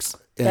lyrics.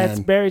 And that's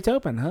Barry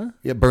Taupin, huh?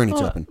 Yeah, Bernie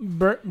Taupin.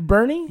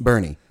 Bernie?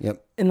 Bernie,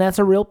 yep. And that's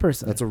a real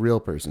person. That's a real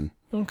person.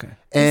 Okay.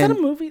 And is that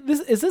a movie?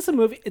 Is this a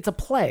movie? It's a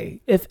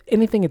play. If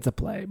anything, it's a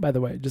play, by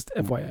the way, just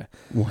FYI.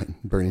 What?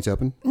 Bernie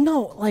Taupin?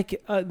 No,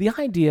 like the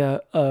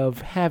idea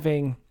of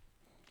having,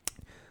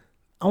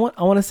 I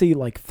want to see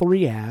like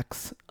 3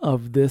 acts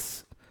of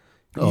this.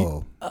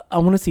 Oh. I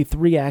want to see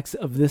 3 acts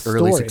of this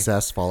Early story.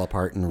 success, fall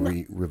apart,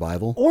 and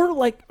revival. Or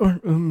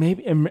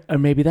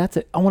maybe that's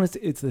it. I want to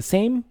see, it's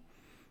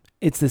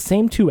the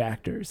same 2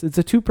 actors. It's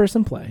a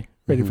 2-person play.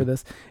 Ready for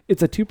this?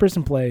 It's a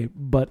 2-person play,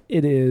 but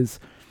it is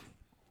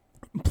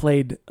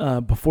played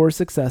before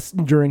success,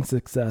 during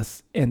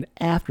success, and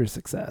after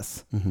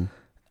success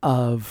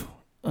of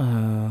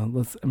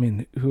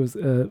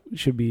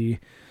should be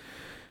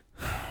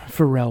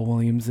Pharrell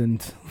Williams and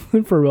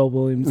Pharrell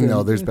Williams.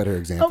 No, there's better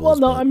examples. Well,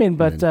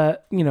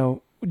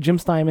 no, Jim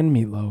Steinman,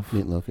 Meatloaf.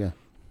 Meatloaf, yeah.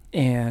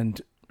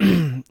 And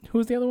who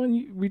was the other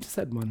one? We just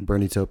said one.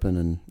 Bernie Taupin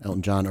and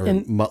Elton John,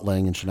 or Mutt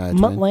Lange and Shania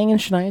Twain. Mutt Lange and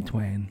Shania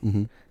Twain.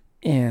 Mm-hmm.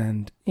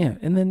 And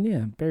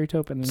then Barry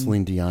Taupin and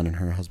Celine Dion and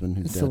her husband,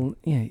 who's dead.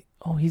 Yeah.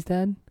 Oh, he's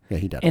dead? Yeah,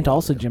 he died. And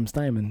also Jim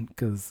Steinman,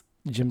 because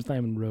Jim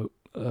Steinman wrote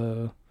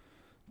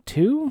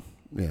 2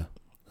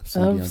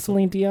 of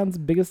Celine Dion's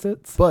biggest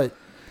hits. But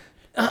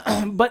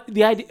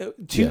the idea,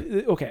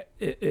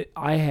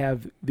 I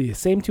have the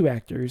same 2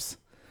 actors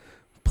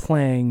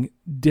playing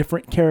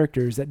different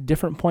characters at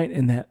different point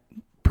in that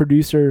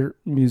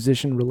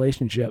producer-musician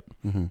relationship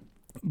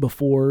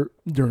before,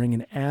 during,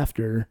 and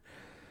after.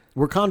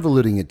 We're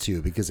convoluting it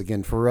too, because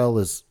again, Pharrell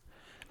is,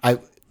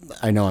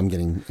 I know I'm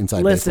getting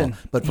inside baseball,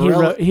 but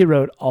Pharrell, he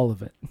wrote all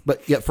of it.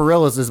 But yeah,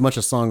 Pharrell is as much a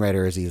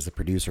songwriter as he is a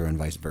producer, and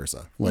vice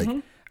versa. Like,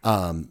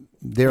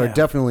 there are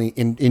definitely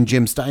in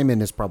Jim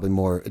Steinman is probably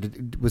more.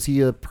 Was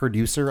he a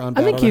producer on?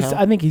 I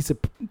think he's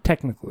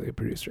technically a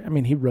producer. I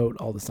mean, he wrote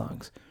all the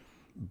songs.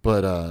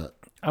 But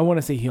I want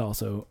to say he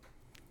also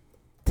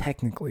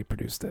technically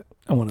produced it.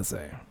 I want to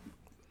say.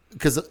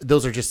 Because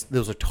those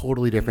are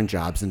totally different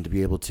jobs, and to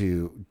be able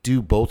to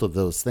do both of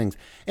those things,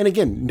 and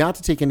again, not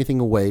to take anything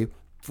away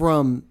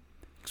from,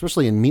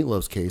 especially in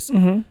Meatloaf's case,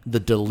 the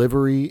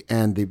delivery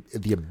and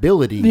the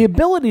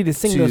ability to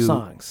sing those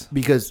songs,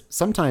 because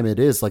sometimes it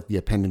is like the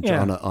appendage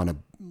on a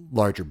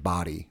larger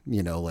body,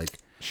 like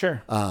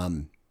sure.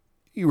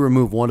 You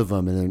remove one of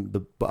them, and then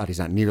the body's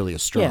not nearly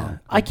as strong. Yeah,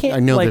 I can't. I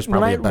know there's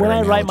probably a better when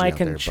I write analogy my out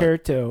there,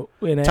 concerto.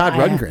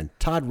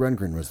 Todd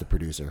Rundgren was the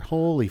producer.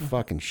 Holy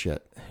fucking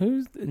shit!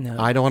 Who's no?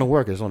 I don't want to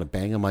work. I just want to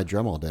bang on my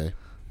drum all day.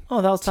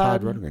 Oh, that was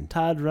Todd Rundgren.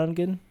 Todd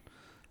Rundgren.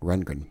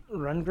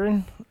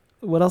 Rundgren.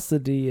 What else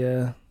did he?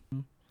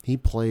 He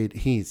played.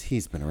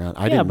 He's been around.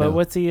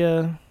 What's he?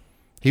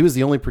 He was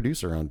the only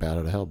producer on Bad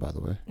Out of Hell, by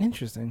the way.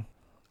 Interesting.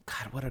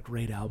 God, what a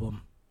great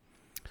album.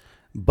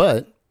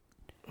 But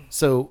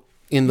so.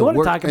 In the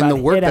work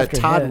that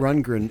Todd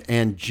Rundgren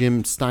and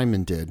Jim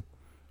Steinman did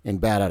in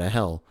Bad Out of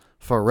Hell,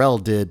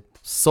 Pharrell did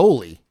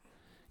solely,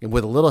 and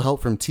with a little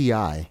help from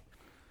T.I.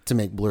 to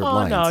make Blurred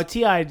Lines.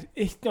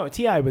 No,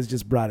 T.I. was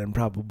just brought in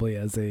probably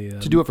as a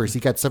to do it first. He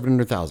got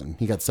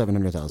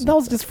 $700,000. That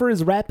was just for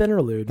his rap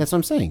interlude. That's what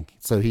I'm saying.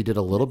 So he did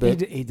a little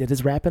bit. He did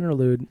his rap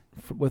interlude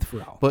with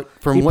Pharrell. But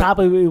he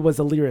probably was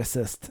a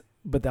lyricist,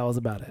 but that was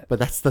about it. But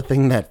that's the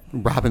thing that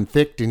Robin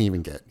Thicke didn't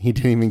even get. He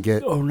didn't even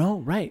get. Oh no!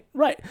 Right.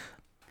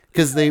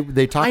 Because they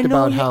talked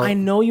about how I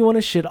know you want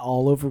to shit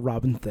all over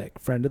Robin Thicke,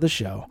 friend of the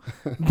show,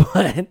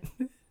 but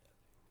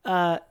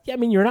I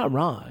mean you're not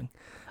wrong.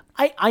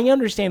 I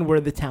understand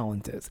where the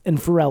talent is, and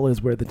Pharrell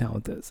is where the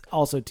talent is.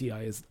 Also,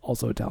 T.I. is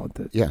also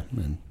talented. Yeah,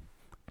 and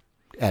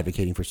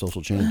advocating for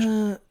social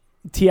change.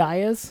 T.I.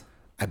 is.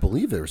 I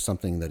believe there was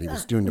something that he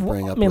was doing to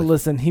bring up. I mean,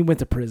 listen, he went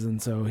to prison,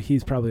 so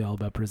he's probably all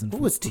about prison.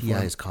 What was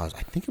T.I.'s cause?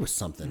 I think it was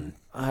something.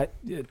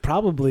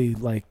 Probably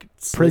like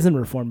prison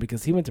reform,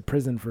 because he went to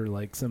prison for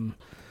like some.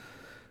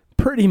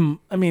 He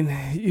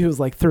was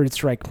like 3rd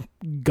strike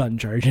gun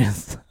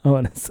charges, I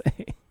want to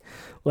say.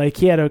 Like,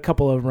 he had a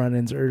couple of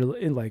run-ins,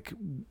 early, like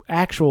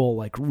actual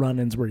like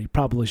run-ins where he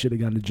probably should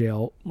have gone to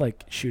jail,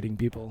 like shooting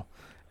people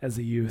as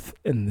a youth.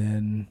 And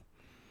then,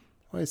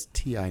 why does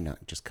T.I.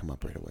 not just come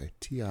up right away?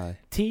 T.I.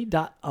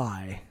 T.I.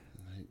 I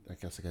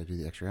guess I got to do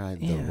the extra I.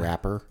 The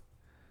rapper.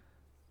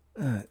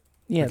 That's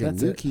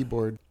new it.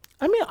 Keyboard.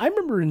 I mean, I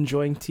remember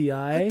enjoying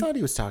T.I. I thought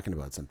he was talking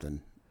about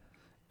something.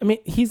 I mean,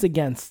 he's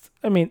against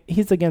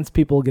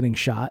people getting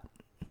shot.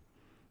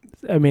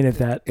 I mean, if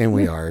that... And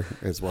we are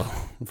as well.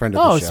 Friend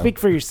of the show. Speak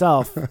for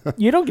yourself.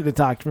 You don't get to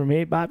talk for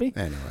me, Bobby.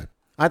 Anyway,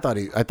 I thought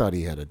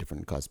he had a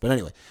different cause. But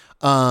anyway.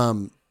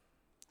 But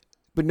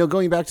no,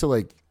 going back to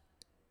like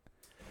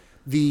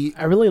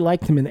I really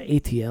liked him in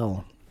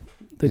ATL.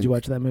 Did you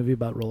watch that movie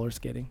about roller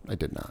skating? I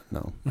did not.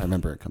 No. I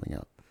remember it coming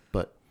out.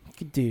 But... You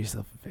could do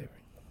yourself a favor.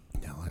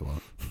 No, I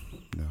won't.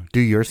 No.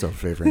 Do yourself a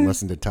favor and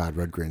listen to Todd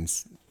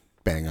Rundgren's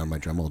Bang on My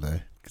Drum All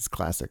Day. It's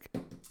classic.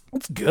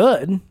 It's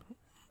good.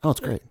 Oh, it's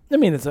great. I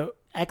mean, it's an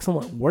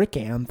excellent work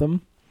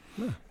anthem.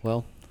 Yeah.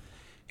 Well,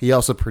 he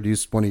also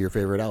produced one of your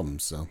favorite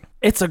albums, so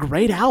it's a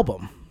great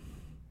album.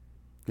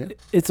 Yeah.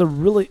 It's a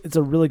really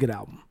good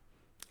album.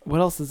 What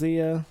else is he?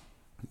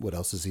 What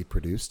else has he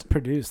produced?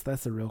 Produced.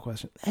 That's the real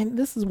question. And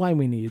this is why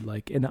we need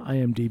like an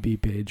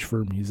IMDb page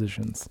for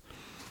musicians.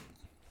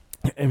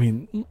 I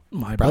mean,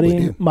 my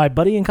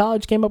buddy in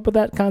college came up with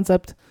that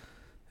concept.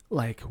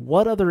 Like,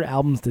 what other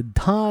albums did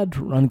Todd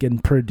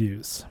Rundgren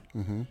produce?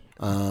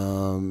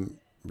 Mm-hmm.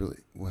 Really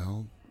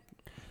well,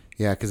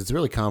 yeah, because it's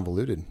really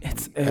convoluted.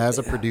 As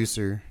a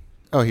producer.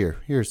 Oh,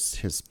 here's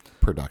his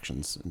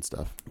productions and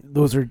stuff.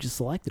 Those are just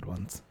selected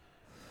ones.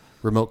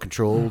 Remote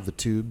Control, The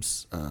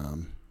Tubes.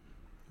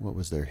 What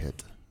was their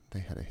hit? They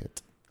had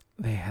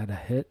a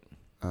hit.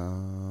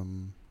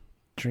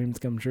 Dreams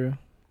Come True.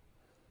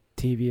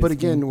 TV. But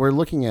again, we're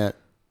looking at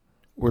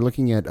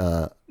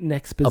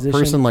next position. A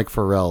person like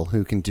Pharrell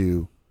who can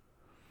do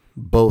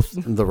both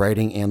the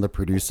writing and the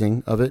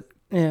producing of it.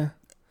 Yeah.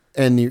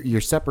 And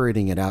you're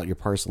separating it out, you're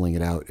parceling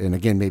it out, and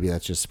again, maybe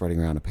that's just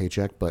spreading around a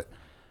paycheck, but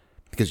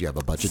because you have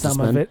a budget to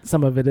spend.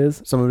 Some of it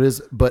is.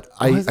 But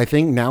I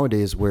think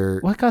nowadays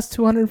what costs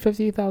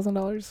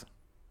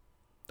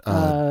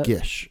 $250,000?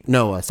 Gish.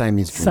 No,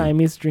 Siamese Dream.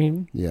 Siamese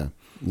Dream. Yeah.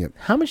 Yep.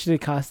 How much did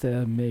it cost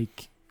to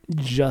make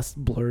just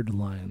Blurred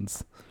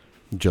Lines?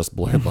 Just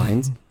Blurred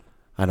Lines?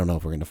 I don't know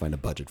if we're going to find a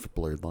budget for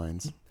Blurred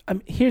Lines.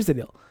 Here's the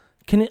deal.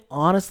 Can it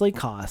honestly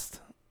cost?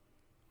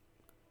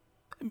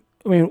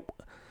 I mean,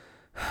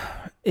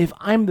 if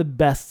I'm the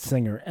best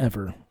singer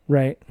ever,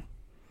 right?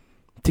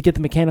 To get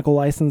the mechanical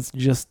license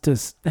just to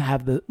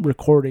have the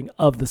recording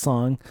of the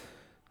song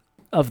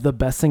of the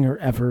best singer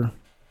ever,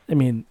 I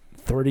mean,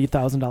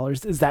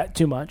 $30,000, is that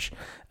too much?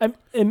 I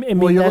mean,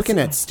 well, you're looking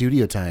at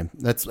studio time.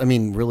 That's what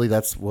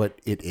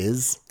it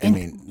is.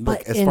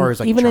 Far as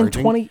like even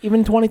charging,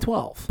 even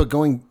 2012. But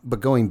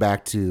going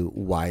back to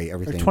why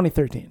everything,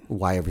 2013,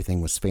 why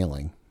everything was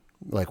failing,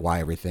 like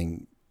why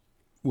everything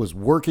was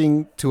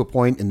working to a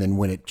point, and then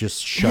when it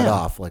just shut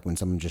off, like when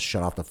someone just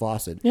shut off the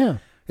faucet,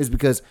 is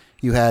because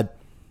you had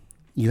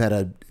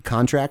a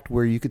contract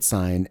where you could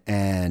sign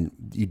and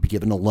you'd be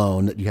given a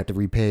loan that you had to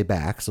repay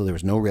back. So there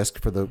was no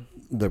risk for the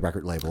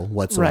record label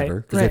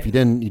whatsoever. Because if you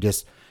didn't,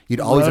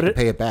 you'd always have to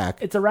pay it back.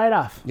 It's a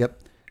write-off.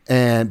 Yep.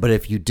 But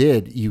if you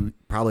did, you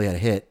probably had a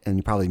hit and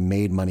you probably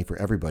made money for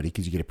everybody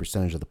because you get a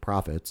percentage of the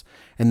profits.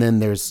 And then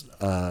there's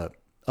a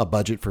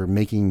budget for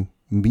making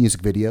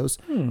music videos.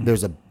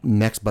 There's a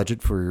next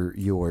budget for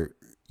your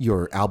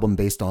album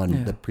based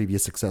on the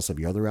previous success of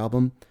your other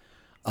album.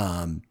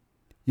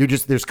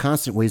 There's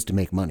constant ways to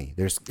make money.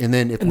 There's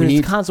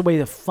a constant way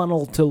to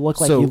funnel to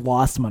look like you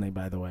lost money,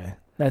 by the way.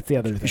 That's the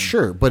other thing.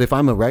 Sure. But if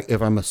I'm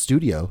a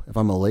studio, if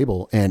I'm a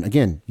label, and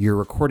again, you're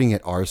recording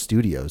at our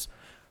studios,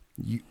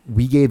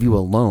 we gave you a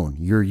loan.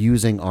 You're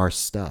using our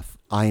stuff.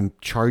 I'm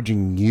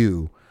charging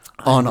you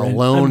on a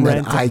loan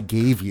that I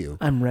gave you.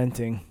 I'm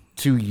renting.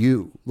 To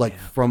you,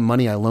 from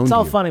money I loaned you. It's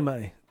all funny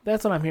money.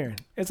 That's what I'm hearing.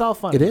 It's all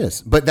funny. It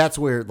is. But that's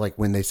where, like,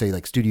 when they say,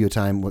 like, studio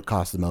time, what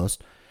costs the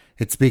most,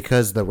 it's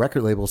because the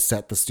record label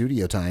set the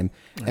studio time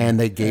and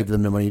they gave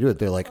them the money to do it.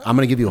 They're like, I'm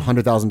going to give you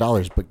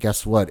 $100,000, but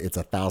guess what? It's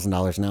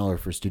 $1,000 an hour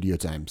for studio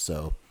time.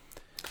 So,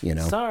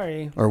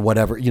 sorry. Or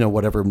whatever,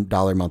 whatever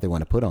dollar amount they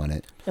want to put on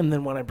it. And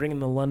then when I bring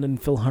in the London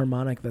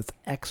Philharmonic, that's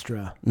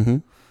extra. Mm-hmm.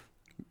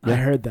 Yeah. I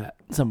heard that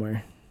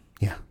somewhere.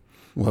 Yeah.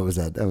 What was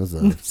that? That was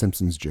a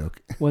Simpsons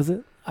joke. Was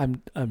it?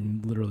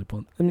 I'm literally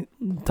pulling.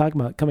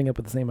 Talking about coming up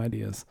with the same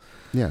ideas.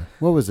 Yeah.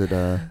 What was it?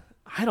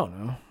 I don't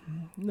know.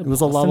 It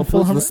was a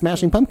Lollapalooza. The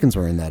Smashing Pumpkins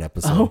were in that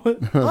episode.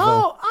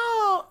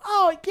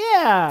 Oh,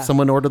 yeah.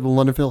 Someone ordered the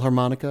London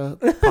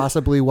Philharmonica,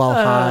 possibly while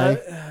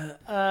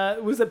high.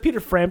 Was it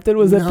Peter Frampton?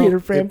 Peter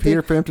Frampton?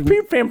 Peter Frampton.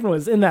 Peter Frampton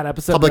was in that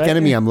episode. Public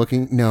Enemy. I'm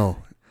looking. No.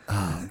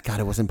 Oh, God,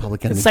 it wasn't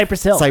Public Enemy.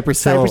 Cypress Hill.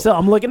 Cypress Hill.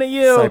 I'm looking at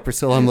you. Cypress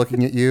Hill. I'm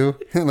looking at you.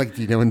 Like,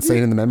 do you know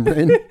Insane in the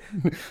Membrane?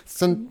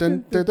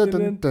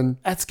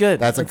 That's good.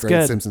 That's a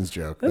great Simpsons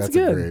joke. That's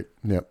good. Great.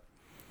 Yep.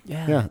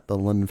 Yeah. Yeah. The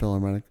London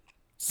Philharmonic.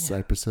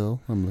 Cypress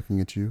Hill. I'm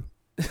looking at you.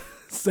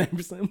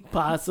 Cypress Hill.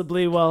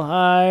 Possibly while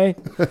high.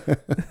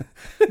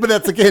 But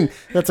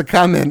that's a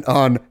comment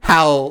on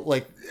how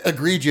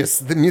egregious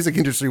the music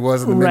industry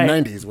was in the mid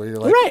 '90s, where you're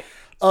like,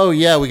 oh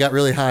yeah, we got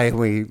really high and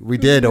we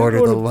did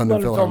order the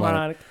London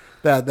Philharmonic.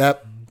 That's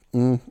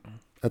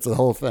the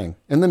whole thing.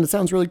 And then it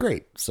sounds really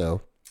great.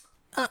 So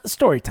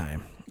story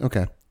time.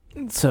 Okay.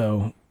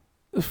 So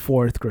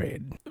 4th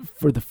grade.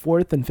 For the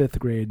 4th and 5th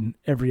grade,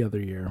 every other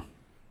year,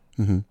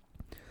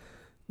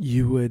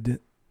 you would,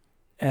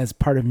 as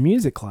part of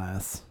music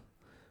class,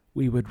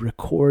 we would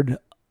record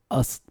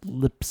us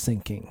lip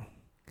syncing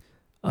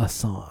a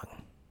song.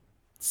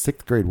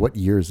 6th grade, what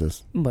year is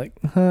this?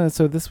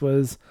 So this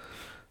was,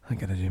 I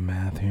gotta do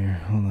math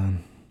here. Hold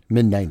on.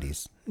 Mid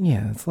 90s.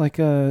 Yeah, it's like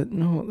the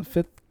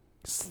 5th,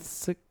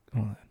 6th.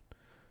 Hold on.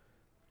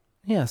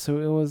 Yeah, so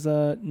it was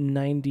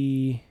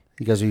 90.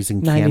 You guys are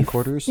using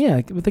camcorders?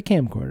 Yeah, with the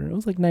camcorder. It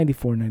was like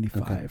 94,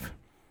 95. Okay.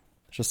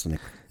 It's just an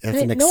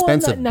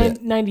expensive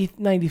bit.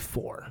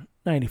 94.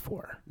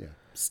 94. Yeah.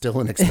 Still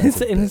an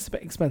expensive bit. It's an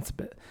expensive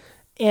bit.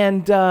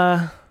 And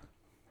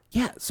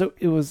so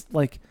it was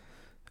like,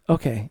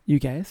 okay, you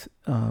guys,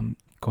 go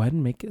ahead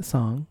and make a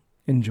song.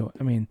 Enjoy.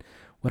 I mean,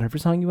 whatever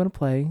song you want to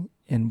play,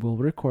 and we'll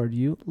record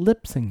you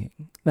lip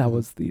singing. That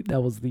was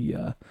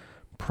the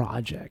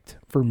project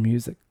for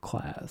music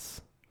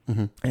class.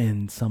 Mm-hmm.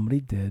 And somebody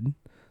did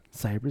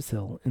Cypress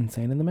Hill,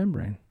 Insane in the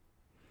Membrane.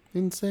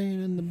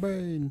 Insane in the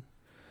Brain.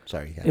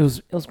 Sorry. It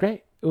was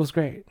great. It was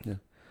great. Yeah.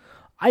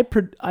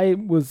 I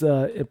was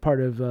a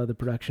part of the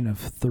production of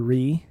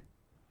 3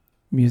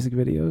 music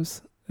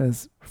videos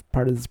as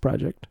part of this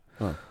project.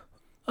 Oh.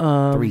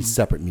 3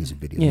 separate music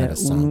videos. Yeah, Not a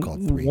song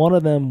called 3. One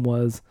of them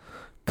was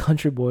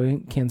Country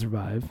Boy Can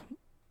Survive.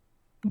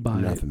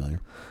 I'm not familiar.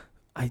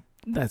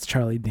 That's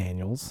Charlie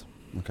Daniels.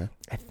 Okay.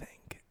 I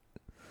think.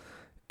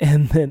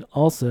 And then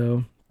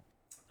also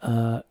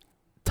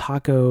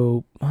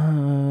Taco,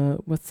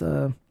 what's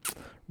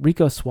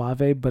Rico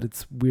Suave, but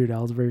it's Weird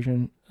Al's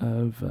version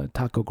of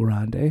Taco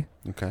Grande.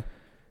 Okay.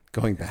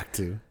 Going back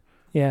to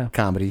yeah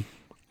comedy.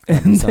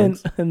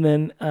 And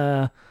then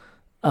a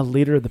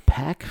Leader of the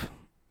Pack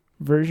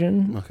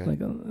version. Okay.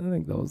 Like I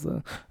think that was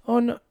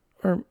no,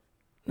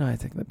 I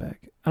take that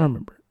back. I don't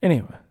remember.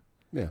 Anyway.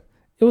 Yeah.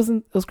 It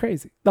was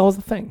crazy. That was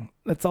the thing.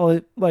 That's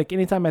all like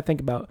anytime I think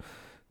about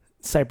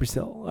Cypress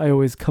Hill, I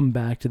always come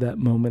back to that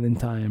moment in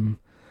time.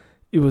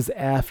 It was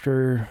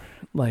after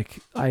like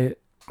I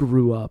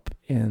grew up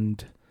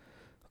and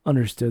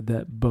understood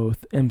that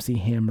both MC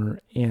Hammer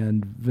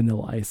and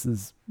Vanilla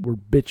Ice's were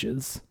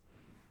bitches.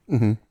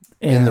 Mm-hmm.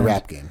 In the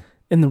rap game.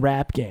 In the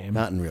rap game.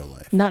 Not in real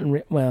life.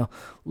 Well,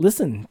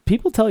 listen,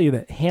 people tell you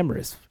that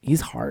Hammer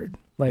he's hard.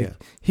 Like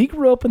he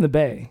grew up in the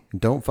Bay.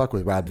 Don't fuck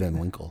with Rob Van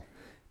Winkle.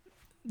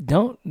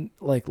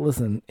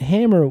 Listen,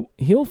 Hammer,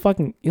 he'll cut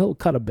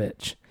a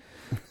bitch.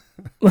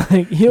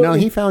 Like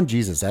he found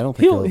Jesus. I don't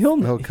think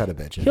he'll cut a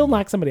bitch. He'll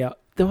knock somebody out.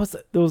 There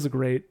was a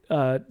great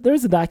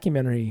there's a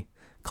documentary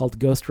called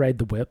Ghost Ride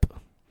the Whip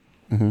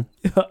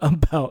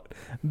about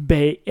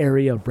Bay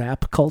Area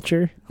rap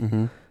culture.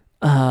 Mm-hmm.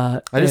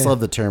 I just love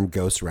the term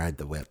Ghost Ride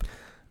the Whip.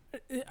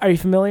 Are you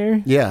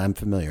familiar? Yeah, I'm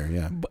familiar.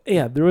 Yeah.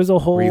 Yeah, there was a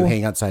whole where you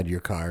hang outside your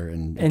car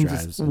and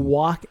drives just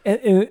walk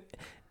and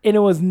it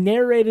was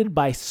narrated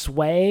by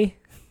Sway.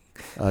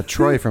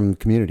 Troy from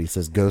Community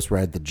says Ghost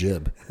Ride the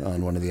Jib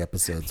on one of the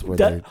episodes.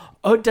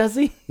 Does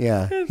he?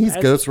 Yeah, he's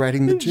ghost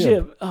riding the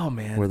jib. Oh,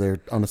 man. Where they're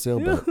on a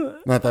sailboat. I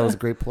thought that was a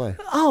great play.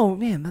 Oh,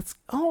 man.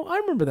 I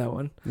remember that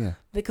one. Yeah.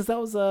 Because that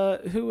was,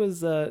 who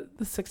was the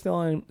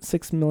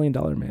 $6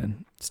 million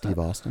man? Steve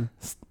Austin?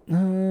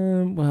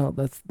 Well,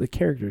 that's the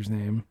character's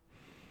name.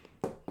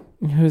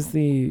 Who's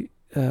the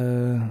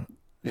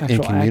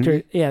actual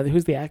actor? Yeah,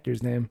 who's the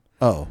actor's name?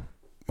 Oh.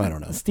 I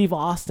don't know. Steve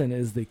Austin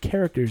is the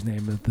character's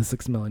name of the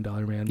 $6 million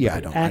man. Yeah,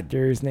 the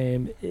actor's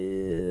name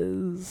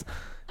is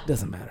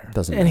doesn't matter.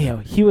 Anyhow,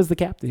 he was the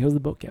captain. He was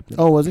the boat captain.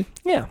 Oh, was he?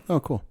 Yeah. Oh,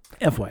 cool.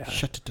 FYI.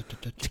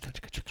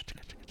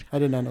 I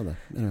did not know that.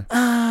 Anyway.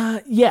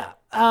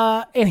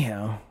 Yeah.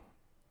 Anyhow,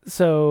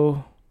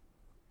 so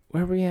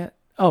where were we at?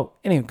 Oh,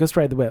 anyway, Ghost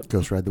Ride the Whip.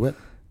 Ghost Ride the Whip.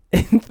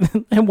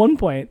 At one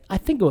point, I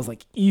think it was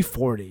like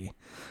E40,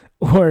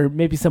 or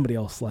maybe somebody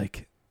else.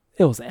 Like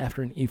it was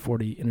after an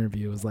E40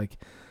 interview. It was like.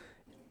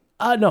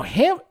 No,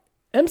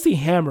 MC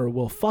Hammer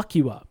will fuck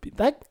you up.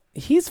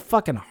 He's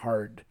fucking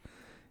hard.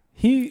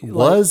 He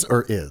was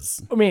or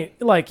is.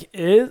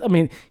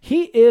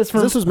 He is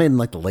from. This was made in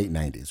like the late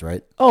 90s,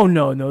 right? Oh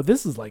no,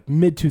 this is like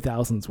mid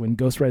 2000s when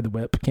Ghost Ride the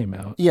Whip came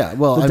out. Yeah,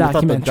 well, I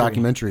thought the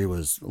documentary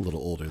was a little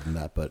older than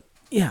that, but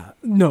yeah,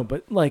 no,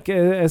 but like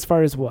as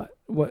far as what.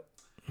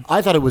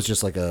 I thought it was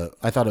just like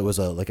like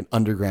an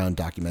underground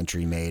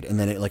documentary made, and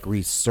then it like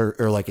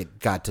it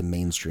got to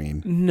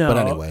mainstream. No, but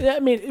anyway, I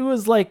mean it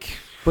was like,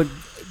 but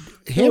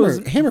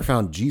Hammer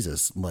found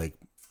Jesus. Like,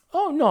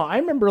 oh no, I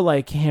remember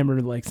like Hammer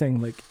like saying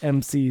like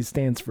MC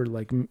stands for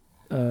like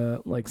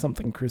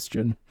something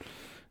Christian,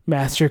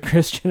 Master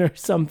Christian or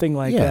something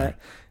like that,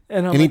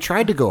 and he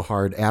tried to go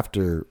hard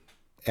after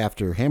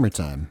Hammer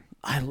Time.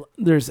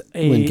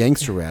 When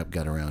gangster rap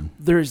got around.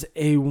 There's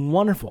a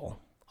wonderful.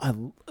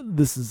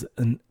 This is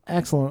an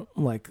excellent,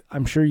 like,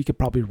 I'm sure you could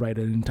probably write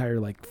an entire,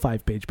 like,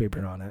 5-page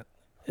paper on it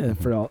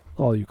for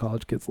all you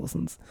college kids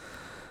listens.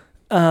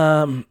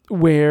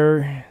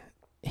 Where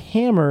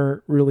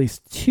Hammer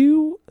released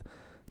 2.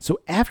 So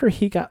after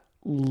he got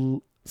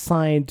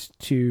signed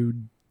to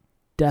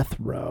Death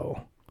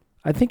Row,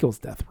 I think it was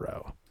Death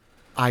Row.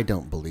 I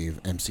don't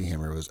believe MC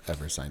Hammer was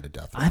ever signed to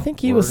Death Row. I think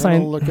he was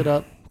signed. Look it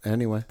up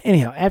anyway.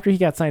 Anyhow, after he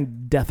got signed to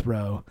Death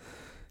Row,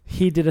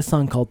 he did a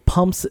song called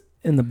Pumps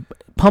and a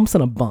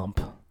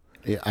Bump.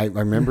 Yeah, I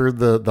remember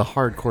the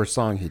hardcore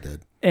song he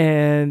did.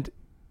 And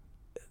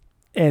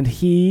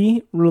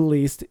he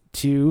released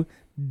 2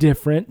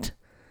 different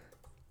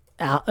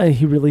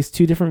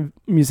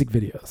music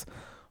videos.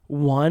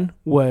 One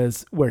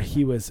was where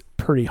he was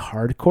pretty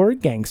hardcore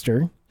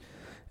gangster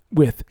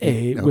with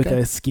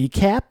a ski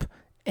cap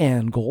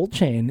and Gold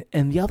Chain,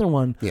 and the other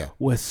one Yeah.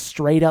 was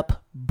straight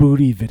up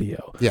booty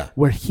video. Yeah.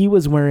 Where he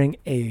was wearing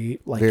a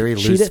like Very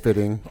loose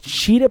fitting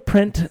cheetah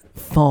print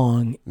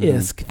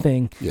thong-esque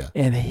thing. Yeah.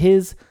 And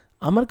his,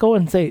 I'm going to go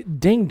and say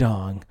ding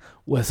dong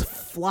was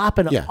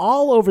flopping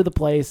all over the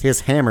place.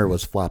 His hammer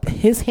was flopping.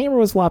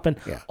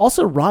 Yeah.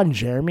 Also, Ron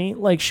Jeremy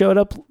like showed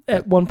up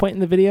at one point in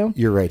the video.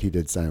 You're right. He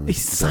did sign with. He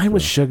signed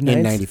with Suge Knight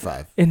in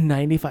 '95. In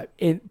 '95,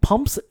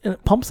 Pumps and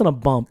a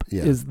Bump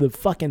is the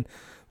fucking.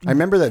 I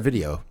remember that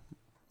video.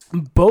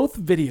 Both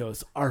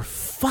videos are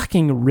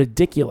fucking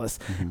ridiculous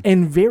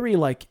and very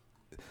like,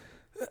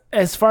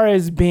 as far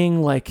as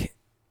being like,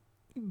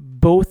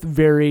 both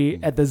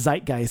very at the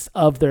zeitgeist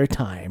of their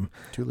time.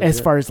 As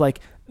far as like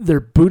their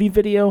booty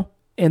video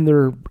and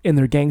their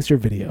gangster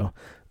video,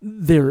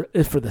 they're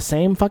for the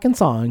same fucking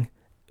song,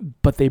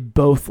 but they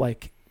both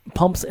like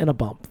Pumps and a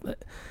Bump.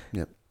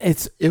 Yep.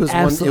 It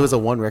was a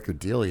one record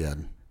deal he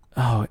had.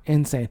 Oh,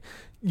 insane!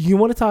 You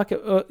want to talk?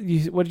 What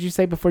did you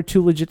say before?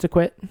 Too legit to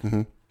quit.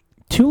 Mm-hmm.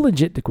 Too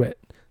legit to quit.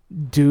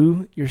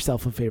 Do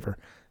yourself a favor.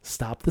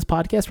 Stop this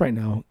podcast right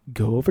now.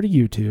 Go over to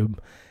YouTube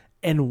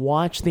and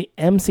watch the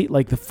MC,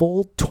 like the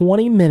full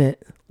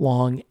 20-minute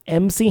long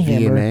MC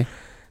Hammer. VMA?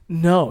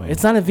 No,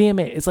 it's not a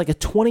VMA. It's like a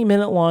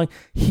 20-minute long.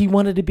 He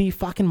wanted to be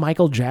fucking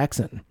Michael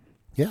Jackson.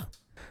 Yeah.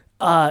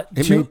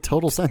 It made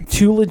total sense.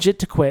 Too Legit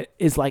to Quit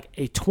is like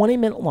a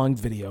 20-minute long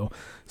video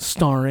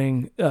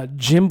starring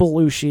Jim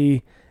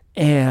Belushi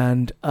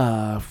and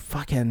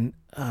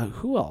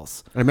who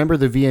else? I remember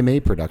the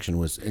VMA production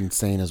was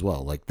insane as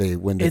well. Like did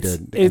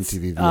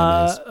MTV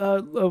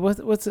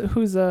VMAs.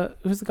 Who's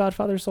the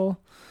Godfather's soul?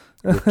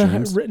 Rick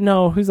James?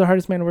 No, who's the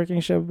hardest man working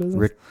in show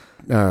business?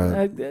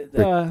 Not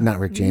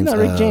Rick James. Not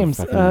Rick James.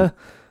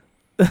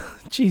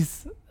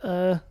 Jeez.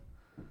 Oh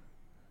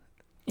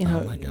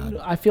my God.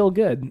 I feel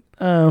good.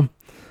 I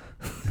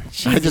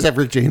just have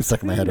Rick James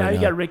stuck in my head right now. You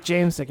got Rick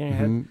James stuck in your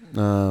head.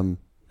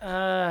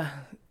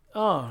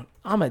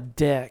 I'm a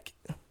dick.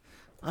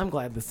 I'm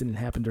glad this didn't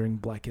happen during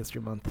Black History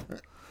Month.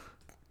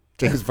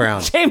 James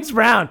Brown. James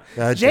Brown.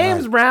 God,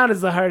 James Brown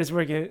is the hardest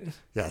working.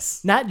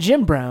 Yes. Not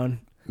Jim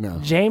Brown. No.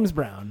 James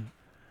Brown.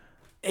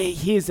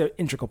 He is an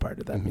integral part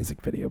of that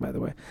music video, by the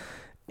way.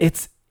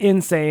 It's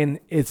insane.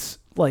 It's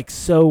like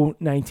so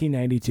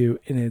 1992,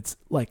 and it's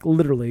like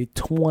literally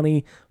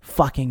 20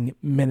 fucking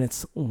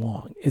minutes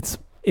long. It's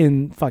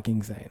fucking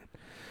insane.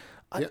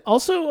 Yeah. I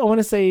want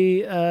to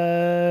say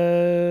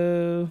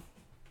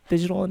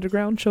Digital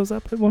Underground shows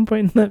up at one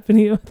point in that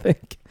video, I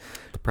think.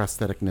 The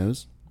prosthetic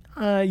nose?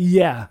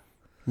 Yeah.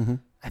 Mm-hmm.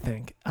 I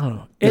think. I don't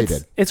know.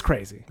 It's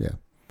crazy. Yeah.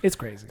 It's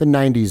crazy. The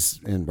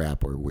 90s in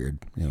rap were weird,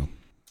 you know.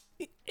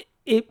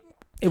 It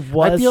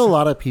was. I feel a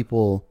lot of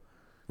people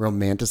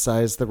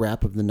romanticize the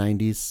rap of the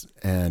 90s,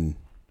 and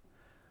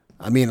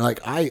I mean, like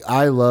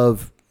I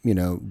love, you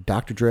know,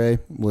 Dr. Dre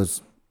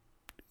was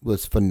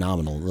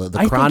phenomenal.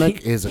 The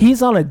Chronic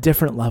he's on a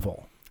different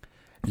level.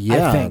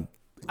 Yeah.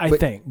 I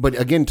think. But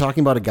again,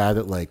 talking about a guy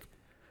that like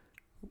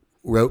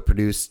wrote,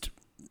 produced,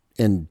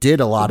 and did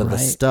a lot of the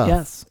stuff,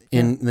 yes,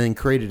 and then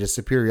created a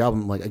superior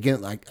album. Like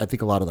again, like I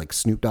think a lot of like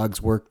Snoop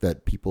Dogg's work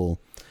that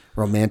people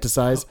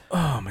romanticize.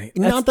 Oh my!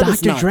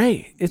 That's Dr.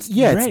 Dre. It's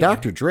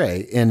Dr.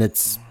 Dre, and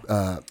it's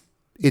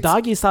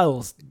Doggy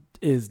Style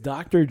is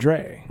Dr.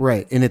 Dre,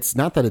 right? And it's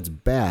not that it's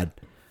bad,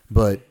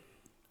 but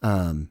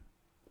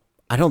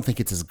I don't think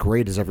it's as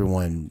great as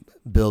everyone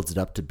builds it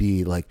up to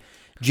be. Like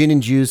Gin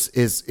and Juice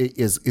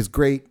is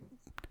great,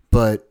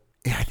 but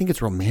I think it's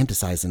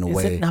romanticized in a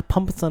way. Is it not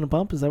Pumps on a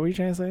Bump? Is that what you're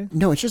trying to say?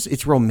 No, it's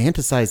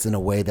romanticized in a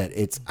way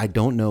that I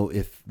don't know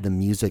if the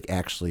music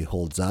actually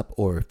holds up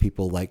or if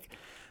people like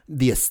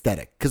the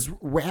aesthetic. Because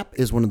rap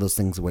is one of those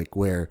things like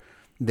where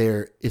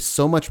there is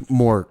so much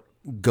more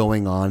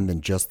going on than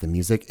just the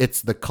music.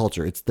 It's the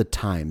culture. It's the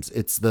times.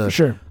 It's the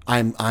sure.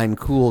 I'm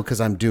cool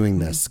because I'm doing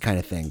this kind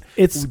of thing.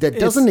 That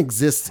doesn't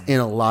exist in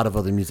a lot of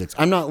other musics.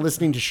 I'm not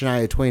listening to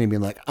Shania Twain and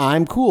being like,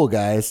 I'm cool,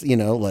 guys. You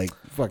know, like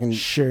fucking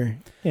sure.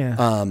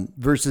 Yeah.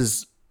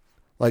 Versus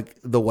like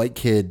the white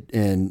kid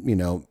in, you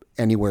know,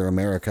 Anywhere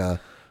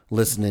America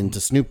listening to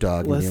Snoop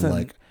Dogg and being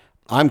like,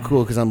 I'm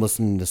cool because I'm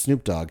listening to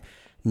Snoop Dogg.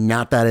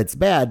 Not that it's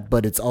bad,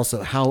 but it's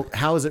also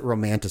how is it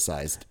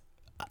romanticized?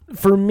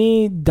 For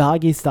me,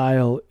 Doggy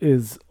Style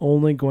is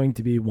only going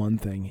to be one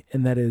thing,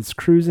 and that is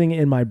cruising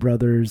in my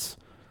brother's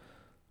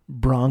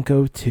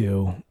Bronco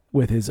 2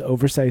 with his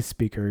oversized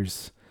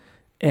speakers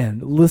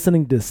and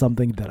listening to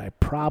something that I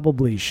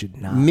probably should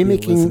not be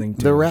listening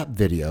to. The rap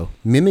video,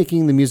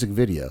 mimicking the music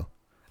video.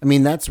 I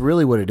mean, that's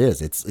really what it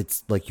is.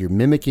 It's like you're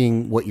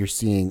mimicking what you're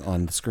seeing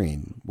on the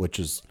screen, which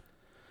is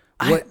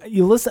what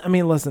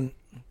listen.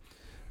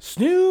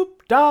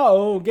 Snoop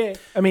Dogg.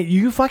 I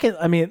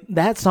mean,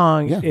 that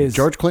song is...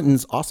 George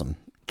Clinton's awesome.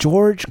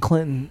 George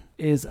Clinton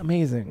is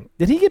amazing.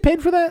 Did he get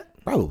paid for that?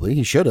 Probably.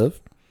 He should have.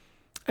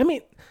 I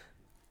mean...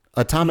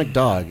 Atomic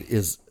Dog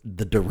is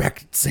the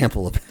direct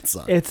sample of that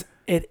song. It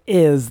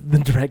is the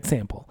direct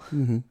sample.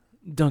 Mm-hmm.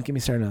 Don't get me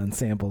started on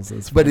samples.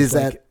 Is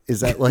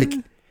that like...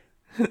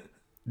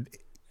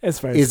 as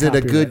far as is it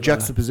a good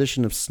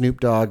juxtaposition of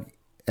Snoop Dogg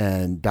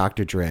and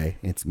Dr. Dre,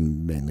 it's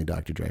mainly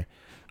Dr. Dre,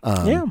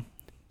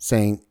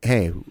 saying,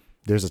 hey,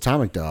 there's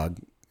Atomic Dog,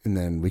 and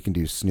then we can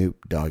do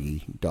Snoop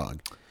Doggy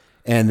Dog.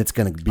 And it's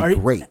going to be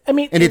great. I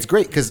mean, and it's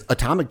great because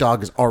Atomic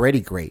Dog is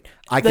already great.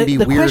 I can be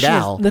Weird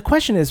Al. The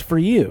question is for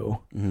you,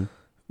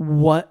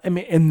 what, I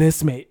mean, and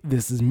this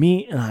is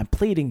me, and I'm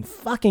pleading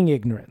fucking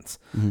ignorance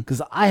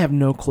because I have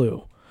no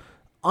clue.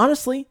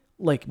 Honestly,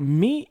 like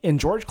me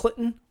and George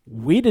Clinton,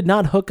 we did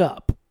not hook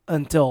up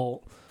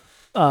until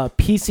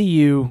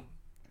PCU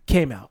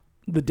came out,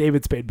 the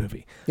David Spade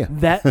movie. Yeah.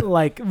 That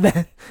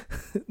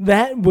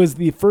was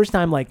the first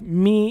time like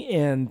me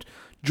and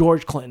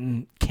George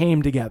Clinton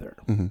came together.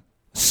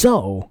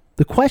 So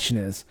the question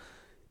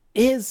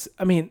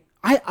I mean,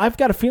 I've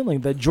got a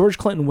feeling that George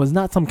Clinton was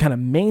not some kind of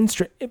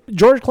mainstream.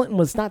 George Clinton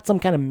was not some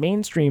kind of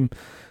mainstream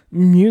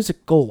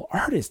musical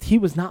artist. He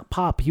was not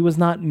pop. He was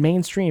not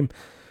mainstream.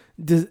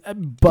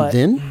 But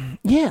then,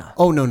 yeah.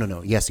 Oh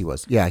no. Yes, he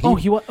was. Yeah.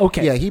 He was.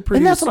 Okay. Yeah, he produced.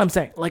 And that's what I'm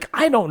saying. Like,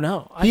 I don't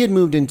know. He had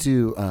moved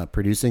into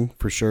producing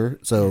for sure.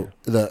 So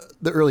the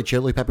early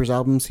Chili Peppers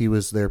albums, he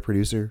was their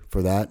producer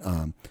for that.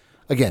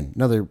 Again,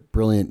 another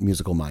brilliant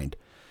musical mind.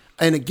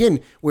 And again,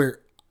 where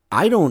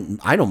I don't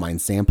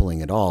mind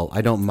sampling at all.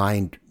 I don't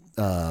mind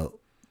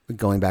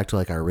going back to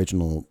like our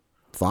original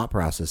thought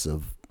process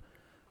of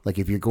like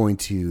if you're going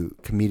to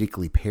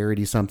comedically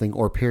parody something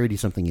or parody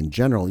something in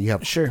general, you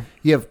have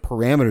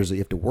parameters that you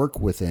have to work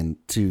within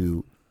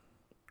to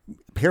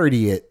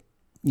parody it.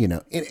 You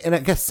know, and I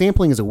guess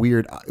sampling is a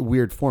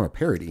weird form of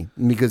parody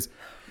because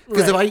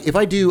if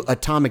I do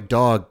Atomic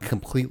Dog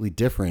completely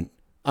different,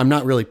 I'm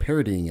not really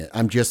parodying it.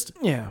 I'm just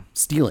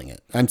stealing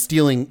it. I'm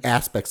stealing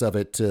aspects of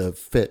it to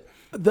fit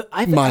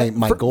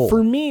my goal.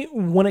 For me,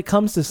 when it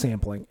comes to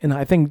sampling, and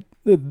I think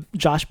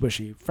Josh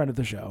Bushy, friend of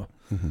the show,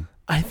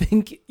 I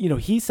think,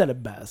 he said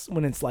it best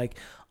when it's like,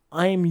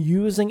 I am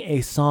using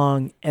a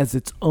song as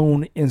its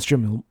own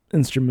instrument,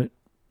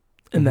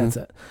 and that's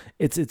it.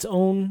 It's its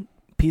own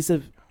piece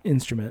of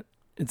instrument.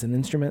 It's an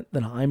instrument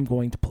that I'm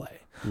going to play.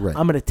 Right.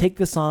 I'm going to take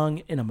the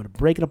song and I'm going to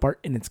break it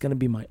apart, and it's going to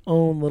be my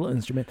own little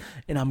instrument,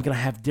 and I'm going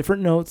to have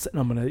different notes, and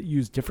I'm going to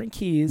use different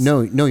keys.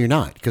 No, you're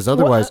not, because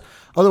otherwise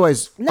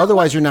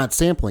you're not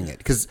sampling it.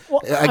 Because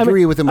I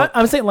agree with him.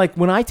 I'm saying like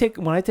when I take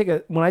a,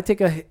 I'm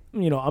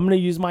going to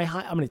use I'm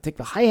going to take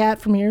the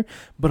hi-hat from here,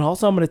 but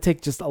also I'm going to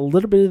take just a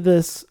little bit of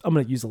this. I'm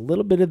going to use a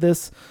little bit of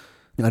this.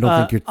 I don't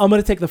think you're. I'm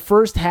going to take the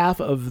first half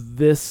of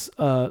this.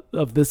 I'm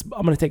going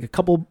to take a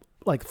couple.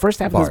 Like first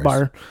half bars. of this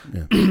bar,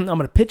 I'm going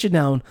to pitch it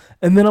down,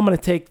 and then I'm going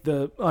to take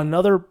the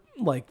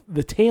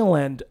tail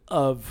end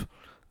of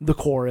the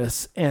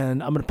chorus,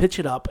 and I'm going to pitch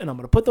it up, and I'm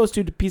going to put those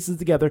two pieces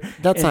together.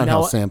 That's not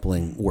how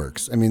sampling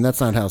works. I mean, that's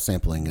not how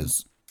sampling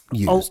is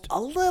used. A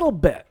little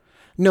bit.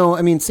 No,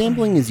 I mean,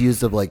 sampling is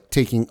used of like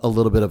taking a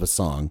little bit of a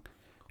song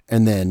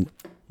and then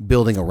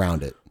building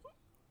around it.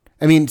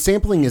 I mean,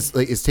 sampling is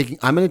taking.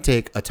 I'm going to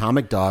take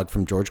Atomic Dog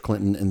from George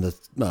Clinton in the.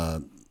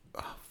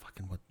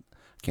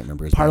 Can't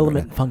remember his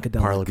Parliament name. Funkadelic.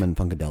 Parliament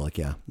Funkadelic,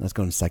 yeah. That's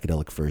going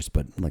psychedelic first,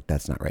 but like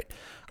that's not right.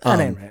 That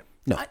ain't right.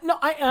 No.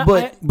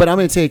 But I'm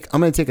gonna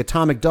take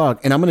Atomic Dog,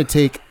 and I'm gonna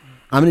take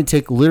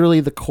literally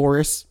the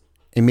chorus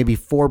and maybe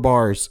 4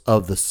 bars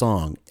of the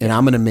song, and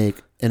I'm gonna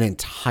make an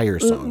entire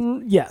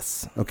song.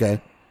 Yes. Okay.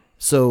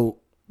 So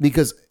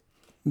because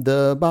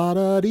the ba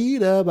da dee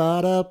da ba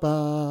da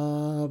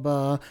ba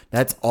ba,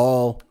 that's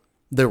all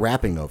they're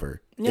rapping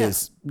over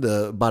is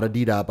the ba da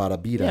dee da ba da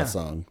be da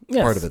song.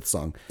 Part of its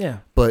song. Yeah.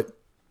 But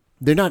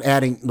they're not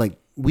adding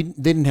they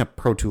didn't have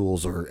Pro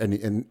Tools or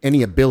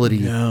any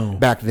ability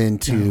back then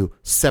to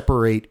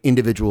separate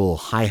individual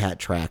hi-hat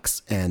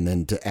tracks and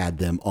then to add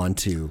them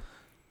onto.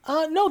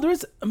 No,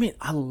 there's. I mean,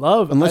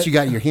 unless you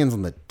got your hands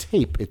on the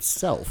tape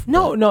itself.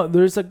 No,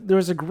 there's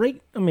a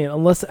great. I mean,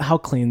 unless how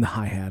clean the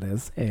hi-hat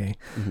is.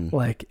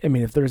 Like, I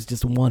mean, if there's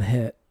just one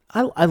hit,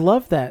 I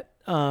love that.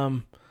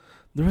 There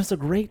was a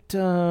great.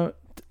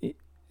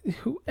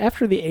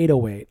 After the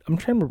 808, I'm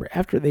trying to remember.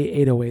 After the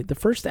 808, the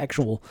first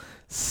actual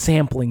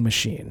sampling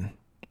machine.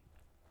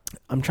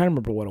 I'm trying to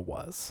remember what it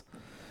was,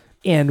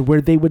 and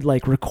where they would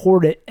like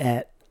record it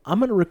at. I'm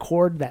going to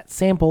record that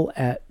sample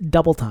at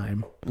double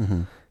time,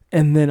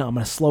 and then I'm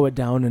going to slow it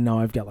down, and now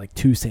I've got like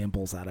 2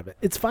 samples out of it.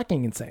 It's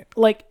fucking insane.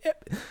 Like,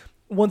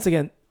 once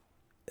again,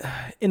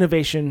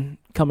 innovation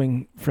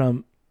coming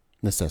from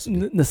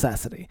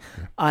necessity.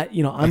 I'm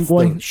That's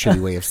going the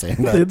shitty way of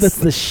saying that. That's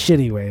the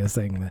shitty way of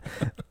saying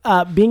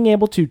that. Being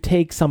able to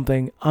take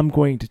something, I'm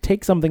going to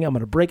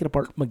break it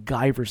apart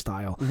MacGyver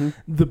style,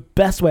 the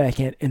best way I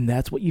can, and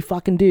that's what you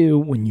fucking do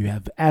when you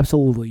have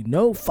absolutely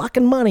no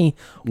fucking money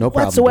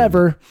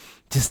whatsoever.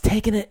 Just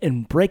taking it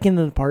and breaking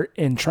it apart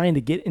and trying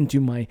to get into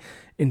my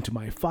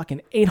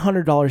fucking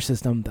 $800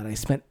 system that I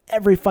spent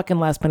every fucking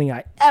last penny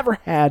I ever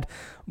had,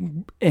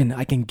 and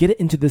I can get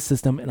it into this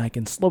system, and I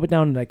can slow it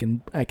down,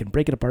 and I can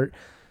break it apart.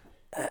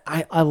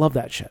 I love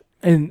that shit.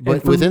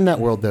 But within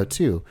that world though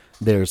too,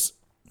 there's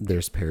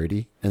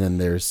parody, and then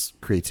there's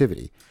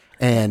creativity.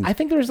 And I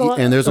think there's a lot,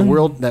 and there's a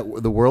world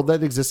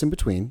that exists in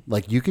between.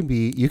 Like you can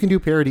do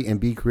parody and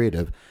be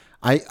creative.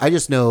 I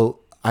just know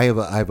I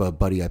have a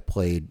buddy I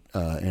played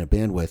in a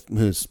band with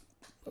who's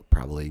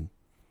probably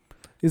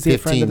Is he 15, a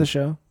friend of the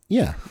show?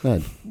 Yeah,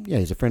 yeah,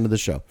 he's a friend of the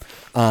show.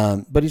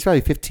 But he's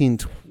probably 15,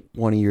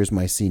 20 years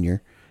my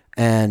senior,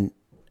 and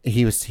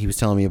he was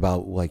telling me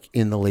about like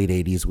in the late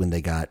 80s when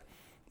they got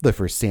the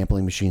first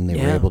sampling machine, they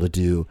were able to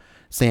do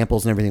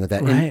samples and everything like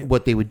that. Right. And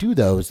what they would do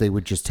though is they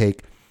would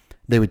take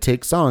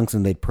songs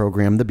and they'd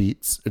program the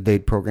beats,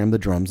 they'd program the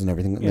drums and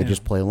everything, and they'd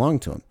just play along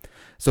to them.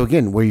 So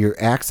again, where your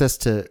access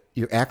to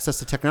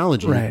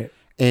technology, right.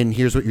 And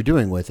here's what you're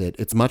doing with it.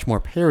 It's much more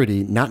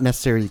parody, not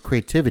necessarily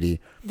creativity.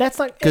 That's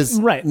not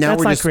right. Now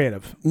that's not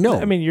creative.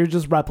 No, I mean you're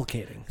just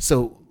replicating.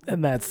 So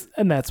and that's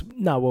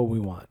not what we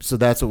want. So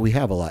that's what we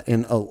have a lot,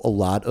 and a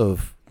lot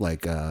of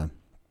like a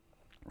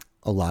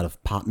lot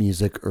of pop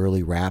music,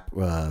 early rap,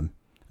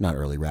 not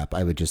early rap.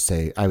 I would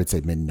say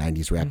mid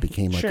 90s rap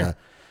became like a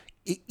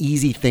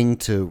easy thing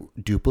to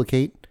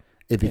duplicate.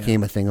 It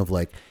became a thing of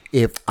like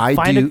if I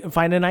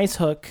find a nice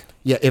hook.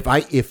 Yeah,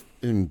 if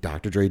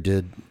Dr. Dre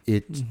did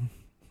it.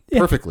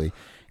 Perfectly.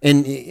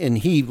 And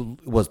he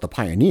was the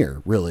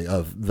pioneer really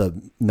of the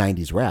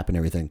 90s rap and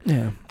everything.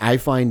 Yeah. I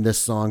find this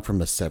song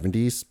from a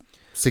 70s,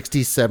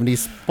 60s,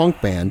 70s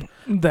funk band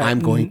that I'm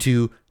going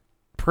to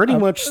pretty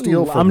much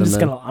steal from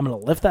them. I'm going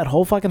to lift that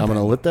whole fucking thing. I'm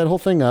going to lift that whole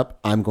thing up.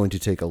 I'm going to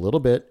take a little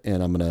bit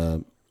and I'm going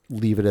to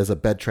leave it as a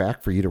bed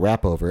track for you to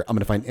rap over. I'm going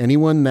to find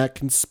anyone that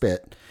can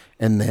spit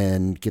and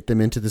then get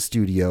them into the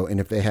studio, and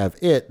if they have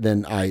it,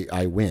 then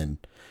I win.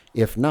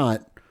 If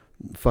not,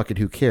 fuck it,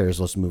 who cares?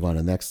 Let's move on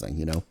to the next thing,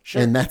 you know?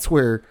 Sure. And that's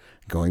where,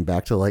 going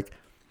back to like,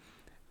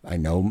 I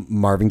know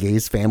Marvin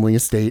Gaye's family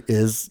estate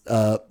is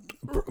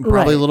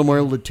probably a little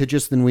more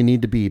litigious than we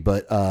need to be,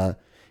 but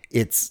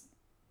it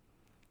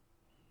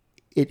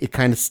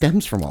kind of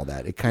stems from all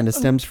that. It kind of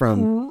stems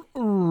from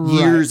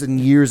years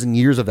and years and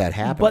years of that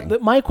happening.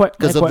 But my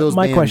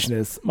question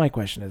is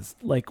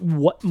like,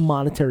 what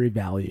monetary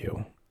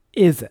value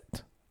is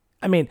it?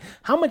 I mean,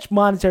 how much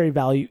monetary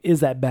value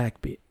is that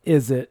backbeat?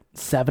 Is it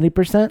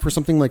 70%? For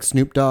something like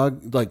Snoop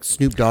Dogg, like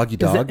Snoop Doggy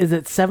Dogg? Is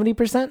it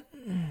 70%?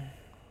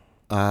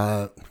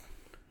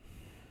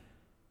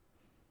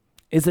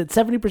 Is it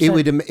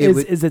 70%?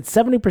 Is it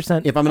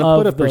 70%? If I'm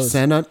going to put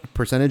a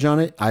percentage on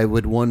it, I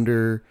would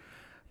wonder,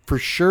 for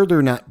sure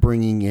they're not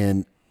bringing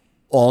in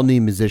all new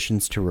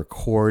musicians to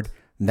record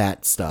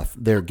that stuff.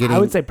 They're getting... I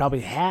would say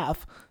probably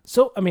half.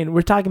 So, I mean,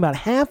 we're talking about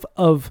half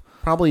of...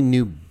 Probably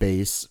new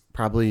bass,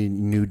 probably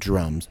new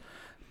drums.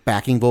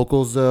 Backing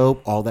vocals,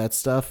 though, all that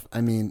stuff.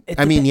 I mean,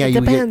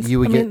 you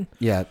would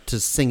get to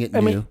sing it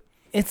new. Mean,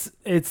 it's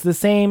the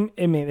same.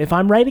 I mean, if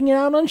I'm writing it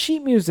out on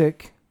sheet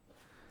music,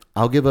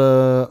 I'll give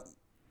a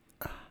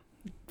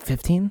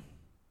 15.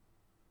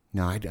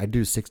 No, I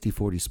do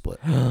 60-40 split.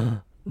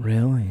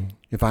 Really?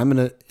 If I'm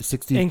gonna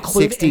 60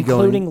 including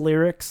going,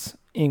 lyrics,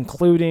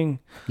 including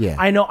yeah,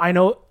 I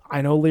know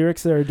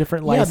lyrics that are a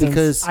different license. Yeah,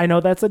 because I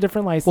know that's a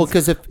different license. Well,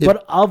 because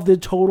but of the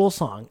total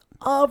song.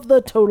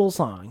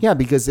 Yeah,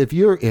 because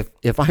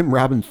if I'm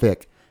Robin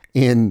Thicke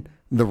in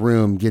the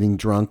room getting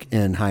drunk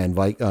and high on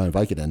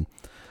Vicodin,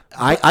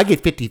 I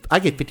get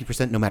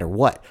 50% no matter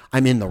what.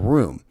 I'm in the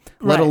room.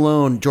 Let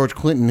alone George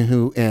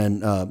Clinton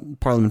and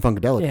Parliament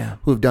Funkadelic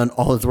who have done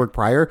all his work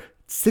prior.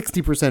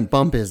 60%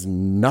 bump is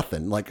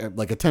nothing. Like a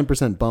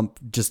 10% bump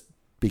just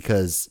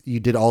because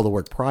you did all the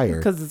work prior.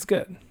 Because it's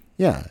good.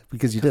 Yeah,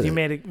 because you did. You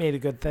made a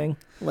good thing.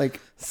 Like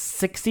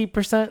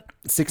 60%,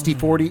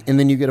 60-40, and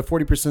then you get a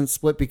 40%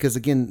 split because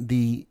again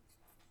the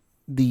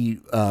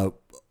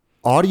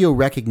audio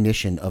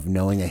recognition of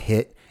knowing a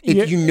hit,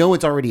 you know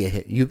it's already a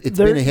hit. It's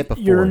been a hit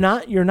before.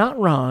 You're not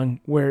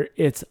wrong. Where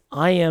it's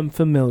I am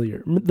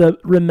familiar. The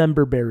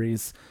remember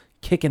berries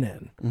kicking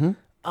in.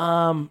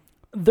 Mm-hmm.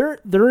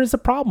 There is a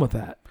problem with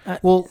that.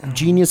 Well,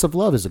 Genius of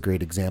Love is a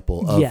great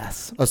example of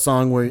a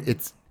song where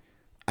it's.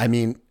 I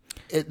mean.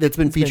 It's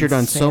been featured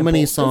on so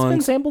many songs. It's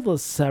been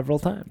sampled several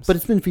times. But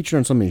it's been featured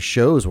on so many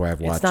shows where I've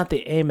watched. It's not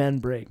the Amen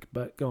break,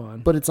 but go on.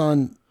 But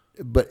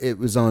it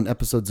was on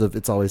episodes of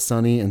It's Always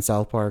Sunny and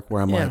South Park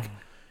where I'm like,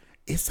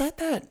 is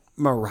that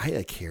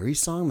Mariah Carey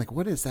song? Like,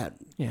 what is that?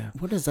 Yeah.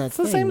 What is that It's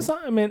the same song.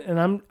 I mean,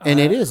 and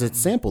it is. It's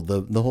sampled,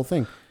 the whole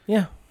thing.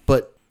 Yeah.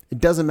 But it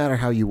doesn't matter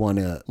how you want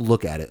to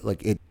look at it.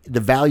 Like, the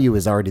value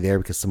is already there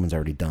because someone's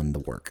already done the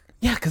work.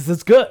 Yeah, because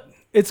it's good.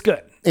 It's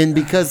good. And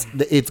because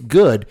it's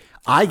good,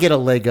 I get a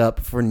leg up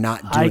for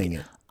not doing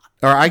it.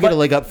 Or I get a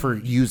leg up for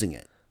using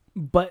it.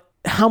 But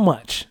how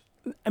much?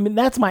 I mean,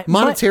 that's my...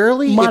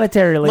 Monetarily,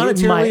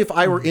 if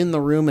I were in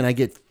the room and I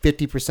get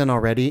 50%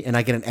 already and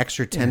I get an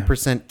extra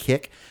 10%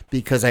 kick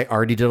because I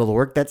already did all the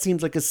work, that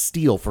seems like a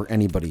steal for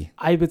anybody.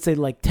 I would say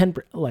like 10...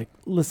 Like,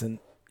 listen,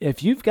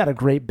 if you've got a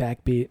great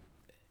backbeat,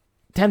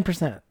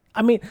 10%.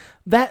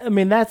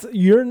 That's...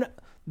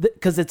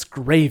 Because it's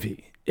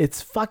gravy.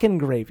 It's fucking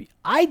gravy.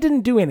 I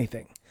didn't do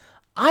anything.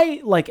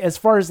 As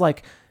far as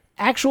like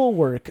actual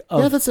work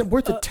of... that's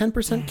worth a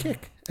 10%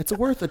 kick. It's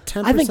worth a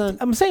 10%. I think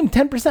I'm saying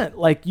 10%.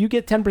 Like you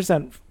get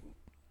 10%.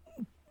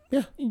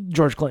 Yeah.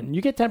 George Clinton,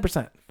 you get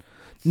 10%.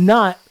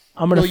 Not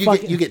I'm going to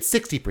you get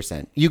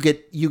 60%. You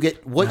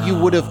get what you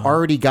would have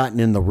already gotten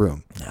in the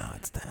room. No,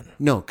 it's 10.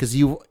 No, because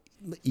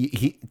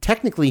he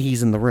technically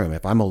he's in the room.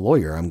 If I'm a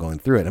lawyer, I'm going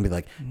through it and be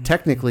like,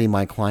 technically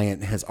my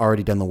client has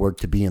already done the work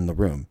to be in the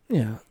room.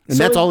 Yeah. And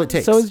that's all it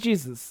takes. So is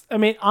Jesus. I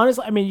mean,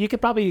 honestly, you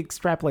could probably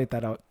extrapolate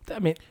that out. I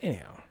mean,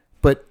 anyhow.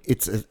 But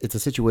it's a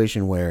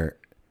situation where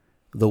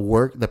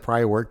the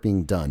prior work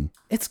being done.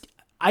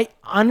 I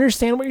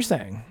understand what you're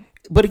saying.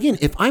 But again,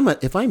 if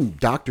I'm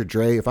Dr.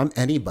 Dre, if I'm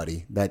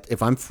anybody,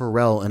 if I'm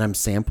Pharrell and I'm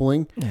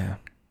sampling,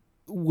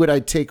 would I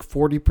take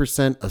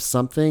 40% of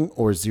something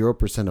or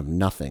 0% of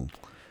nothing?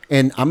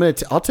 And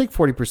I'll take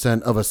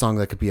 40% of a song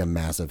that could be a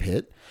massive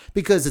hit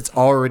because it's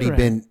already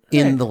been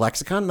in the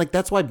lexicon. Like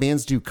that's why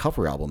bands do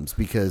cover albums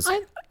because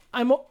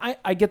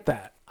I get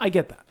that.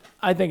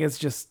 I think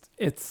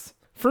it's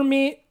for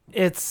me.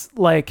 It's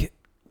like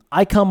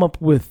I come up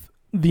with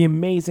the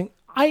amazing.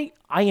 I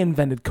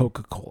invented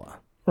Coca-Cola,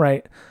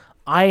 right?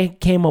 I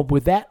came up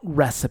with that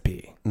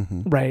recipe,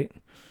 right?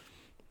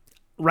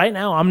 Right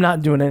now, I'm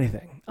not doing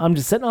anything. I'm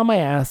just sitting on my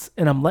ass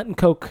and I'm letting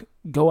Coke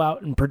go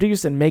out and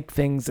produce and make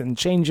things and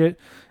change it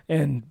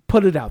and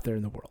put it out there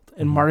in the world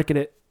and market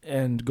it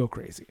and go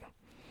crazy.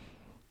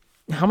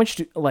 How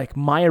much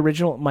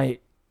my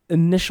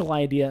initial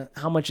idea,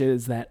 how much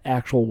is that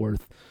actual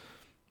worth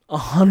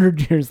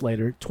 100 years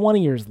later,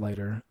 20 years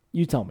later?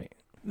 You tell me.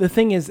 The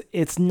thing is,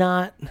 it's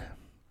not,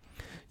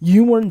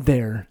 you weren't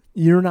there.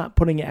 You're not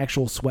putting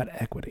actual sweat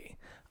equity.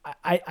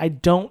 I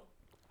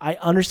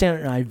understand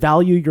and I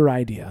value your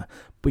idea,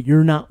 but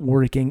you're not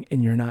working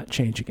and you're not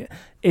changing it.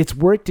 It's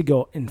work to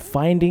go and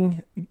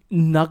finding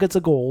nuggets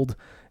of gold.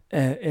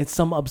 It's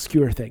some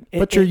obscure thing.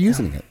 But you're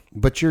using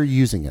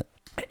it.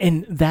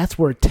 And that's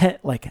where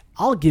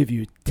I'll give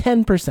you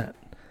 10%.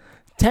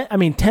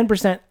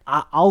 10%,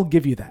 I'll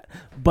give you that.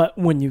 But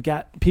when you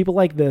got people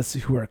like this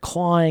who are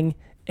clawing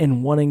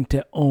and wanting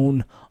to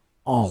own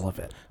all of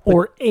it,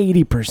 or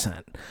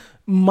 80%.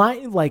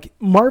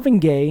 Marvin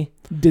Gaye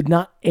did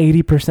not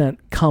 80%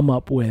 come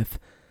up with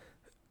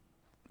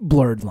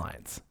Blurred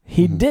Lines.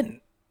 He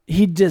didn't.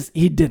 He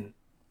didn't.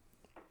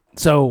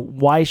 So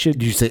why should...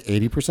 Did you say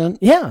 80%?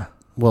 Yeah.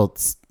 Well,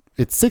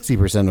 it's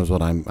 60% is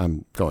what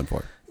I'm going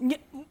for. Yeah,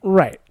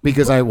 right.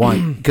 Because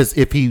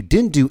if he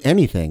didn't do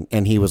anything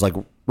and he was like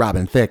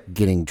Robin Thicke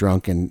getting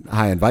drunk and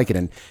high on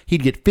Vicodin,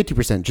 he'd get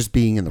 50% just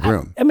being in the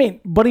room.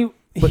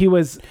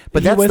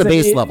 But that's the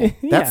base level.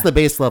 Yeah. That's the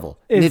base level.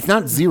 It's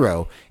not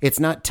 0. It's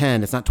not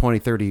 10. It's not 20,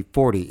 30,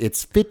 40.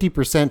 It's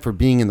 50% for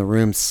being in the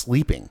room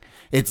sleeping.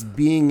 It's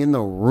being in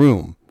the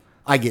room.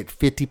 I get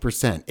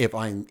 50%. If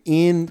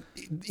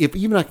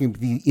even I can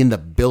be in the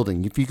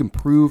building, if you can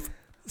prove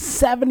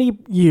 70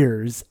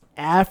 years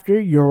after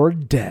you're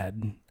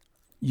dead,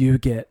 you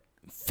get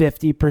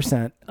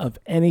 50% of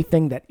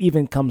anything that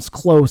even comes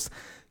close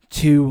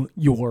to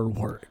your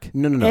work.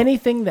 No.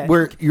 Anything that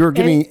you're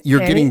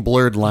getting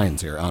blurred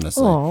lines here,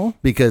 honestly. Aww.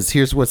 Because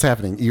here's what's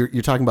happening. You're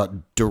talking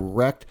about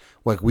direct,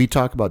 like we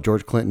talk about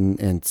George Clinton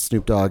and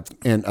Snoop Dogg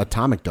and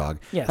Atomic Dog.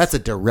 Yes. That's a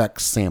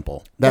direct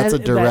sample. That's a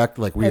direct,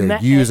 we are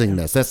using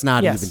this. That's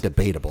not even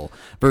debatable.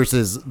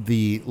 Versus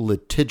the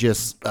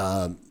litigious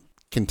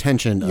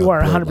contention. You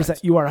are 100%.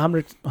 You are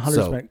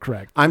 100%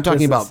 correct. I'm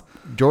talking about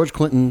George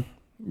Clinton.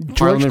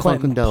 Parliament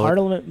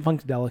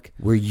Funkadelic.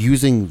 We're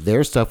using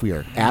their stuff. We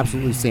are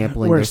absolutely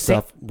sampling their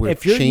stuff. We're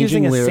if you're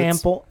changing using a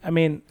lyrics. sample,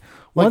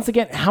 once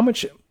again, how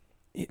much?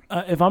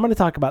 If I'm going to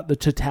talk about the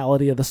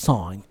totality of the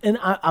song, and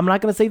I'm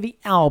not going to say the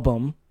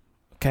album,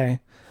 okay?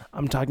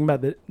 I'm talking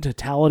about the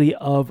totality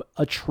of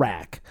a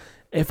track.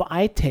 If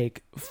I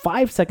take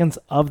 5 seconds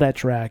of that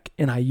track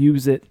and I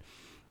use it,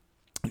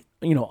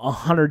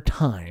 100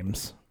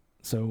 times.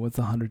 So what's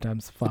 100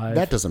 times 5?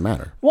 That doesn't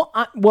matter.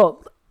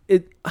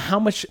 How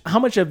much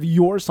of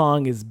your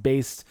song is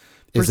based?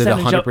 Is it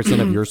 100%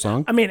 of your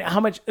song? How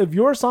much of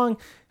your song?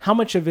 How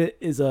much of it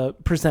is a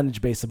percentage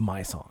base of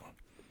my song?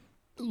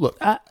 Look,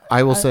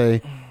 I will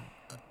say,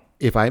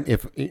 if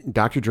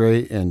Dr.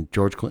 Dre and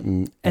George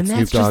Clinton and Snoop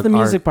that's Dogg just the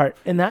music part,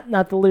 and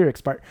not the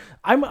lyrics part.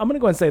 I'm going to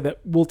go and say that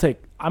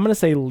I'm going to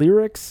say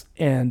lyrics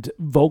and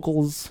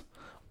vocals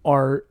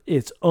are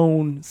its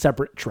own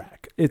separate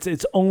track. It's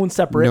its own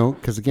separate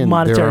because again,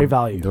 monetary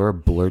value. There are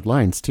blurred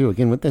lines too.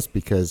 Again, with this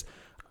because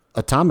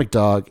Atomic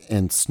Dog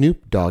and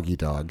Snoop Doggy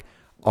Dogg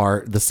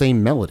are the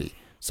same melody.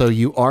 So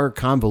you are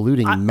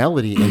convoluting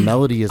melody, and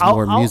melody is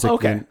more music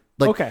than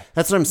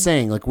That's what I'm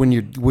saying. Like when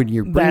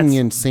you're bringing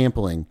in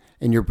sampling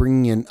and you're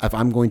bringing in, if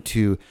I'm going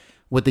to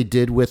what they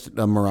did with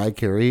Mariah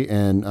Carey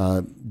and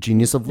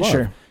Genius of Love,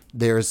 sure.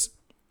 There's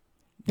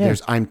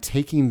I'm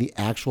taking the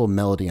actual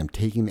melody, I'm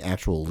taking the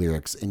actual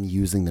lyrics and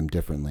using them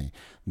differently.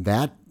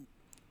 That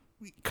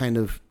kind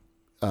of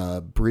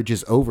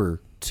bridges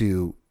over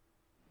to.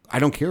 I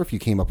don't care if you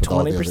came up with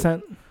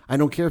 20%. I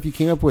don't care if you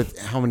came up with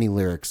how many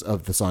lyrics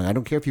of the song. I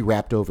don't care if you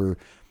rapped over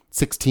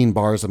 16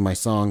 bars of my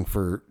song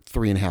for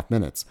 3.5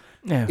 minutes.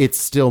 Yeah. It's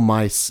still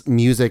my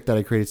music that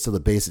I created, still the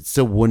base. It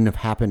still wouldn't have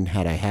happened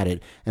had I had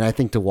it. And I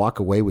think to walk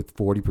away with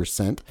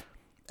 40%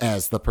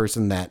 as the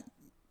person that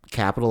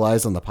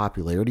capitalized on the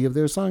popularity of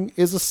their song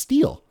is a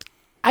steal.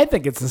 I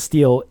think it's a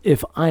steal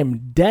if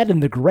I'm dead in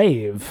the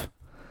grave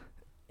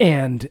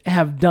and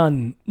have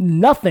done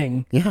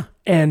nothing. Yeah.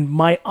 And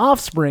my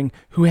offspring,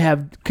 who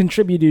have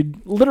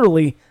contributed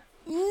literally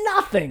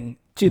nothing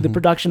to the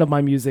production of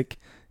my music,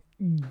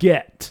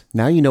 get.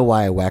 Now you know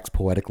why I wax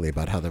poetically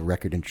about how the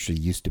record industry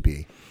used to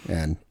be.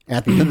 And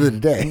at the end of the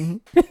day.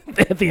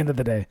 At the end of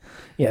the day.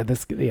 Yeah,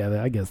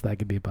 I guess that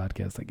could be a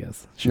podcast, I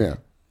guess. Sure. Yeah.